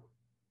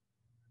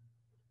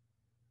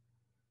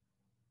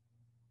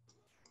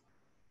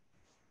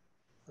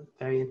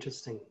 Very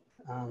interesting.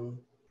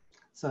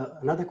 So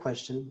another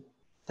question.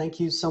 Thank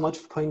you so much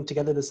for putting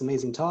together this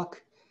amazing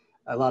talk.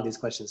 A lot of these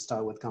questions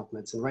start with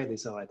compliments, and rightly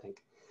so, I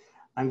think.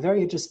 I'm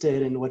very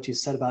interested in what you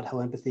said about how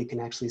empathy can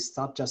actually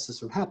stop justice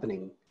from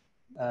happening.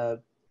 May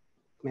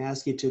I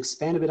ask you to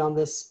expand a bit on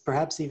this,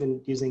 perhaps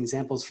even using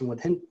examples from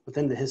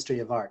within the history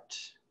of art?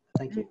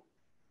 Thank you.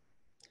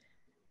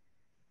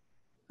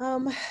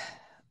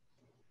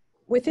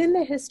 Within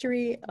the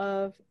history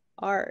of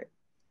art,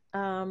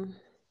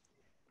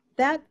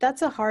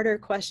 that's a harder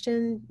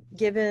question,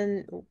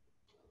 given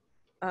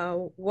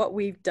what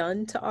we've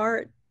done to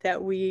art, that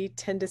we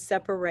tend to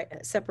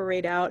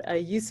separate out a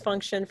use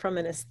function from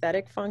an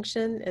aesthetic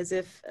function, as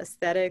if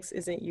aesthetics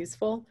isn't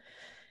useful.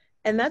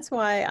 And that's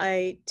why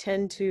I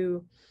tend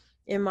to,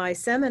 in my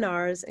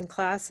seminars and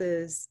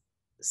classes,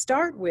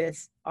 start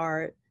with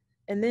art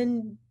and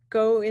then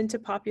go into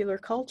popular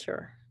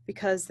culture,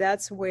 because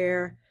that's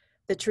where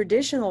the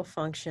traditional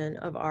function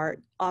of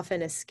art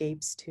often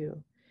escapes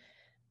to.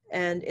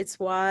 And it's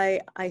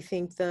why I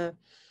think the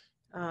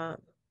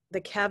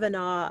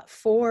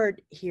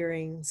Kavanaugh-Ford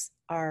hearings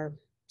are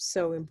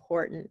so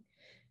important,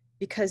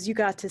 because you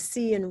got to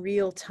see in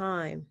real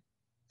time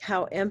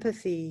how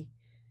empathy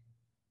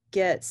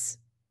gets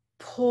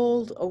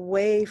pulled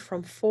away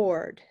from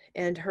Ford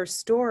and her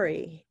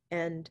story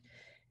and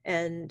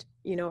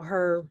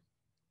her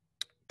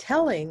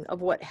telling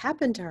of what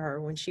happened to her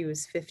when she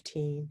was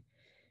 15,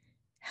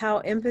 how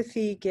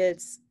empathy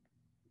gets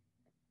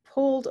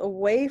pulled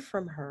away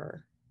from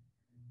her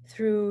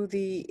through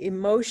the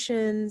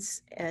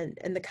emotions and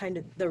the kind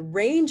of the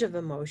range of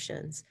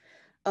emotions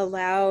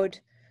allowed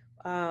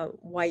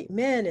white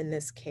men in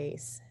this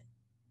case,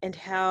 and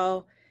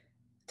how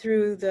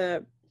through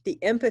the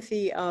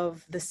empathy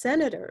of the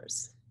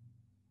senators,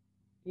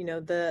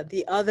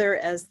 the other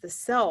as the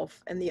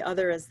self and the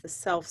other as the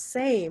self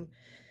same,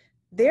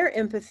 their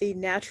empathy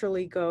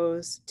naturally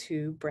goes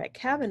to Brett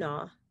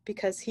Kavanaugh,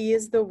 because he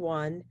is the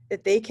one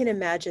that they can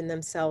imagine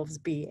themselves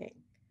being.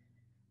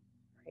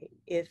 Right?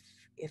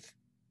 If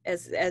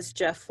as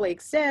Jeff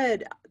Flake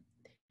said,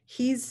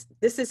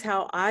 this is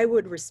how I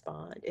would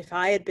respond if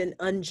I had been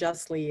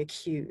unjustly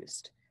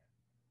accused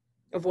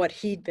of what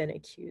he'd been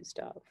accused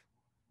of.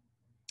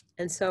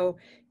 And so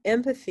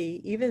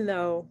empathy, even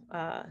though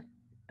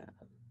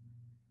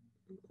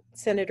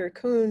Senator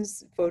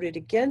Coons voted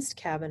against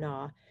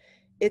Kavanaugh,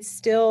 it's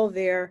still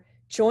their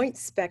joint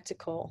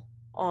spectacle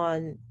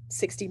on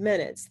 60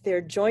 Minutes,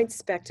 their joint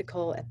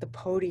spectacle at the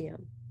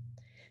podium,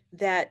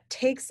 that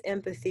takes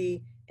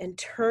empathy and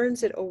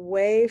turns it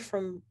away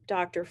from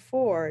Dr.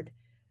 Ford,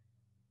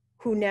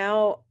 who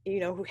now,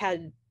 who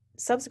had,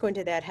 subsequent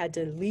to that, had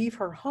to leave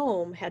her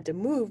home, had to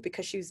move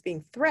because she was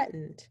being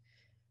threatened,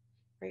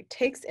 right?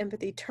 Takes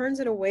empathy, turns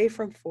it away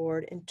from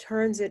Ford, and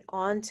turns it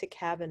on to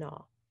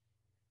Kavanaugh.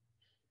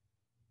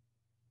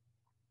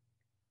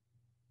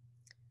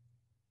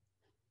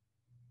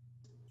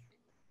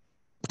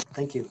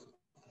 Thank you.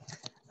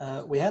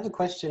 We have a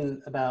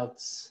question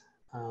about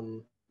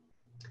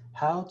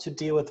how to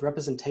deal with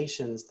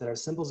representations that are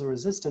symbols of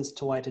resistance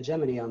to white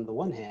hegemony on the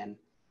one hand,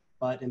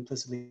 but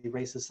implicitly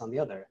racist on the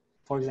other.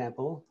 For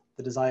example,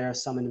 the desire of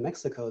some in New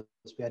Mexico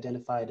to be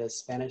identified as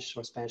Spanish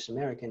or Spanish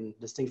American,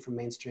 distinct from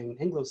mainstream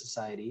Anglo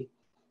society,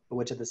 but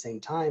which at the same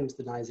time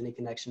denies any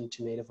connection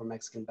to Native or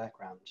Mexican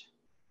background.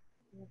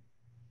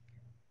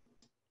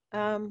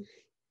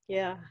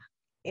 Yeah,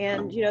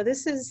 and you know,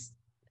 this is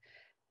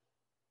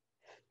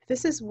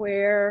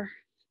where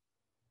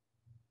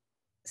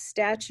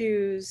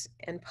statues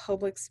and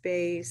public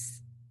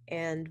space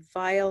and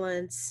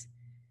violence,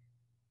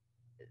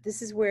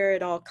 this is where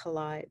it all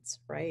collides,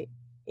 right?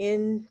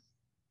 In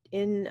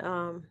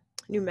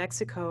New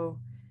Mexico,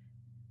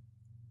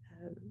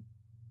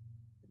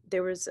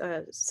 there was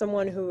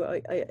someone who,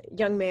 a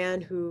young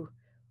man who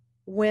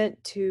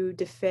went to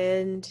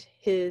defend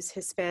his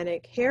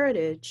Hispanic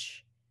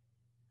heritage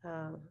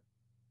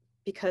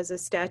because a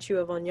statue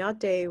of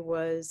Oñate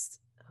was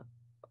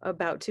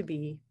about to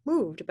be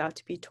moved, about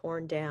to be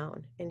torn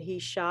down. And he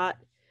shot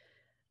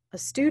a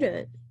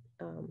student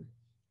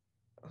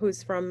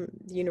who's from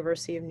the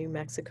University of New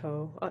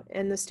Mexico,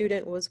 and the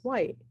student was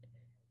white,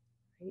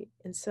 right?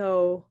 And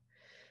so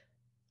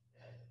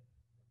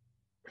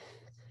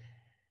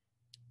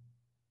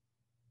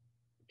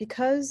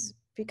because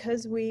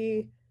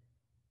we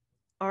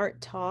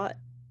aren't taught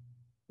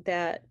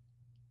that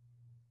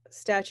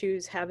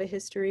statues have a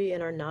history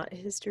and are not a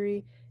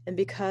history, and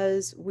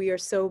because we are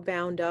so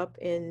bound up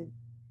in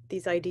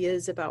these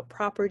ideas about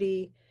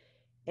property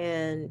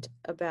and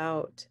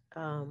about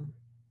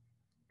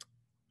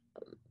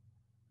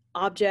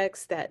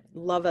objects that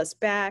love us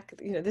back,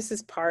 you know, this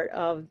is part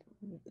of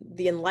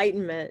the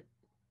enlightenment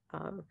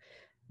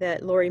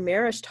that Laurie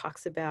Marish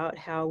talks about,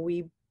 how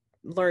we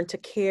learn to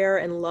care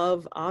and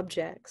love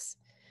objects.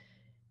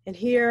 And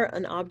here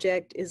an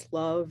object is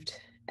loved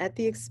at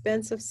the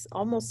expense of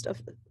almost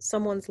of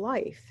someone's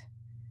life,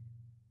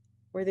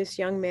 where this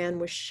young man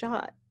was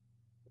shot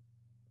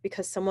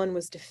because someone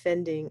was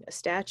defending a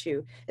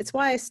statue. It's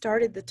why I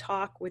started the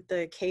talk with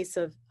the case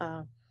of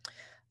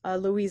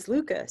Louise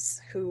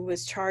Lucas, who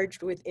was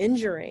charged with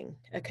injuring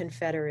a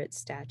Confederate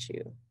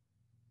statue.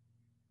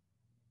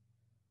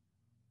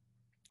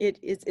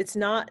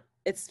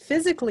 It's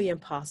physically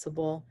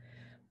impossible,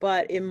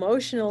 but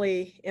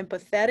emotionally,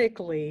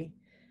 empathetically,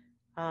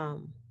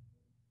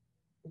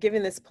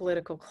 given this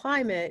political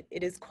climate,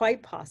 it is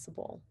quite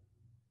possible.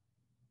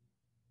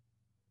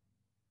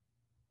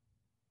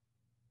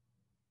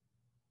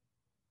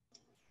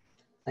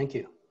 Thank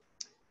you.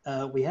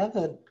 We have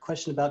a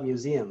question about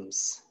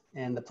museums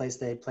and the place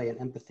they play in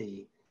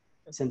empathy.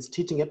 Since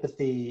teaching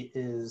empathy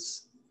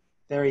is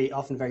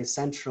often very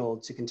central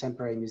to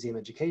contemporary museum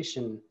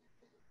education,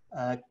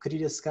 could you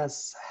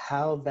discuss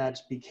how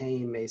that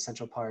became a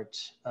central part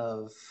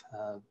of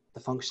the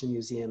function of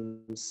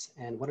museums,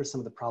 and what are some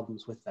of the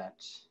problems with that?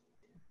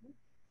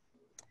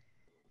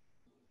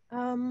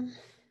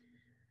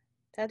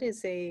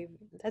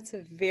 That's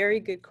a very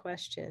good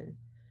question.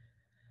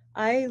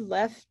 I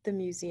left the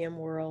museum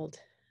world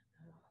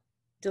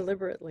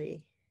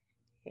deliberately,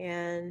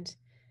 and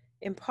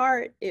in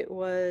part it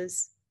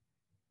was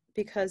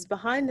because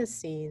behind the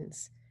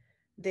scenes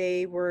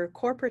they were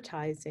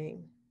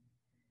corporatizing,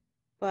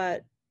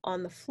 but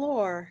on the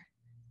floor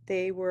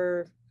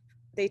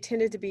they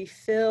tended to be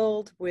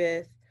filled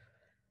with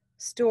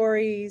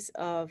stories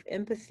of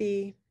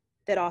empathy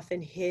that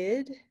often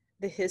hid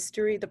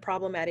the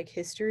problematic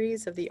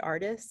histories of the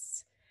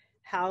artists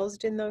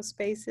housed in those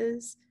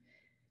spaces.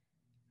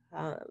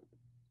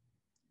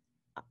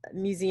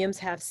 Museums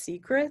have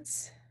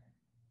secrets.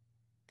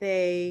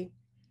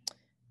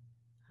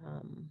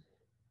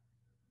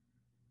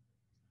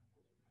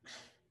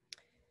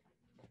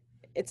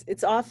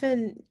 It's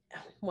often,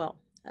 well,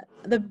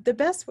 the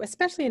best,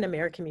 especially in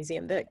American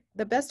museum,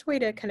 the best way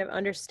to kind of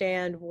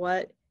understand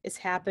what is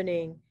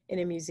happening in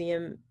a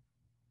museum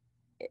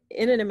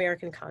in an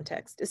American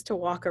context is to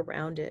walk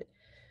around it.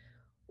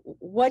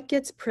 What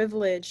gets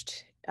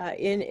privileged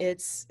in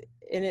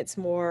its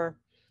more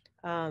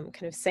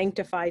kind of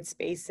sanctified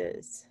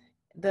spaces?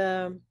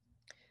 The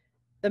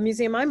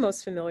museum I'm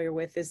most familiar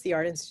with is the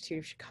Art Institute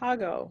of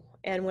Chicago.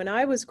 And when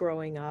I was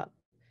growing up,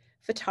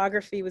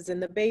 photography was in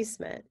the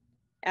basement.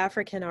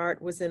 African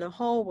art was in a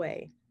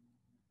hallway.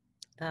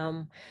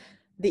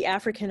 The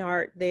African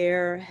art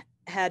there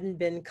hadn't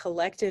been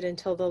collected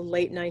until the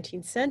late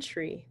 19th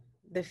century.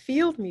 The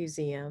Field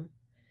Museum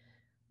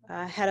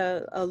had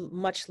a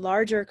much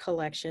larger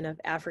collection of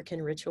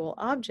African ritual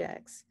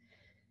objects.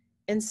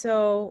 And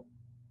so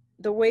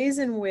the ways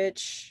in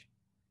which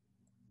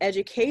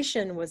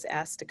education was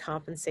asked to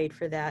compensate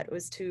for that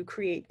was to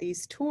create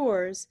these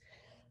tours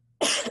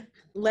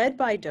led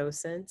by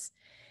docents,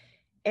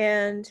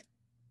 and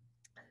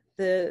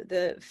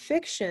the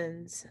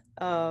fictions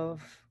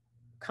of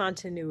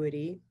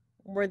continuity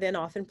were then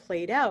often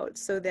played out,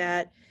 so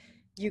that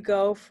you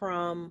go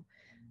from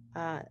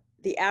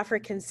the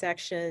African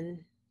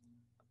section,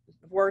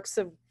 works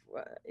of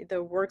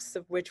the works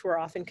of which were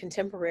often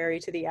contemporary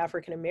to the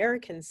African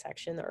American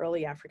section, the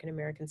early African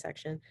American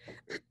section.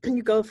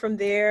 You go from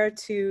there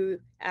to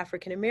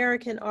African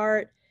American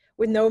art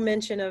with no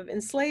mention of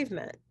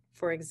enslavement,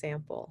 for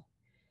example,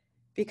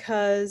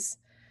 because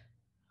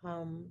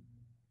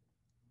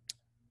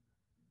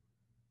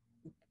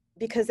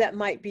that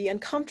might be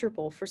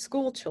uncomfortable for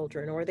school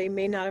children, or they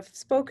may not have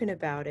spoken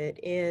about it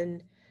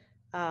in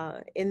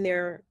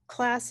their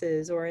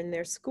classes or in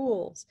their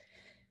schools.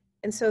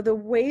 And so the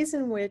ways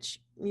in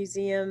which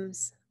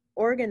museums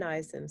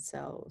organize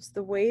themselves,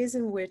 the ways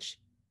in which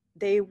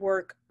they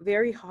work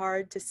very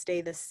hard to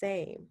stay the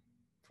same.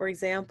 For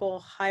example,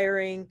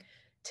 hiring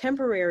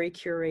temporary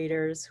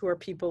curators who are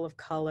people of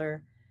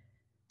color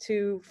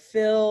to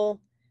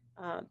fill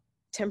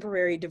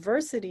temporary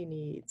diversity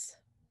needs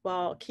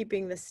while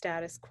keeping the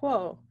status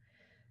quo.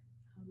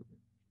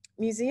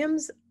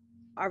 Museums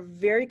are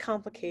very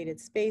complicated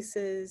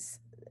spaces.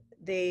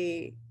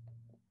 They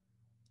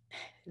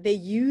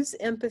use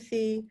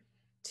empathy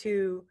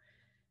to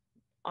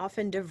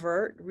often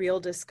divert real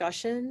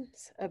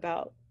discussions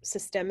about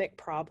systemic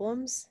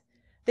problems.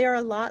 They're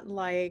a lot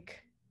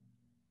like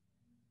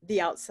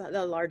the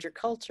larger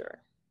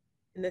culture,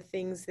 and the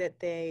things that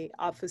they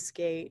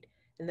obfuscate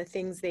and the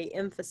things they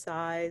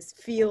emphasize,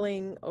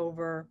 feeling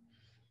over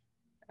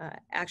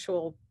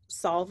actual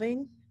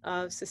solving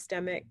of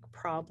systemic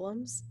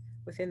problems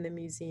within the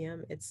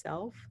museum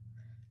itself.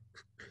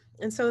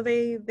 And so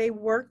they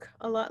work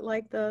a lot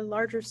like the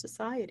larger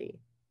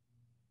society.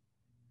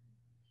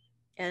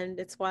 And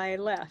it's why I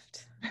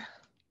left,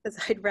 because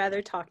I'd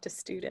rather talk to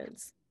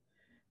students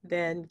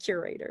than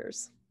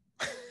curators.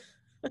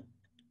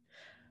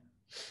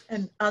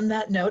 And on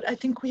that note, I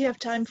think we have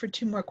time for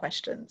 2 more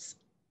questions.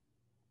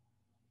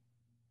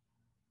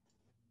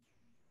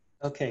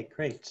 Okay,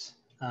 great.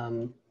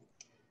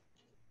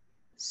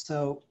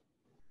 So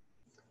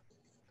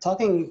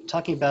talking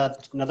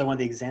about another one of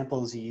the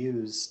examples you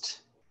used,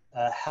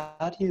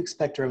 how do you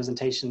expect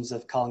representations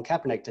of Colin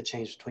Kaepernick to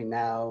change between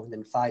now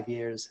and 5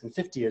 years and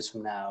 50 years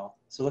from now?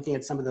 So looking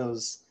at some of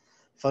those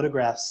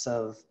photographs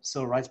of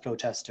civil rights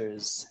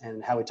protesters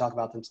and how we talk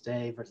about them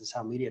today versus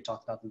how media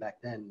talked about them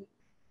back then,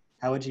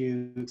 how would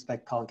you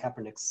expect Colin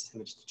Kaepernick's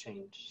image to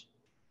change?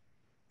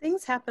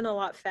 Things happen a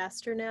lot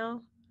faster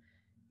now.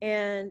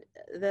 And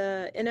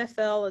the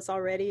NFL is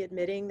already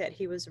admitting that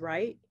he was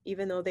right,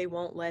 even though they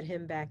won't let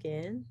him back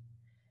in.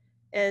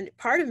 And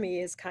part of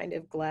me is kind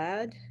of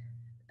glad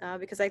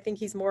because I think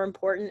he's more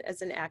important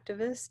as an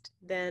activist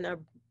than a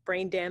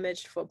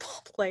brain-damaged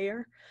football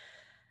player.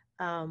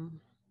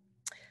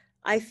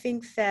 I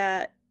think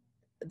that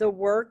the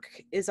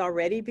work is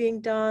already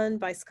being done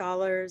by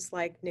scholars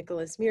like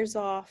Nicholas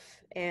Mirzoff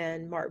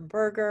and Martin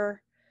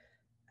Berger,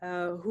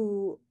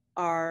 who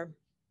are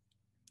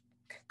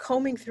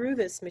combing through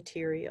this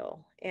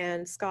material,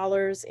 and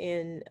scholars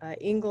in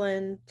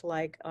England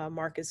like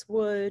Marcus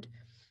Wood,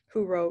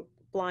 who wrote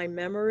Blind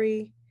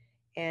Memory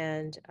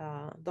and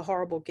The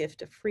Horrible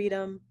Gift of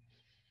Freedom.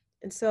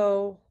 And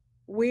so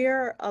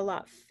we're a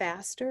lot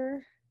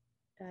faster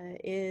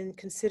in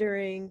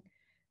considering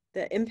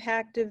the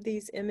impact of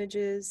these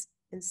images.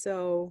 And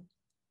so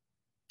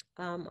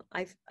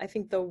I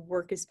think the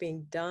work is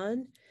being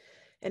done.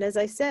 And as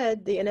I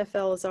said, the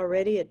NFL has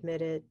already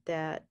admitted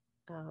that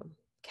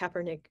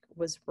Kaepernick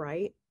was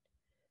right.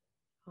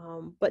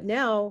 But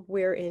now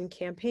we're in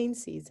campaign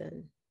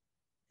season.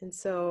 And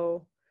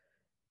so,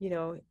 you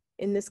know,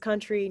 in this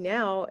country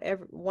now,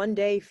 one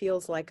day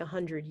feels like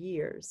 100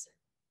 years.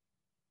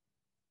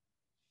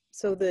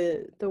 So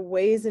the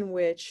ways in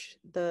which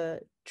the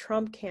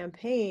Trump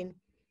campaign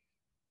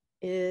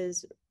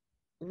is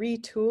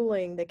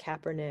retooling the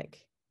Kaepernick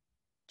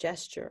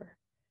gesture,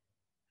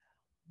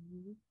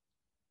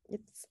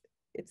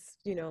 it's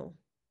you know,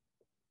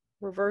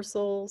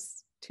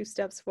 reversals, 2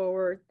 steps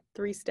forward,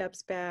 3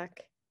 steps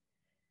back.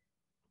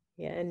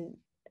 Yeah, and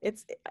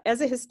it's,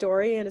 as a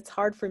historian, it's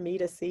hard for me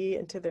to see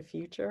into the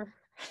future.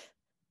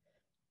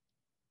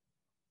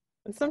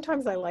 And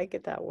sometimes I like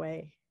it that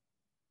way,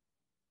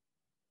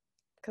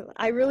 because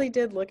I really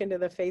did look into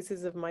the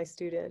faces of my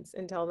students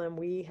and tell them,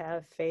 we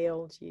have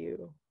failed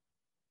you.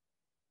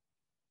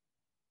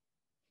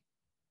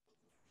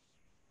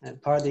 And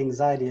part of the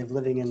anxiety of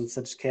living in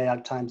such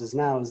chaotic times as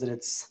now is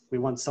that we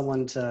want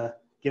someone to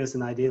give us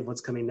an idea of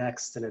what's coming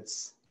next, and it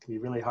can be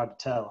really hard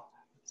to tell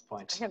at this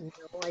point. I have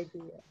no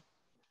idea.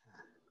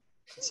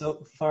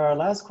 So for our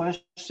last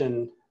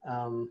question,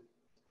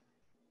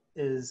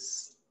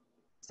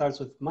 starts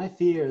with, my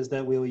fear is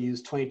that we will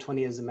use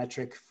 2020 as a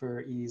metric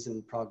for ease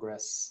and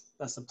progress,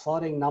 thus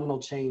applauding nominal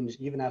change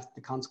even after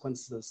the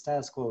consequences of the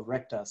status quo have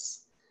wrecked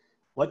us.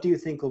 What do you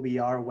think will be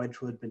our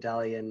Wedgwood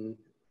Medallion?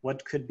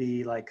 What could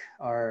be like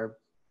our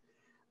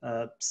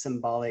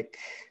symbolic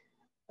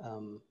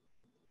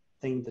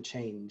thing to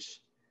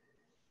change?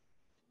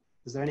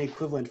 Is there any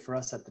equivalent for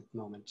us at the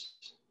moment?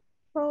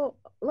 Well,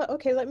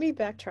 okay, let me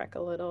backtrack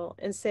a little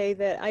and say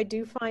that I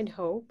do find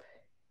hope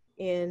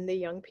in the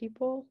young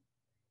people.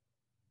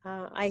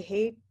 I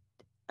hate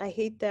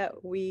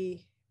that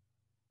we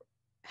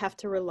have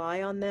to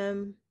rely on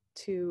them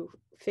to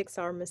fix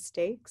our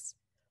mistakes.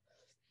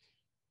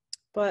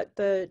 But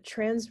the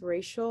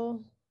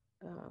transracial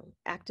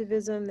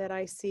activism that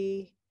I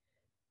see,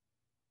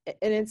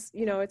 and it's,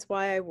 you know, it's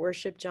why I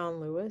worship John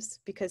Lewis,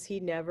 because he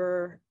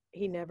never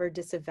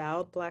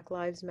disavowed Black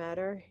Lives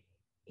Matter.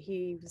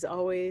 He was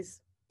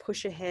always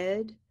push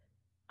ahead.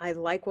 I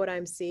like what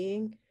I'm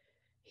seeing.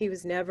 He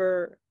was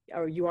never,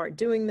 oh, you aren't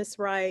doing this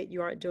right.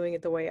 You aren't doing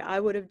it the way I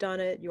would have done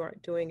it. You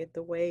aren't doing it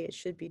the way it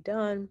should be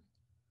done.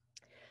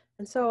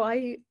 And so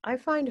I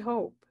find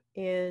hope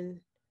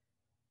in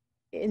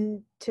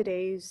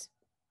today's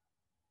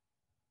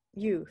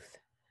youth.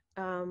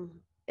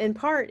 In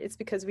part, it's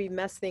because we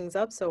mess things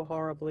up so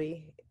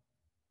horribly.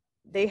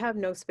 They have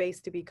no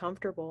space to be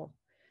comfortable.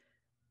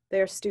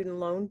 Their student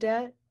loan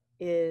debt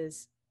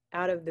is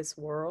out of this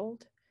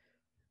world.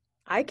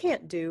 I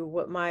can't do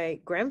what my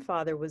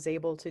grandfather was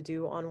able to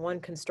do on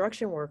one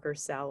construction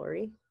worker's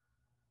salary,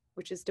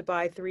 which is to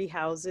buy 3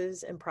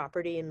 houses and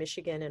property in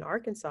Michigan and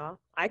Arkansas.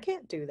 I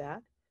can't do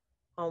that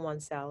on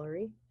one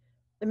salary.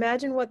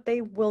 Imagine what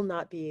they will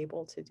not be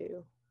able to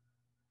do.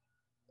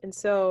 And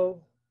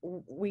so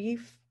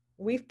we've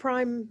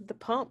primed the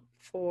pump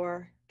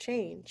for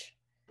change,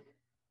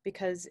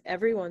 because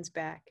everyone's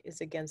back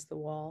is against the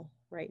wall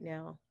right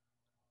now.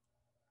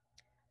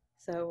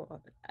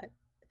 So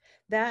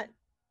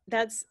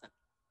that's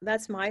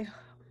my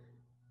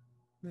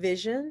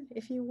vision,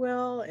 if you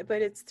will,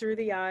 but it's through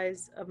the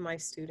eyes of my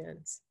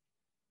students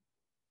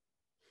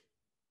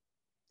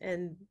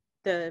and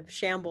the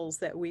shambles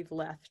that we've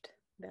left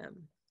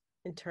them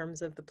in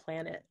terms of the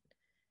planet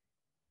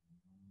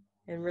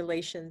and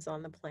relations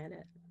on the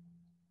planet.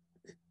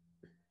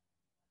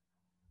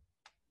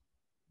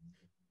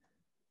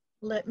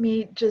 Let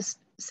me just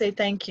say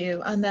thank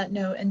you on that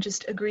note and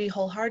just agree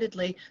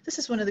wholeheartedly. This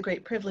is one of the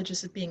great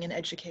privileges of being an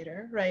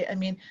educator, right? I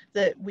mean,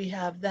 that we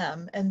have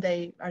them and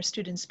our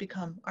students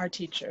become our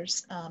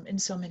teachers in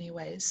so many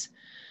ways.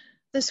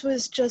 This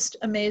was just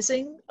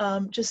amazing,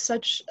 just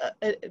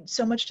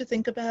so much to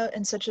think about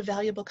and such a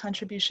valuable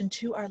contribution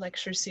to our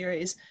lecture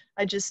series.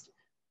 I just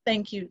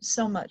thank you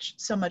so much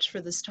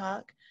for this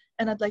talk.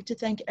 And I'd like to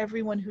thank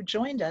everyone who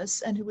joined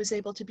us and who was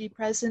able to be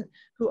present,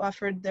 who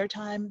offered their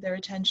time, their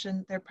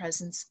attention, their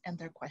presence, and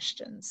their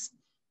questions.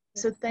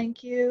 Yes. So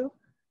thank you.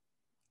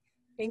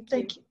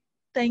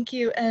 Thank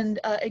you. And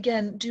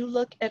again, do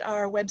look at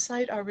our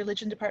website, our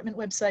religion department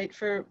website,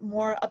 for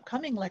more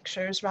upcoming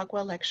lectures,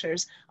 Rockwell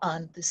lectures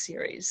on the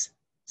series.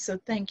 So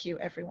thank you,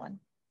 everyone.